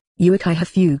Minato, Uchiha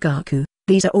Fugaku,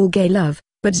 these are all gay love,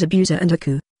 but Zabuza and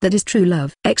Haku, that is true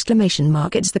love. Exclamation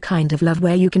mark. It's the kind of love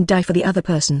where you can die for the other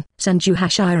person. Senju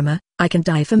Hashirama, I can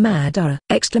die for Madara.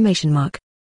 Exclamation mark.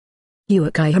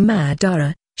 Uchiha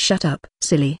Madara, shut up,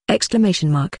 silly.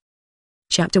 Exclamation mark.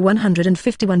 Chapter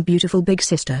 151. Beautiful Big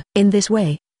Sister. In this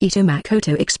way, Ito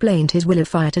Makoto explained his will of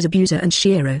fire to Zabuza and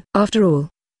Shiro. After all,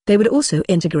 they would also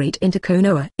integrate into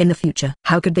Konoha in the future.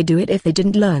 How could they do it if they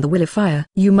didn't learn the will of fire?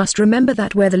 You must remember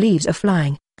that where the leaves are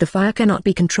flying, The fire cannot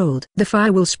be controlled. The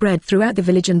fire will spread throughout the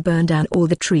village and burn down all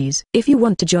the trees. If you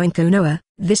want to join Konoha,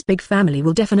 this big family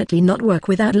will definitely not work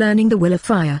without learning the will of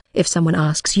fire. If someone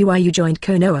asks you why you joined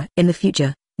Konoha in the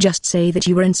future, just say that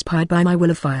you were inspired by my will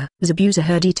of fire. Zabuza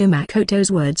heard Ito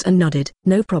Makoto's words and nodded.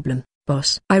 No problem,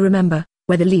 boss. I remember,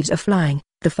 where the leaves are flying,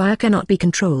 the fire cannot be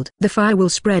controlled. The fire will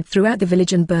spread throughout the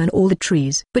village and burn all the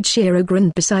trees. But Shiro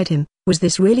grinned beside him. Was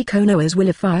this really Konoha's will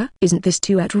of fire? Isn't this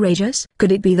too outrageous?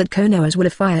 Could it be that Konoha's will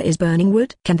of fire is burning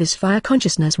wood? Can this fire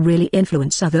consciousness really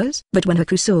influence others? But when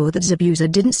Haku saw that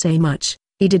Zabuza didn't say much,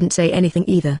 he didn't say anything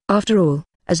either. After all,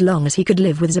 as long as he could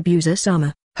live with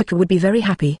Zabuza-sama, Haku would be very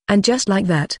happy. And just like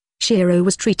that, Shiro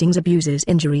was treating Zabuza's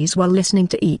injuries while listening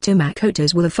to Ito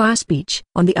Makoto's will of fire speech.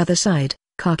 On the other side,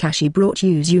 Kakashi brought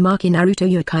Uzumaki Naruto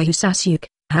Yokai Sasuke,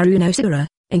 Haruno Sura,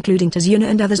 including Tazuna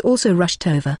and others also rushed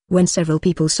over. When several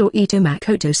people saw Ito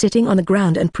Makoto sitting on the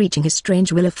ground and preaching his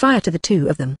strange will of fire to the two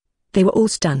of them, they were all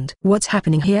stunned. What's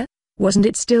happening here? Wasn't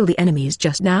it still the enemies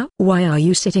just now? Why are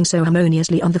you sitting so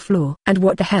harmoniously on the floor? And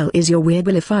what the hell is your weird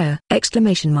will of fire?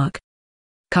 Exclamation mark.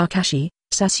 Kakashi,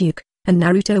 Sasuke, and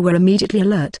Naruto were immediately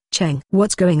alert. Cheng,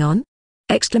 what's going on?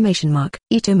 Exclamation mark.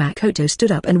 Ito Makoto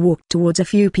stood up and walked towards a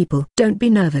few people. Don't be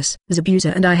nervous.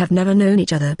 Zabuza and I have never known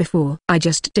each other before. I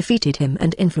just defeated him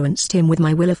and influenced him with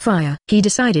my will of fire. He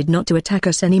decided not to attack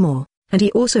us anymore, and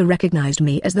he also recognized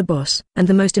me as the boss. And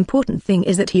the most important thing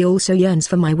is that he also yearns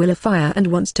for my will of fire and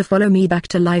wants to follow me back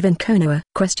to live in Konoha.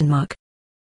 Question mark.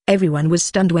 Everyone was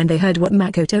stunned when they heard what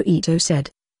Makoto Ito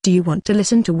said. Do you want to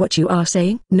listen to what you are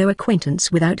saying? No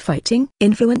acquaintance without fighting?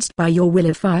 Influenced by your will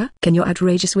of fire? Can your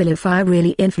outrageous will of fire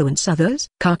really influence others?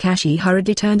 Kakashi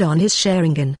hurriedly turned on his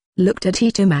Sharingan, looked at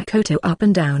Ito Makoto up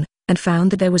and down, and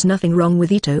found that there was nothing wrong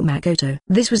with Ito Makoto.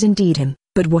 This was indeed him,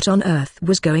 but what on earth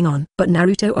was going on? But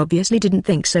Naruto obviously didn't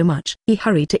think so much. He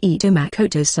hurried to Ito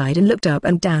Makoto's side and looked up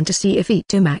and down to see if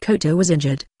Ito Makoto was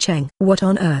injured. Cheng, what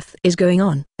on earth is going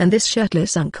on? And this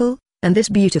shirtless uncle? And this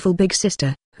beautiful big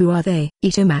sister? Who are they?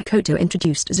 Ito Makoto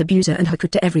introduced Zabuza and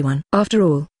Haku to everyone. After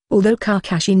all, although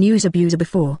Kakashi knew Zabuza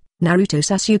before, Naruto,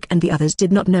 Sasuke and the others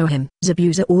did not know him.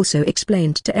 Zabuza also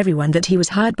explained to everyone that he was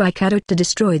hired by Kado to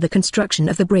destroy the construction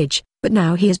of the bridge, but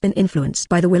now he has been influenced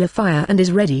by the will of fire and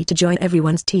is ready to join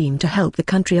everyone's team to help the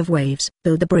country of waves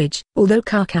build the bridge. Although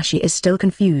Kakashi is still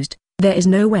confused, there is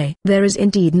no way. There is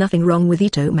indeed nothing wrong with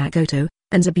Ito Makoto,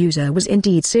 and Zabuza was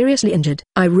indeed seriously injured.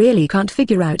 I really can't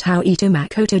figure out how Ito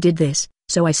Makoto did this,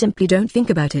 so I simply don't think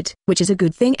about it, which is a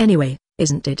good thing anyway,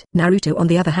 isn't it? Naruto on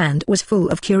the other hand was full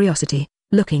of curiosity,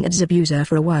 looking at Zabuza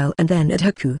for a while and then at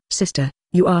Haku. Sister,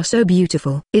 you are so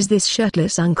beautiful. Is this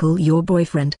shirtless uncle your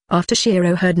boyfriend? After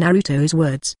Shiro heard Naruto's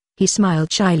words, he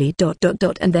smiled shyly ...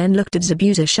 and then looked at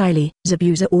Zabuza shyly.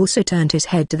 Zabuza also turned his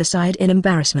head to the side in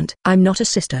embarrassment. I'm not a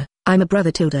sister, I'm a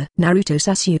brother . Naruto,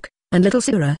 Sasuke, and little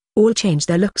Sura, all changed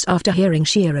their looks after hearing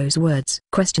Shiro's words.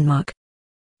 Question mark.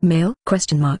 Male?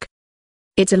 Question mark.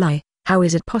 It's a lie, how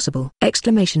is it possible?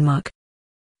 Exclamation mark.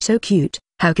 So cute,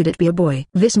 how could it be a boy?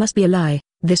 This must be a lie,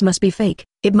 this must be fake,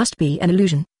 it must be an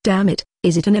illusion. Damn it,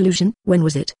 is it an illusion? When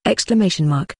was it? Exclamation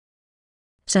mark.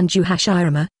 Senju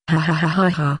Hashirama, ha ha ha ha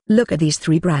ha. Look at these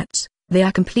three brats, they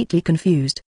are completely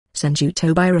confused. Senju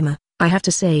Tobirama, I have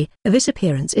to say, this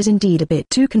appearance is indeed a bit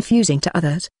too confusing to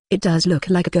others, it does look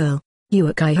like a girl.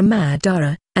 Uchiha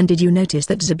Madara, and did you notice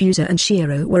that Zabuza and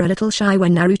Shiro were a little shy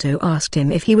when Naruto asked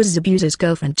him if he was Zabuza's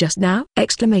girlfriend just now?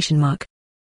 Exclamation mark.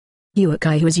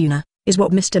 Uchiha Yuna, is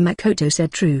what Mr. Makoto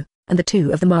said true, and the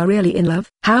two of them are really in love?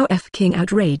 How f***ing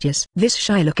outrageous. This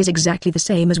shy look is exactly the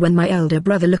same as when my elder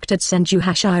brother looked at Senju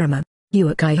Hashirama.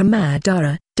 Uchiha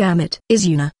Madara, damn it. Is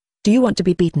Yuna, do you want to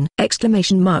be beaten?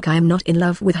 Exclamation mark. I am not in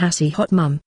love with Hashi hot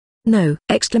mum. No.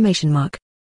 Exclamation mark.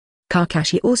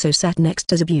 Kakashi also sat next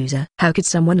to Zabuza. How could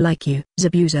someone like you?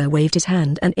 Zabuza waved his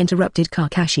hand and interrupted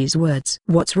Kakashi's words.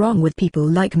 What's wrong with people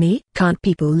like me? Can't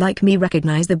people like me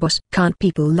recognize the boss? Can't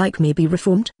people like me be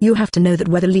reformed? You have to know that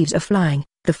where the leaves are flying,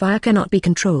 the fire cannot be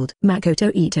controlled. Makoto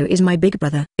Ito is my big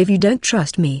brother. If you don't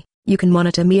trust me, you can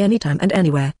monitor me anytime and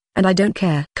anywhere, and I don't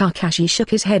care. Kakashi shook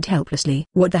his head helplessly.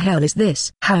 What the hell is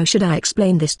this? How should I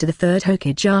explain this to the third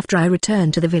Hokage after I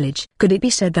return to the village? Could it be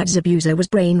said that Zabuza was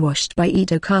brainwashed by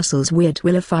Ito Castle's weird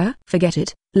will of fire? Forget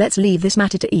it, let's leave this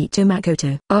matter to Ito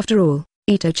Makoto. After all,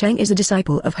 Ito Cheng is a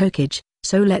disciple of Hokage,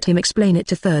 so let him explain it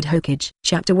to third Hokage.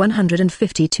 Chapter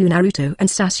 152 Naruto and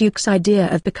Sasuke's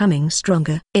idea of becoming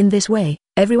stronger. In this way,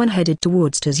 everyone headed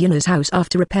towards Tazuna's house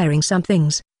after repairing some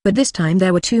things. But this time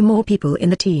there were two more people in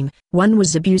the team, one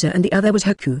was Zabuza and the other was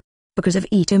Haku. Because of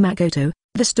Ito Makoto,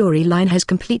 the storyline has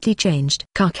completely changed.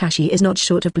 Kakashi is not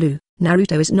short of blue,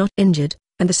 Naruto is not injured,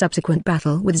 and the subsequent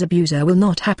battle with Zabuza will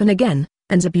not happen again,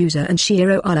 and Zabuza and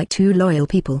Shiro are like two loyal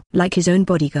people. Like his own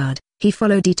bodyguard, he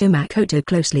followed Ito Makoto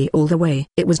closely all the way.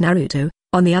 It was Naruto,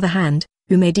 on the other hand,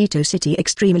 who made Ito City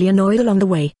extremely annoyed along the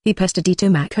way. He pestered Ito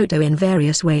Makoto in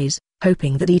various ways,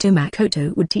 hoping that Ito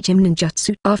Makoto would teach him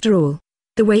ninjutsu. After all,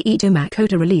 the way Ito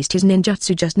Makoto released his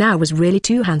ninjutsu just now was really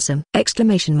too handsome!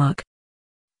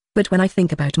 But when I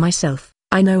think about myself,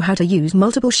 I know how to use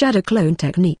multiple shadow clone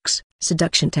techniques,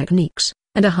 seduction techniques,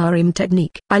 and a harem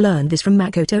technique. I learned this from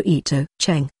Makoto Ito.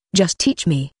 Cheng, just teach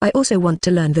me. I also want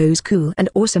to learn those cool and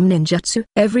awesome ninjutsu.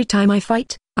 Every time I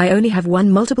fight, I only have one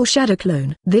multiple shadow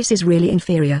clone. This is really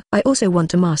inferior. I also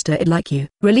want to master it like you.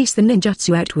 Release the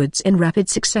ninjutsu outwards in rapid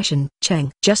succession.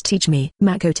 Cheng, just teach me.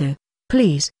 Makoto,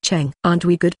 please. Cheng, aren't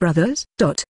we good brothers?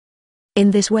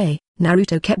 In this way,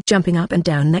 Naruto kept jumping up and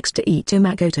down next to Ito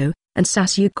Makoto, and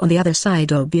Sasuke on the other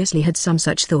side obviously had some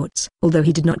such thoughts. Although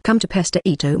he did not come to pester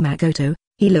Ito Makoto,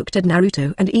 he looked at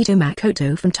Naruto and Ito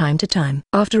Makoto from time to time.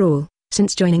 After all,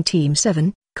 since joining Team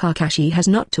 7, Kakashi has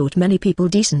not taught many people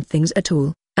decent things at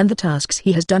all, and the tasks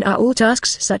he has done are all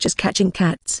tasks such as catching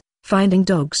cats, finding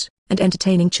dogs, and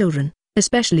entertaining children.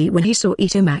 Especially when he saw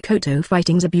Ito Makoto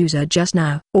fighting Zabuza just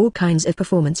now. All kinds of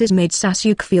performances made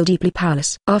Sasuke feel deeply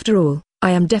powerless. After all,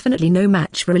 I am definitely no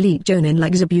match for elite Jonin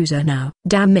like Zabuza now.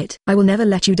 Damn it. I will never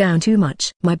let you down too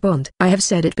much. My bond. I have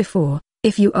said it before,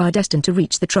 if you are destined to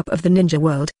reach the top of the ninja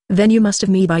world, then you must have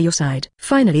me by your side.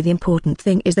 Finally, the important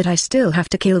thing is that I still have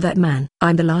to kill that man.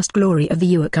 I'm the last glory of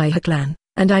the Uchiha clan,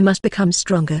 and I must become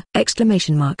stronger!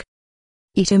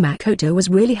 Ito Makoto was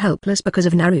really helpless because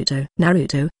of Naruto.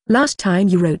 Naruto, last time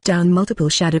you wrote down multiple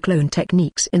shadow clone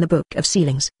techniques in the Book of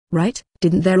Ceilings, right?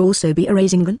 Didn't there also be a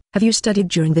Rasengan? Have you studied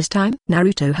during this time?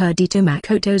 Naruto heard Ito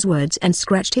Makoto's words and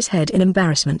scratched his head in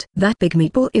embarrassment. That big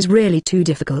meatball is really too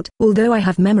difficult. Although I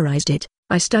have memorized it,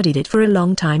 I studied it for a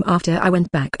long time after I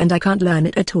went back and I can't learn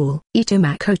it at all. Ito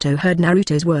Makoto heard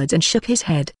Naruto's words and shook his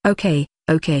head. Okay,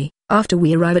 after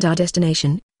we arrive at our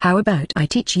destination, how about I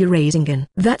teach you Rasengan?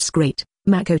 That's great,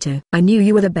 Makoto. I knew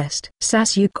you were the best.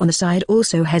 Sasuke on the side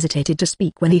also hesitated to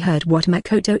speak when he heard what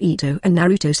Makoto Ito and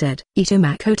Naruto said. Ito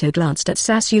Makoto glanced at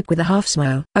Sasuke with a half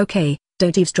smile. Okay,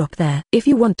 don't eavesdrop there. If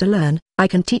you want to learn, I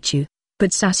can teach you.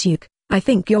 But Sasuke, I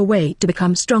think your way to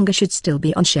become stronger should still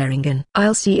be on Sharingan.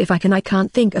 I'll see if I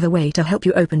can't think of a way to help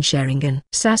you open Sharingan.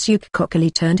 Sasuke cockily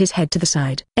turned his head to the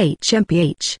side.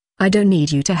 HMPH, I don't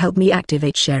need you to help me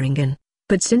activate Sharingan.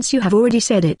 But since you have already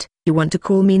said it, you want to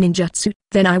call me ninjutsu,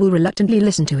 then I will reluctantly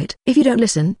listen to it. If you don't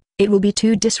listen, it will be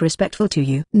too disrespectful to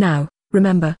you. Now,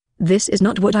 remember, this is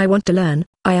not what I want to learn,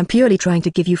 I am purely trying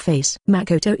to give you face.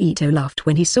 Makoto Ito laughed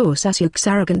when he saw Sasuke's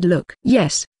arrogant look.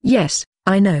 Yes,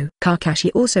 I know.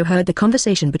 Kakashi also heard the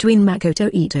conversation between Makoto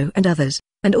Ito and others,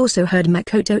 and also heard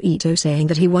Makoto Ito saying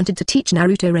that he wanted to teach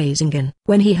Naruto Rasengan.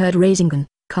 When he heard Rasengan,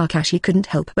 Kakashi couldn't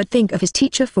help but think of his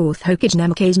teacher 4th Hokage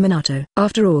Namikaze Minato.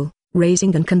 After all,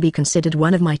 Rasengan can be considered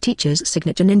one of my teacher's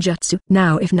signature ninjutsu.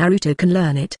 Now if Naruto can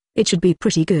learn it, it should be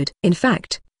pretty good. In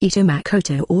fact, Ito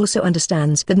Makoto also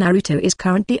understands that Naruto is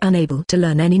currently unable to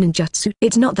learn any ninjutsu.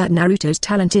 It's not that Naruto's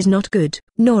talent is not good,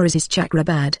 nor is his chakra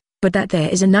bad, but that there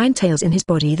is a Nine Tails in his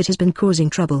body that has been causing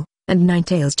trouble, and Nine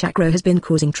Tails chakra has been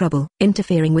causing trouble,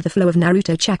 interfering with the flow of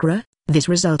Naruto chakra. This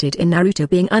resulted in Naruto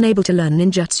being unable to learn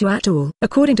ninjutsu at all.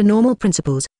 According to normal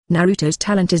principles, Naruto's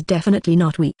talent is definitely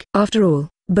not weak. After all,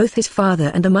 both his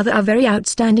father and the mother are very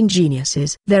outstanding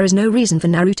geniuses. There is no reason for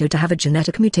Naruto to have a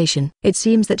genetic mutation. It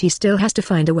seems that he still has to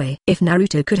find a way. If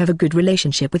Naruto could have a good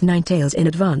relationship with Nine Tails in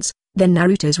advance, then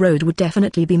Naruto's road would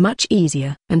definitely be much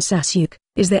easier. And Sasuke,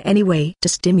 is there any way to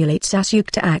stimulate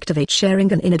Sasuke to activate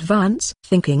Sharingan in advance?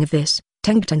 Thinking of this,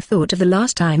 Tengteng thought of the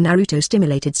last time Naruto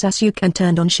stimulated Sasuke and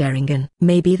turned on Sharingan.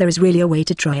 Maybe there is really a way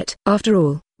to try it. After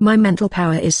all, my mental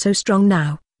power is so strong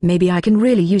now. Maybe I can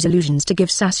really use illusions to give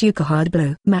Sasuke a hard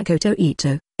blow. Makoto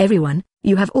Ito, everyone,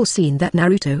 you have all seen that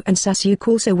Naruto and Sasuke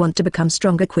also want to become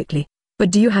stronger quickly.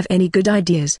 But do you have any good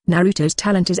ideas? Naruto's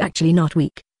talent is actually not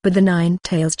weak, but the Nine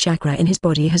Tails chakra in his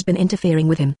body has been interfering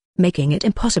with him, making it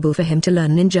impossible for him to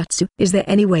learn ninjutsu. Is there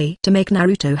any way to make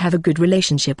Naruto have a good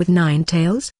relationship with Nine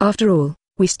Tails? After all,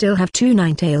 we still have 2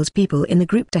 Nine Tails people in the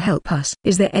group to help us.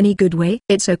 Is there any good way?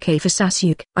 It's okay for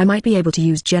Sasuke. I might be able to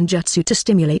use Genjutsu to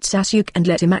stimulate Sasuke and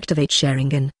let him activate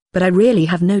Sharingan, but I really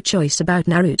have no choice about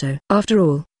Naruto. After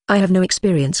all, I have no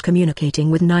experience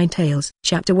communicating with Nine Tails.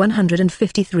 Chapter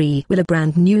 153. Will a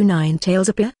brand new Nine Tails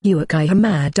appear? Uchiha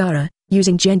Madara,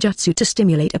 Using genjutsu to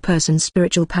stimulate a person's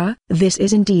spiritual power? This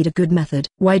is indeed a good method.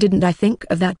 Why didn't I think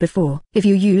of that before? If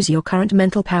you use your current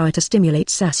mental power to stimulate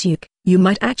Sasuke, you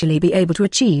might actually be able to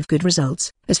achieve good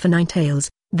results. As for Nine Tails,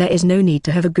 there is no need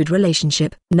to have a good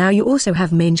relationship. Now you also have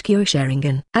Mangekyo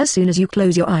Sharingan. As soon as you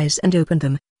close your eyes and open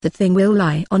them, the thing will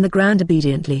lie on the ground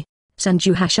obediently.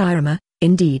 Senju Hashirama,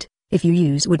 indeed, if you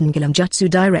use wooden Gilam Jutsu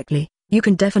directly, you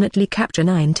can definitely capture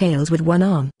Nine Tails with one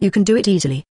arm. You can do it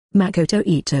easily. Makoto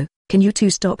Ito, can you two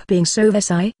stop being so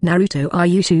Vesai? Naruto, are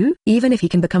you too? Even if he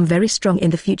can become very strong in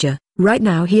the future, right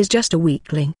now he is just a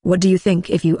weakling. What do you think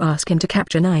if you ask him to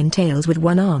capture Nine Tails with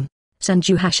one arm?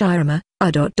 Senju Hashirama,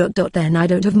 then I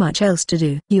don't have much else to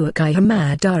do. Uchiha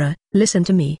Madara, listen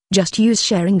to me. Just use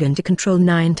Sharingan to control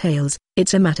Nine Tails,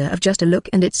 it's a matter of just a look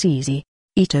and it's easy.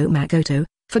 Ito Makoto,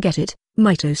 forget it.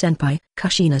 Mito-senpai,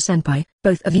 Kushina-senpai,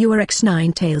 both of you are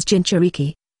ex-Nine Tails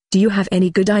Jinchuriki. Do you have any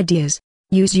good ideas?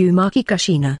 Use Uzumaki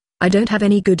Kushina. I don't have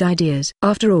any good ideas.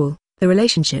 After all, the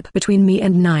relationship between me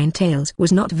and Nine Tails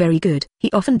was not very good.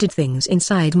 He often did things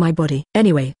inside my body.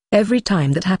 Anyway, every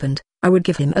time that happened, I would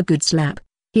give him a good slap.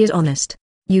 He is honest.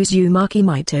 Use Uzumaki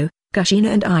Mito, Kushina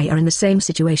and I are in the same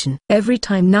situation. Every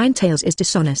time Nine Tails is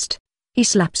dishonest, he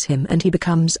slaps him and he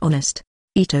becomes honest.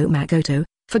 Ito Makoto,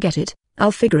 forget it,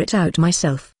 I'll figure it out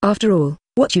myself. After all,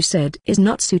 what you said is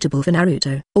not suitable for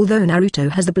Naruto. Although Naruto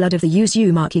has the blood of the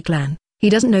Uzumaki clan, he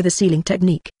doesn't know the sealing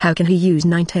technique. How can he use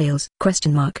Nine Tails?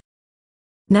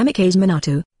 Namikaze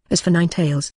Minato, as for Nine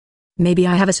Tails, maybe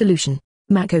I have a solution.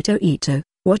 Makoto Ito,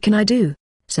 what can I do?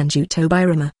 Senju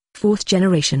Tobirama, 4th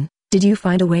generation, did you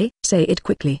find a way? Say it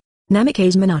quickly.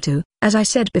 Namikaze Minato, as I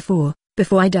said before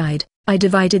I died, I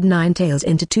divided Nine Tails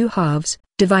into two halves,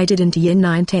 divided into Yin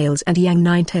Nine Tails and Yang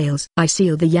Nine Tails. I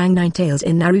sealed the Yang Nine Tails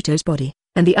in Naruto's body,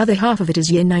 and the other half of it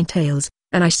is Yin Nine Tails,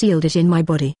 and I sealed it in my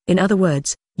body. In other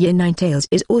words, Yin Nine Tails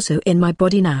is also in my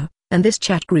body now, and this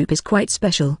chat group is quite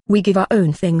special. We give our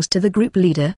own things to the group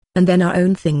leader, and then our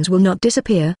own things will not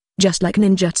disappear, just like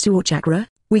ninjutsu or chakra.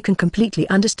 We can completely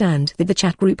understand that the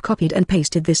chat group copied and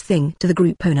pasted this thing to the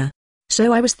group owner.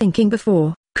 So I was thinking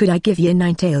before, could I give Yin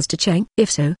Nine Tails to Cheng? If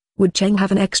so, would Cheng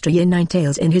have an extra Yin Nine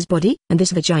Tails in his body? And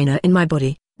this vagina in my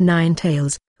body, Nine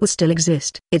Tails, will still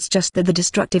exist. It's just that the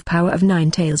destructive power of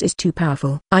Nine Tails is too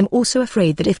powerful. I'm also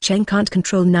afraid that if Cheng can't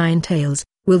control Nine Tails,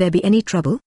 will there be any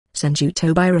trouble? Senju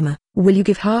Tobirama, will you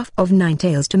give half of Nine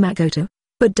Tails to Makoto?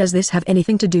 But does this have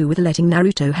anything to do with letting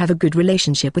Naruto have a good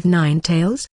relationship with Nine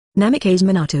Tails? Namikaze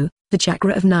Minato, the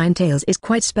chakra of Nine Tails is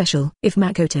quite special. If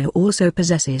Makoto also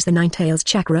possesses the Nine Tails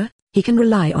chakra, he can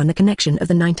rely on the connection of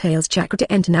the Nine Tails chakra to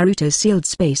enter Naruto's sealed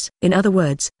space. In other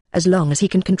words, as long as he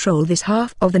can control this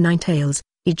half of the Nine Tails,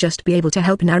 he'd just be able to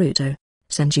help Naruto.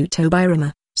 Senju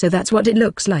Tobirama, so that's what it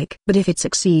looks like. But if it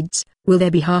succeeds, will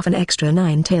there be half an extra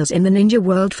Nine Tails in the ninja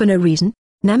world for no reason?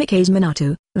 Namikaze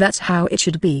Minato, that's how it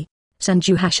should be.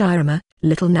 Senju Hashirama,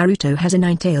 little Naruto has a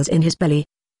Nine Tails in his belly.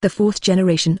 The 4th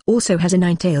generation also has a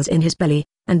Nine Tails in his belly,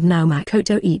 and now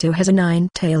Makoto Ito has a Nine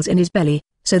Tails in his belly,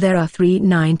 so there are 3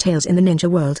 Nine Tails in the ninja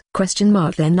world.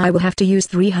 Then I will have to use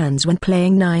 3 hands when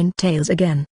playing Nine Tails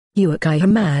again. Uchiha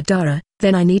Madara,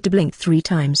 then I need to blink 3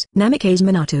 times. Namikaze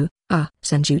Minato,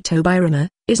 Senju Tobirama,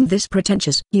 isn't this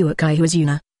pretentious? Uchiha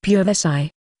Azuna, pure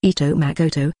Vesai. Ito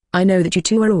Makoto, I know that you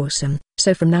two are awesome,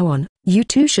 so from now on, you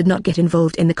two should not get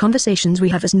involved in the conversations we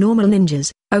have as normal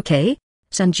ninjas, okay?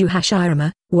 Senju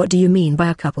Hashirama, what do you mean by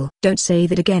a couple? Don't say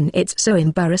that again, it's so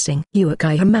embarrassing.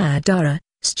 Uchiha Madara,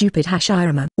 stupid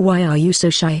Hashirama. Why are you so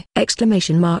shy?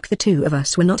 The 2 of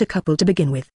us were not a couple to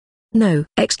begin with. No!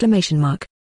 Senju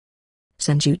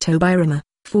Tobirama,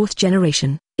 4th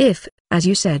generation, if, as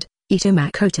you said, Ito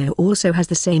Makoto also has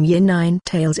the same Yin Nine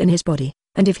Tails in his body,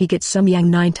 and if he gets some Yang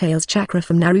Nine Tails chakra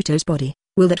from Naruto's body,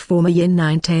 will that form a Yin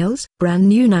Nine Tails? Brand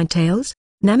new Nine Tails?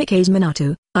 Namikaze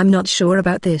Minato, I'm not sure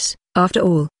about this. After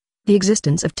all, the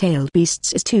existence of tailed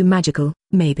beasts is too magical.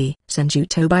 Maybe. Senju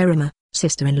Tobirama,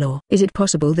 sister-in-law. Is it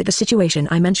possible that the situation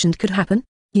I mentioned could happen?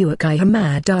 Uchiha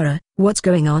Madara, what's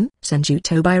going on? Senju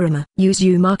Tobirama, use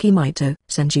Uzumaki Mito.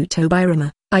 Senju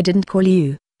Tobirama, I didn't call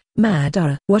you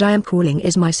Madara. What I am calling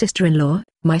is my sister-in-law.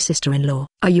 My sister-in-law.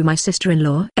 Are you my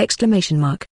sister-in-law?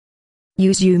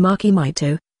 Use Uzumaki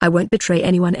Mito. I won't betray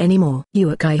anyone anymore.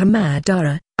 Uchiha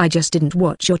Madara, I just didn't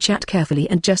watch your chat carefully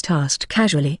and just asked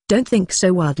casually. Don't think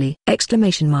so wildly!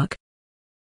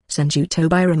 Senju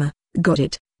Tobirama, got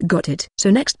it. So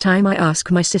next time I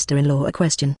ask my sister-in-law a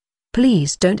question,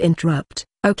 please don't interrupt,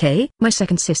 okay? My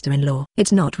second sister-in-law.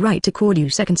 It's not right to call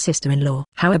you second sister-in-law.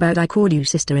 How about I call you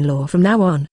sister-in-law from now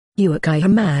on? Uchiha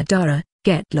Madara,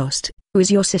 get lost. Who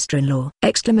is your sister-in-law?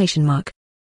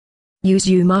 Use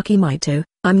Uzumaki Mito.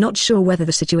 I'm not sure whether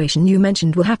the situation you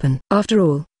mentioned will happen. After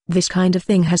all, This kind of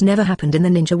thing has never happened in the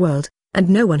ninja world, and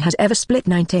no one has ever split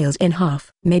Nine Tails in half.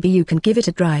 Maybe you can give it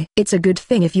a try. It's a good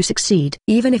thing if you succeed.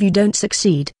 Even if you don't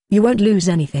succeed, you won't lose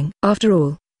anything. After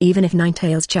all, even if Nine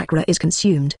Tails' chakra is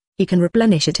consumed, he can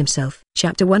replenish it himself.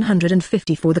 Chapter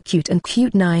 154 The Cute and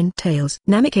Cute Nine Tails.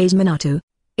 Namikaze Minato.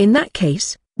 In that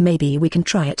case, maybe we can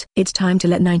try it. It's time to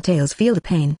let Nine Tails feel the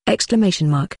pain! Exclamation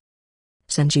mark.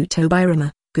 Senju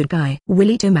Tobirama, good guy.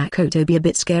 Will Ito Makoto be a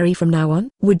bit scary from now on?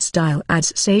 Wood style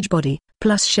adds Sage Body,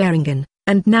 plus Sharingan,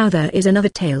 and now there is another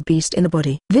tailed beast in the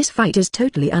body. This fight is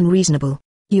totally unreasonable.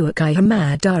 Uchiha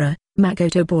Madara,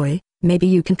 Makoto boy, maybe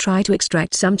you can try to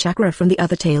extract some chakra from the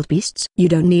other tailed beasts? You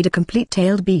don't need a complete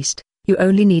tailed beast. You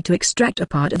only need to extract a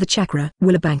part of the chakra.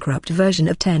 Will a bankrupt version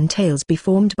of 10 tails be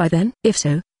formed by then? If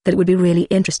so, that would be really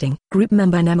interesting. Group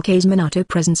member Namikaze Minato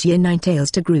presents Year 9 Tails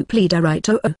to group leader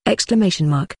Raito! Exclamation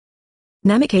mark.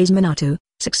 Namikaze Minato,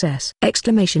 success!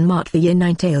 Exclamation mark. The Year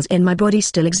 9 Tails in my body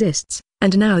still exists,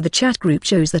 and now the chat group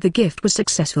shows that the gift was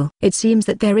successful. It seems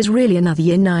that there is really another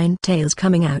Year 9 Tails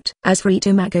coming out. As for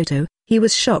Ito Makoto, he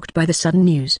was shocked by the sudden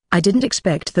news. I didn't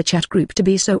expect the chat group to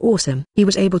be so awesome. He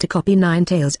was able to copy 9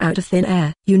 tails out of thin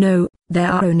air. You know,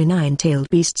 there are only 9-tailed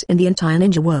beasts in the entire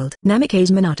ninja world.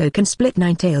 Namikaze Minato can split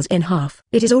 9 tails in half.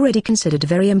 It is already considered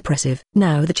very impressive.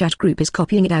 Now the chat group is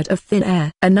copying it out of thin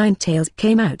air. A 9 tails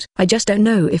came out. I just don't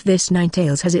know if this 9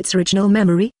 tails has its original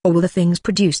memory, or will the things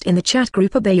produced in the chat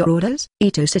group obey your orders?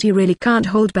 Ito City really can't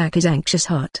hold back his anxious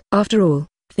heart. After all,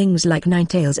 things like 9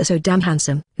 tails are so damn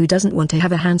handsome. Who doesn't want to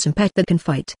have a handsome pet that can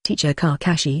fight? Teacher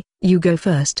Kakashi, you go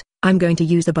first. I'm going to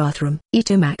use the bathroom.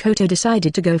 Ito Makoto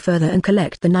decided to go further and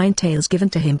collect the 9 tails given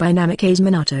to him by Namikaze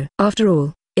Minato. After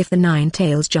all, if the 9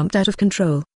 tails jumped out of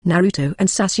control, Naruto and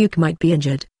Sasuke might be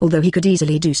injured, although he could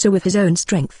easily do so with his own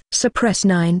strength. Suppress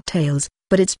 9 tails,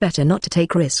 but it's better not to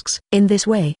take risks. In this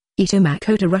way, Ito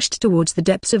Makoto rushed towards the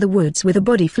depths of the woods with a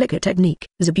body flicker technique.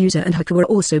 Zabuza and Haku were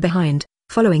also behind,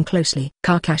 following closely.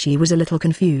 Kakashi was a little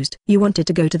confused. You wanted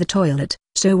to go to the toilet,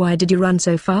 so why did you run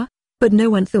so far? But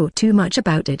no one thought too much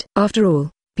about it. After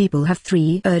all, people have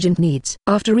 3 urgent needs.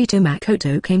 After Ito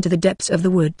Makoto came to the depths of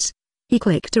the woods, he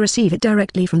clicked to receive it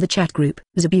directly from the chat group.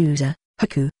 Zabuza,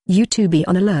 Haku, you two be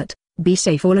on alert, be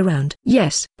safe all around.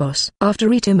 Yes, boss.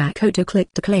 After Ito Makoto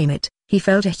clicked to claim it, he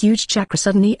felt a huge chakra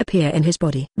suddenly appear in his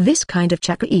body. This kind of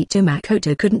chakra Ito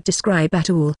Makoto couldn't describe at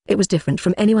all. It was different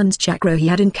from anyone's chakra he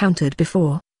had encountered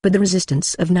before, but the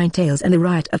resistance of 9 tails and the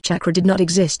riot of chakra did not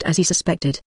exist as he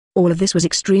suspected. All of this was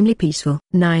extremely peaceful.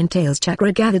 9 tails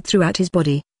chakra gathered throughout his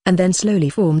body, and then slowly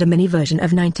formed a mini version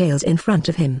of 9 tails in front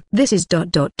of him. This is ...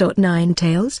 9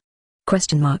 tails?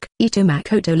 Question mark. Ito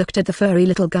Makoto looked at the furry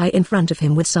little guy in front of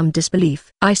him with some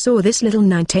disbelief. I saw this little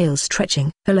 9 tails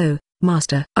stretching. Hello,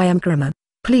 Master. I am Kurama.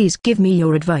 Please give me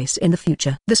your advice in the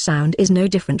future. The sound is no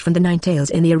different from the 9 tails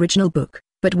in the original book.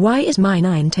 But why is my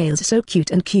 9 tails so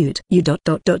cute and cute? You ...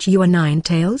 You are 9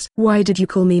 tails? Why did you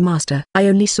call me master? I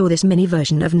only saw this mini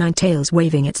version of 9 tails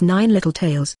waving its 9 little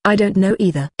tails. I don't know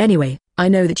either. Anyway, I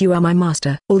know that you are my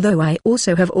master. Although I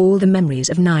also have all the memories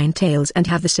of 9 tails and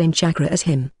have the same chakra as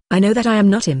him, I know that I am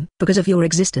not him. Because of your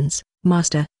existence,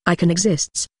 master, I can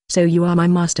exists, so you are my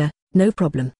master. No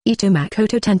problem. Ito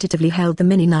Makoto tentatively held the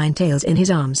mini 9 tails in his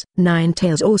arms. 9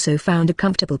 tails also found a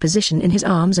comfortable position in his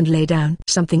arms and lay down.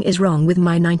 Something is wrong with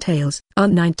my 9 tails.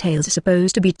 Aren't 9 tails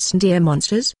supposed to be tsundere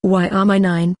monsters? Why are my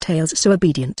 9 tails so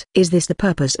obedient? Is this the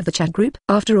purpose of the chat group?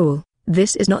 After all,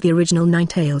 this is not the original 9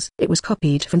 tails. It was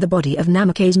copied from the body of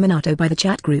Namikaze Minato by the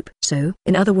chat group. So,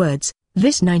 in other words,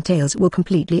 this 9 tails will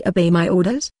completely obey my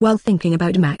orders? While thinking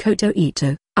about Makoto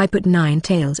Ito, I put 9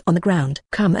 tails on the ground.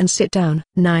 Come and sit down.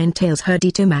 9 tails heard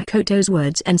Ito Makoto's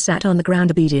words and sat on the ground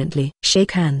obediently.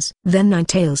 Shake hands. Then 9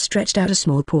 tails stretched out a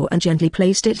small paw and gently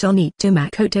placed it on Ito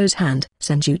Makoto's hand.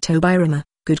 Senju Tobirama,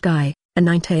 good guy, and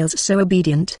 9 tails so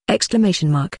obedient! Exclamation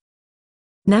mark.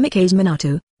 Namikaze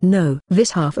Minato, no.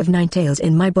 This half of 9 tails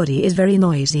in my body is very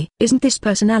noisy. Isn't this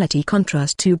personality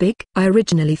contrast too big? I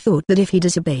originally thought that if he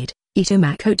disobeyed, Ito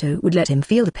Makoto would let him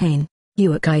feel the pain.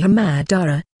 Uchiha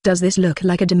Madara, does this look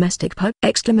like a domestic pug?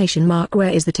 Exclamation mark. Where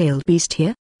is the tailed beast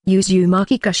here?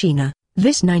 Uzumaki Kushina,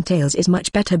 this 9 tails is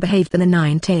much better behaved than the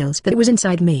 9 tails that was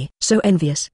inside me. So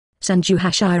envious. Senju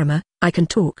Hashirama, I can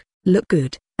talk, look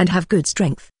good, and have good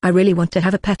strength. I really want to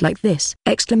have a pet like this!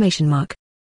 Exclamation mark.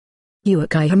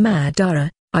 Uchiha Madara,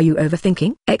 are you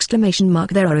overthinking? Exclamation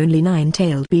mark. There are only 9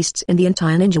 tailed beasts in the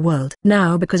entire ninja world.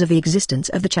 Now because of the existence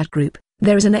of the chat group,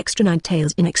 there is an extra 9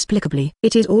 tails inexplicably.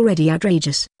 It is already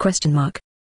outrageous. Question mark.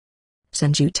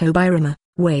 Senju Tobirama,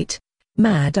 wait.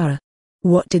 Madara.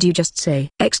 What did you just say?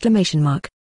 Exclamation mark.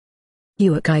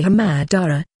 Uchiha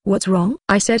Madara, what's wrong?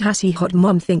 I said Hashi Hot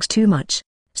Mom thinks too much.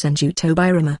 Senju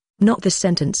Tobirama, Not this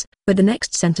sentence, but the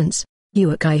next sentence.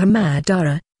 Uchiha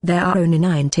Madara, there are only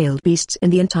 9-tailed beasts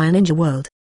in the entire ninja world.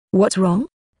 What's wrong?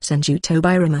 Senju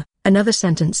Tobirama, another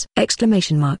sentence!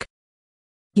 Uchiha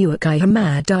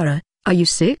Madara, are you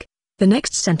sick? The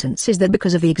next sentence is that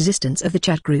because of the existence of the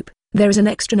chat group, there is an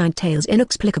extra 9 tails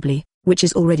inexplicably, which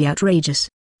is already outrageous.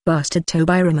 Bastard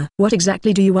Tobirama. What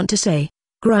exactly do you want to say?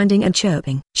 Grinding and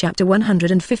chirping. Chapter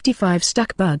 155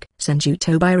 Stuck Bug. Senju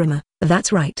Tobirama,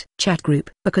 that's right. Chat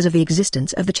group. Because of the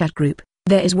existence of the chat group,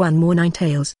 there is one more 9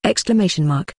 tails!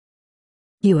 Uchiha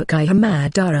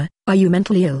Madara, are you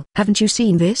mentally ill? Haven't you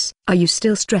seen this? Are you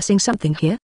still stressing something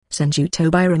here? Senju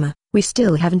Tobirama, we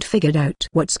still haven't figured out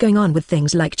what's going on with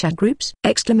things like chat groups!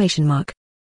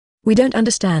 We don't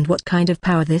understand what kind of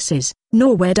power this is,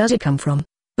 nor where does it come from.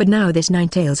 But now this 9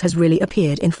 tails has really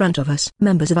appeared in front of us.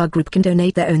 Members of our group can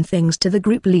donate their own things to the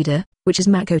group leader, which is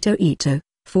Makoto Ito.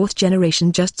 4th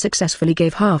generation just successfully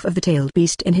gave half of the tailed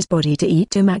beast in his body to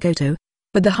Ito Makoto.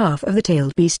 But the half of the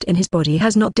tailed beast in his body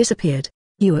has not disappeared.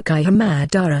 Uchiha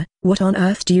Madara, what on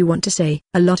earth do you want to say?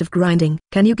 A lot of grinding.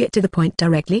 Can you get to the point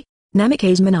directly?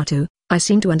 Namikaze Minato, I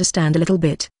seem to understand a little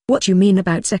bit what you mean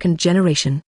about 2nd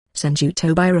generation. Senju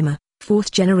Tobirama,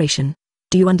 4th generation.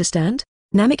 Do you understand?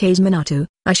 Namikaze Minato,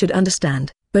 I should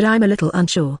understand, but I'm a little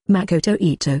unsure. Makoto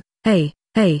Ito, hey,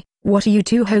 what are you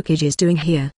two Hokages doing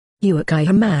here? Uchiha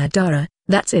Madara,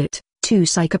 that's it, 2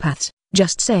 psychopaths,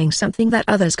 just saying something that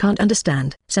others can't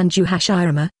understand. Senju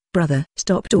Hashirama, brother,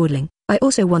 stop dawdling. I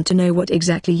also want to know what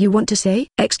exactly you want to say!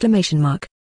 Senju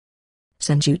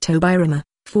Tobirama,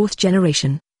 4th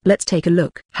generation, let's take a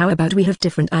look. How about we have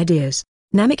different ideas?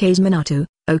 Namikaze Minato,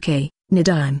 okay,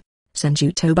 Nidime.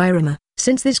 Senju Tobirama,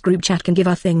 since this group chat can give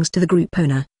our things to the group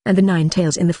owner, and the 9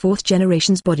 tails in the 4th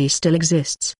generation's body still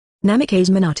exists. Namikaze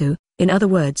Minato, in other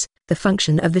words, the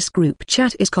function of this group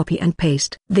chat is copy and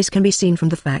paste. This can be seen from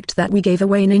the fact that we gave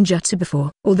away ninjutsu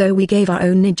before. Although we gave our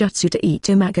own ninjutsu to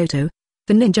Ito Makoto,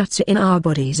 the ninjutsu in our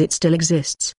bodies it still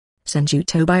exists. Senju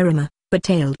Tobirama, but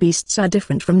tailed beasts are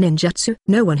different from ninjutsu.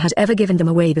 No one has ever given them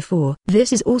away before.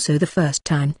 This is also the first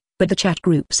time, but the chat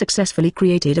group successfully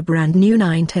created a brand new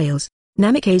 9 tails.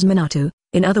 Namikaze Minato,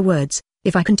 in other words,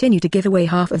 if I continue to give away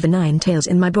half of the 9 tails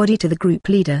in my body to the group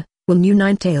leader, will new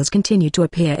 9 tails continue to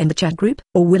appear in the chat group,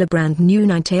 or will a brand new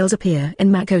 9 tails appear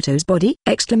in Makoto's body?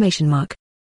 Senju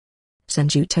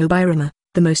Tobirama,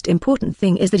 the most important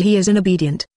thing is that he is an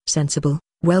obedient, sensible,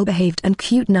 well-behaved and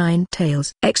cute 9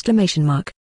 tails! Namikaze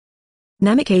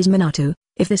Minato,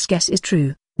 if this guess is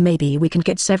true, maybe we can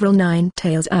get several 9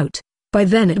 tails out. By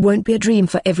then it won't be a dream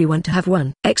for everyone to have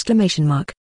one!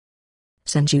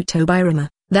 Senju Tobirama,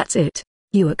 that's it.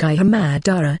 Uchiha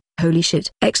Madara, holy shit!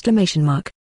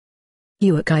 Uchiha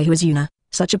Izuna,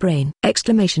 such a brain!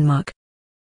 Hyuga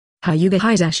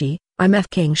Hizashi, I'm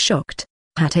f***ing shocked.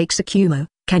 Hatake Tsukumo,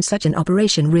 can such an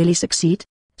operation really succeed?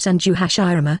 Senju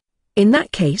Hashirama, in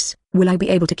that case, will I be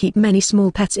able to keep many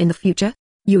small pets in the future?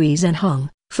 Yui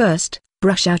Zenhong, first,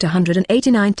 brush out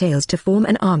 189 tails to form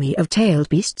an army of tailed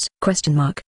beasts?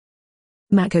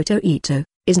 Makoto Ito,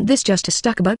 isn't this just a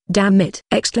stuck bug? Damn it!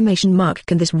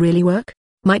 Can this really work?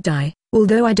 Might die,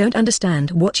 although I don't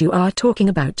understand what you are talking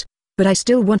about. But I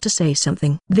still want to say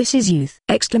something. This is youth!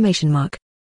 Senju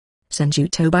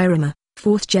Tobirama,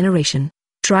 4th generation.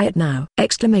 Try it now!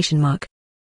 Namikaze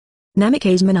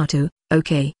Minato,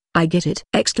 okay, I get it!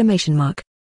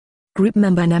 Group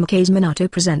member Namikaze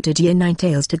Minato presented Yin 9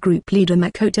 tails to group leader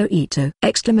Makoto Ito!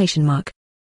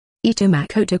 Ito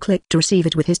Makoto clicked to receive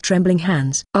it with his trembling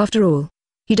hands. After all,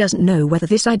 he doesn't know whether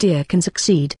this idea can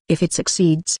succeed. If it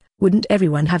succeeds, wouldn't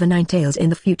everyone have a 9 tails in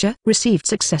the future? Received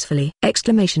successfully!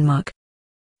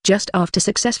 Just after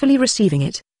successfully receiving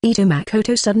it, Ito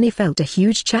Makoto suddenly felt a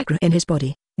huge chakra in his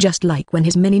body. Just like when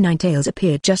his mini 9 tails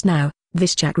appeared just now,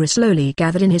 this chakra slowly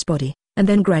gathered in his body, and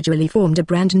then gradually formed a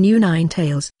brand new 9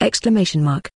 tails!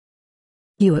 Uchiha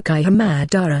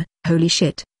Madara, holy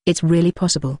shit, it's really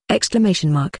possible!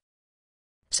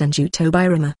 Senju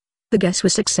Tobirama, the guess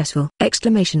was successful!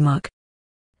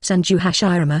 Senju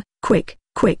Hashirama, quick,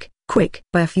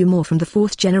 buy a few more from the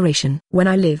 4th generation. When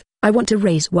I live, I want to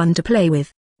raise one to play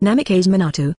with. Namikaze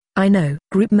Minato, I know.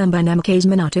 Group member Namikaze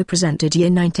Minato presented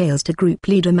Yin 9 tails to group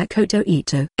leader Makoto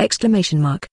Ito!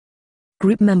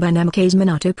 Group member Namikaze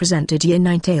Minato presented Yin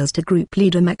 9 tails to group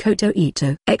leader Makoto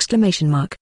Ito!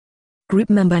 Group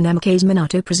member Namikaze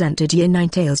Minato presented Yin 9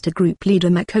 tails to group leader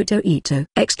Makoto Ito!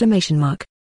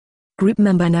 Group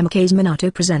member Namikaze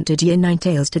Minato presented Yin 9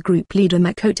 tails to group leader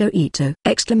Makoto Ito!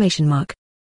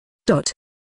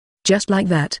 Just like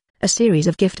that, a series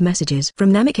of gift messages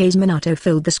from Namikaze Minato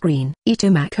filled the screen. Ito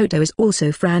Makoto is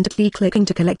also frantically clicking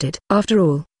to collect it. After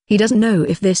all, He doesn't know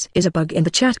if this is a bug in the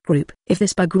chat group. If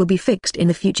this bug will be fixed in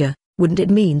the future, wouldn't it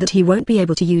mean that he won't be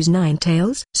able to use 9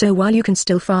 tails? So while you can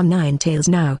still farm 9 tails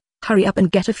now, hurry up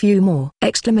and get a few more!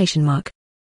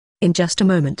 In just a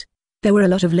moment, there were a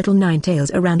lot of little 9 tails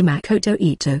around Makoto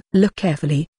Ito. Look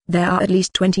carefully, there are at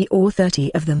least 20 or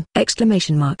 30 of them!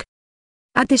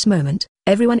 At this moment,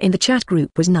 everyone in the chat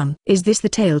group was numb. Is this the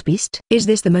tailed beast? Is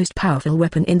this the most powerful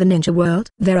weapon in the ninja world?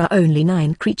 There are only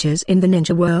 9 creatures in the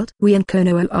ninja world. We and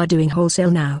Konoha are doing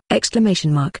wholesale now!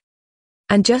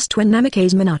 And just when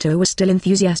Namikaze Minato was still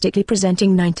enthusiastically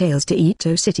presenting 9 tails to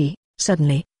Ito City,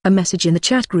 suddenly, a message in the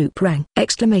chat group rang!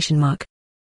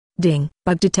 Ding,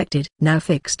 bug detected, now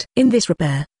fixed. In this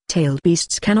repair, tailed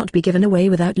beasts cannot be given away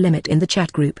without limit in the chat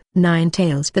group. 9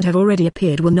 tails that have already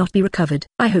appeared will not be recovered.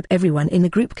 I hope everyone in the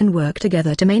group can work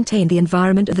together to maintain the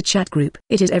environment of the chat group.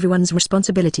 It is everyone's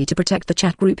responsibility to protect the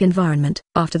chat group environment.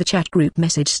 After the chat group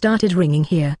message started ringing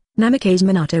here, Namikaze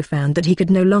Minato found that he could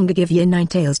no longer give Ye 9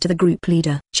 tails to the group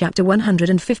leader. Chapter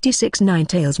 156 9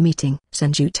 Tails Meeting.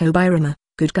 Senju Tobirama,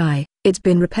 good guy, it's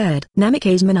been repaired.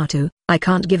 Namikaze Minato, I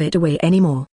can't give it away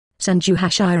anymore. Senju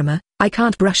Hashirama, I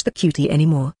can't brush the cutie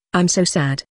anymore, I'm so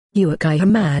sad. Uchiha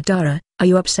Madara, are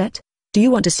you upset? Do you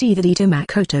want to see that Ito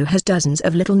Makoto has dozens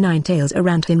of little 9 tails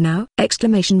around him now?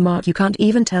 You can't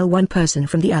even tell one person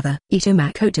from the other. Ito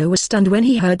Makoto was stunned when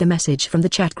he heard the message from the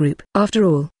chat group. After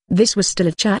all, this was still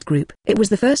a chat group. It was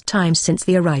the first time since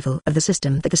the arrival of the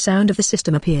system that the sound of the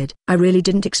system appeared. I really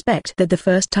didn't expect that the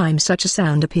first time such a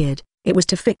sound appeared, it was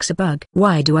to fix a bug.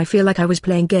 Why do I feel like I was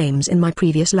playing games in my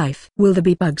previous life? Will there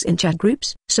be bugs in chat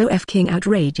groups? So f***ing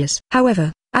outrageous.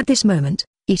 However, at this moment,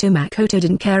 Ito Makoto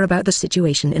didn't care about the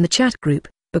situation in the chat group,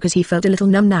 because he felt a little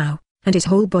numb now, and his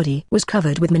whole body was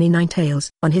covered with many 9 tails.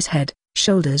 On his head,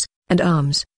 shoulders, and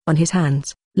arms, on his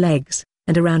hands, legs,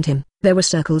 and around him, there were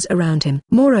circles around him.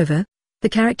 Moreover, the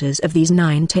characters of these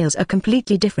 9 tails are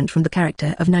completely different from the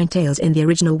character of 9 tails in the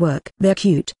original work. They're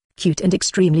cute and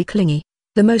extremely clingy.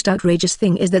 The most outrageous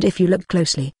thing is that if you look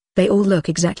closely, they all look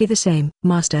exactly the same.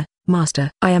 Master,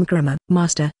 I am Kurama.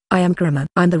 Master, I am Kurama.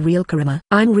 I'm the real Kurama.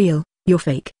 I'm real, you're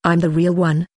fake. I'm the real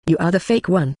one, you are the fake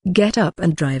one. Get up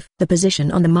and drive. The position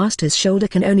on the master's shoulder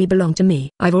can only belong to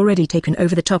me. I've already taken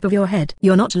over the top of your head.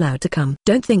 You're not allowed to come.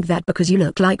 Don't think that because you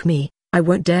look like me, I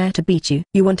won't dare to beat you.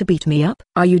 You want to beat me up?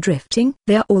 Are you drifting?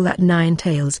 They are all that 9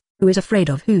 tails. Who is afraid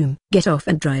of whom? Get off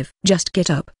and drive. Just get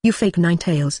up. You fake 9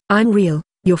 tails. I'm real,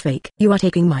 you're fake. You are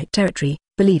taking my territory,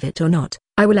 believe it or not.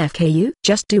 I will FK you.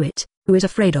 Just do it. Who is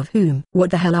afraid of whom? What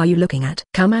the hell are you looking at?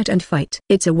 Come out and fight.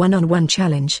 It's a one-on-one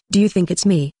challenge. Do you think it's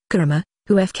me, Kurama,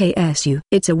 who FKS you?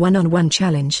 It's a one-on-one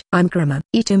challenge. I'm Kurama.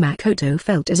 Ito Makoto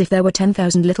felt as if there were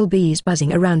 10,000 little bees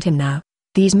buzzing around him now.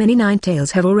 These many 9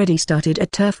 tails have already started a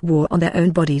turf war on their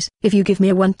own bodies. If you give me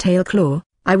a 1-tail claw,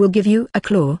 I will give you a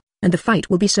claw, and the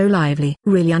fight will be so lively.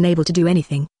 Really unable to do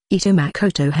anything, Ito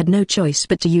Makoto had no choice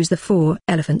but to use the 4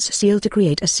 elephants seal to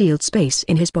create a sealed space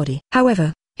in his body.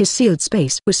 However, his sealed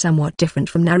space was somewhat different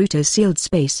from Naruto's sealed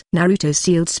space. Naruto's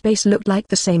sealed space looked like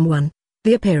the same one.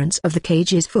 The appearance of the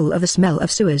cage is full of the smell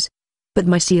of sewers. But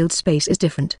my sealed space is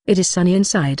different. It is sunny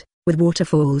inside, with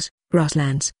waterfalls,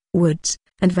 grasslands, woods,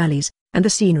 and valleys, and the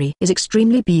scenery is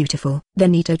extremely beautiful.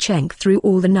 Then Ito Cheng threw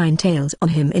all the 9 tails on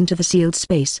him into the sealed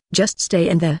space. Just stay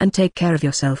in there and take care of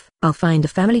yourself. I'll find a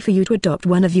family for you to adopt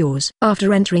one of yours.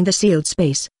 After entering the sealed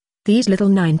space, these little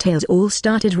 9 tails all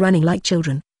started running like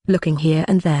children, looking here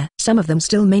and there. Some of them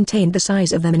still maintained the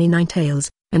size of their many 9 tails,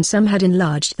 and some had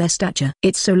enlarged their stature.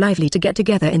 It's so lively to get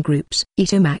together in groups.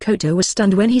 Ito Makoto was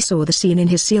stunned when he saw the scene in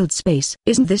his sealed space.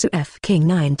 Isn't this a King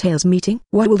 9 tails meeting?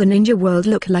 What will the ninja world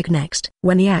look like next?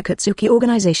 When the Akatsuki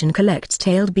organization collects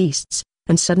tailed beasts,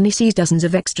 and suddenly sees dozens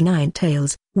of extra 9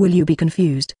 tails, will you be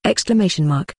confused?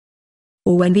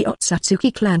 Or when the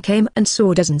Otsutsuki clan came and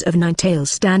saw dozens of 9 tails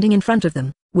standing in front of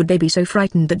them, would they be so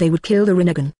frightened that they would kill the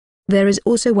Rinnegan? There is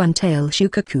also 1-tail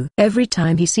Shukaku. Every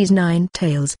time he sees 9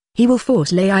 tails, he will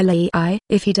force Lei.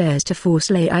 If he dares to force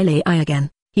Lei again,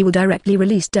 he will directly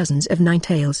release dozens of 9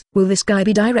 tails. Will this guy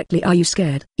be directly? Are you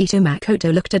scared? Ito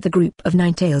Makoto looked at the group of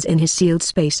 9 tails in his sealed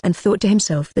space and thought to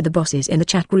himself that the bosses in the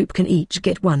chat group can each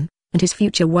get one, and his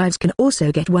future wives can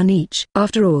also get one each.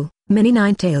 After all, many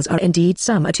 9 tails are indeed,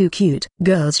 some are too cute.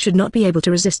 Girls should not be able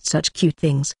to resist such cute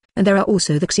things, and there are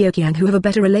also the Xiokyang who have a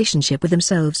better relationship with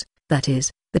themselves, that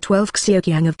is, the 12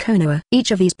 Xiokyang of Konoha.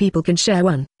 Each of these people can share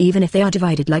one. Even if they are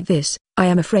divided like this, I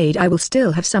am afraid I will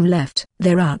still have some left.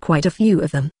 There are quite a few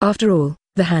of them. After all,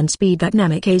 the hand speed that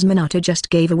Namikaze Minato just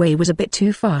gave away was a bit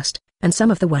too fast, and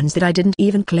some of the ones that I didn't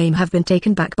even claim have been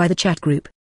taken back by the chat group.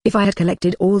 If I had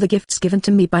collected all the gifts given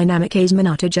to me by Namikaze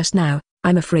Minato just now,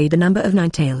 I'm afraid the number of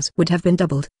Ninetales would have been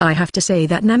doubled. I have to say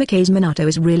that Namake's Minato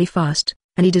is really fast,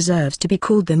 and he deserves to be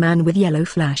called the man with yellow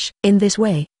flash. In this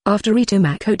way, after Ito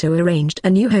Makoto arranged a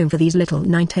new home for these little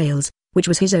Ninetales, which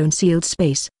was his own sealed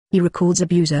space, he recalls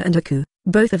Abuser and Aku,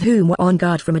 both of whom were on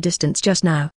guard from a distance just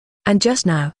now. And just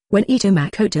now, when Ito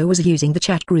Makoto was using the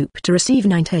chat group to receive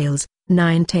Ninetales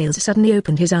suddenly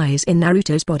opened his eyes in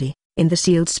Naruto's body, in the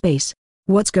sealed space.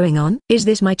 What's going on? Is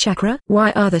this my chakra?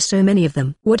 Why are there so many of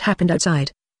them? What happened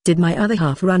outside? Did my other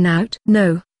half run out?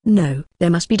 No, there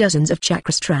must be dozens of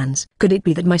chakra strands. Could it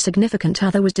be that my significant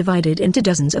other was divided into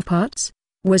dozens of parts?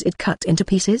 Was it cut into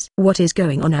pieces? What is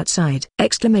going on outside?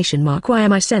 Exclamation mark. Why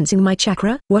am I sensing my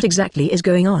chakra? What exactly is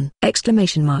going on?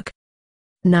 Exclamation mark.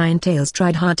 Ninetales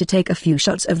tried hard to take a few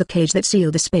shots of the cage that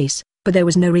sealed the space, but there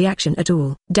was no reaction at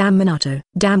all. Damn Minato,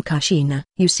 damn Kushina,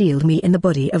 you sealed me in the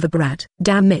body of a brat.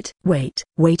 Damn it.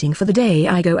 Waiting for the day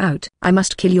I go out. I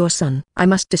must kill your son. I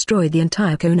must destroy the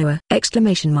entire Konoha.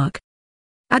 Exclamation mark.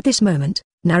 At this moment,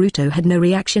 Naruto had no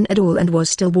reaction at all and was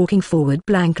still walking forward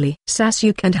blankly.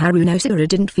 Sasuke and Harunosuke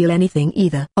didn't feel anything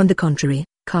either. On the contrary,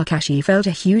 Kakashi felt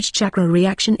a huge chakra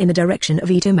reaction in the direction of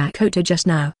Ito Makoto just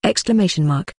now. Exclamation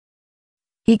mark.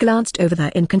 He glanced over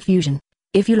there in confusion.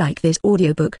 If you like this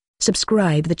audiobook,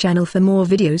 subscribe the channel for more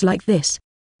videos like this.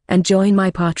 And join my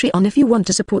Patreon if you want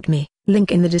to support me,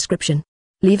 link in the description.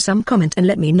 Leave some comment and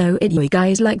let me know if you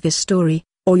guys like this story,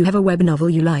 or you have a web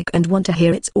novel you like and want to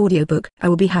hear its audiobook. I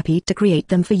will be happy to create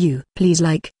them for you. Please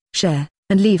like, share,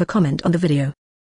 and leave a comment on the video.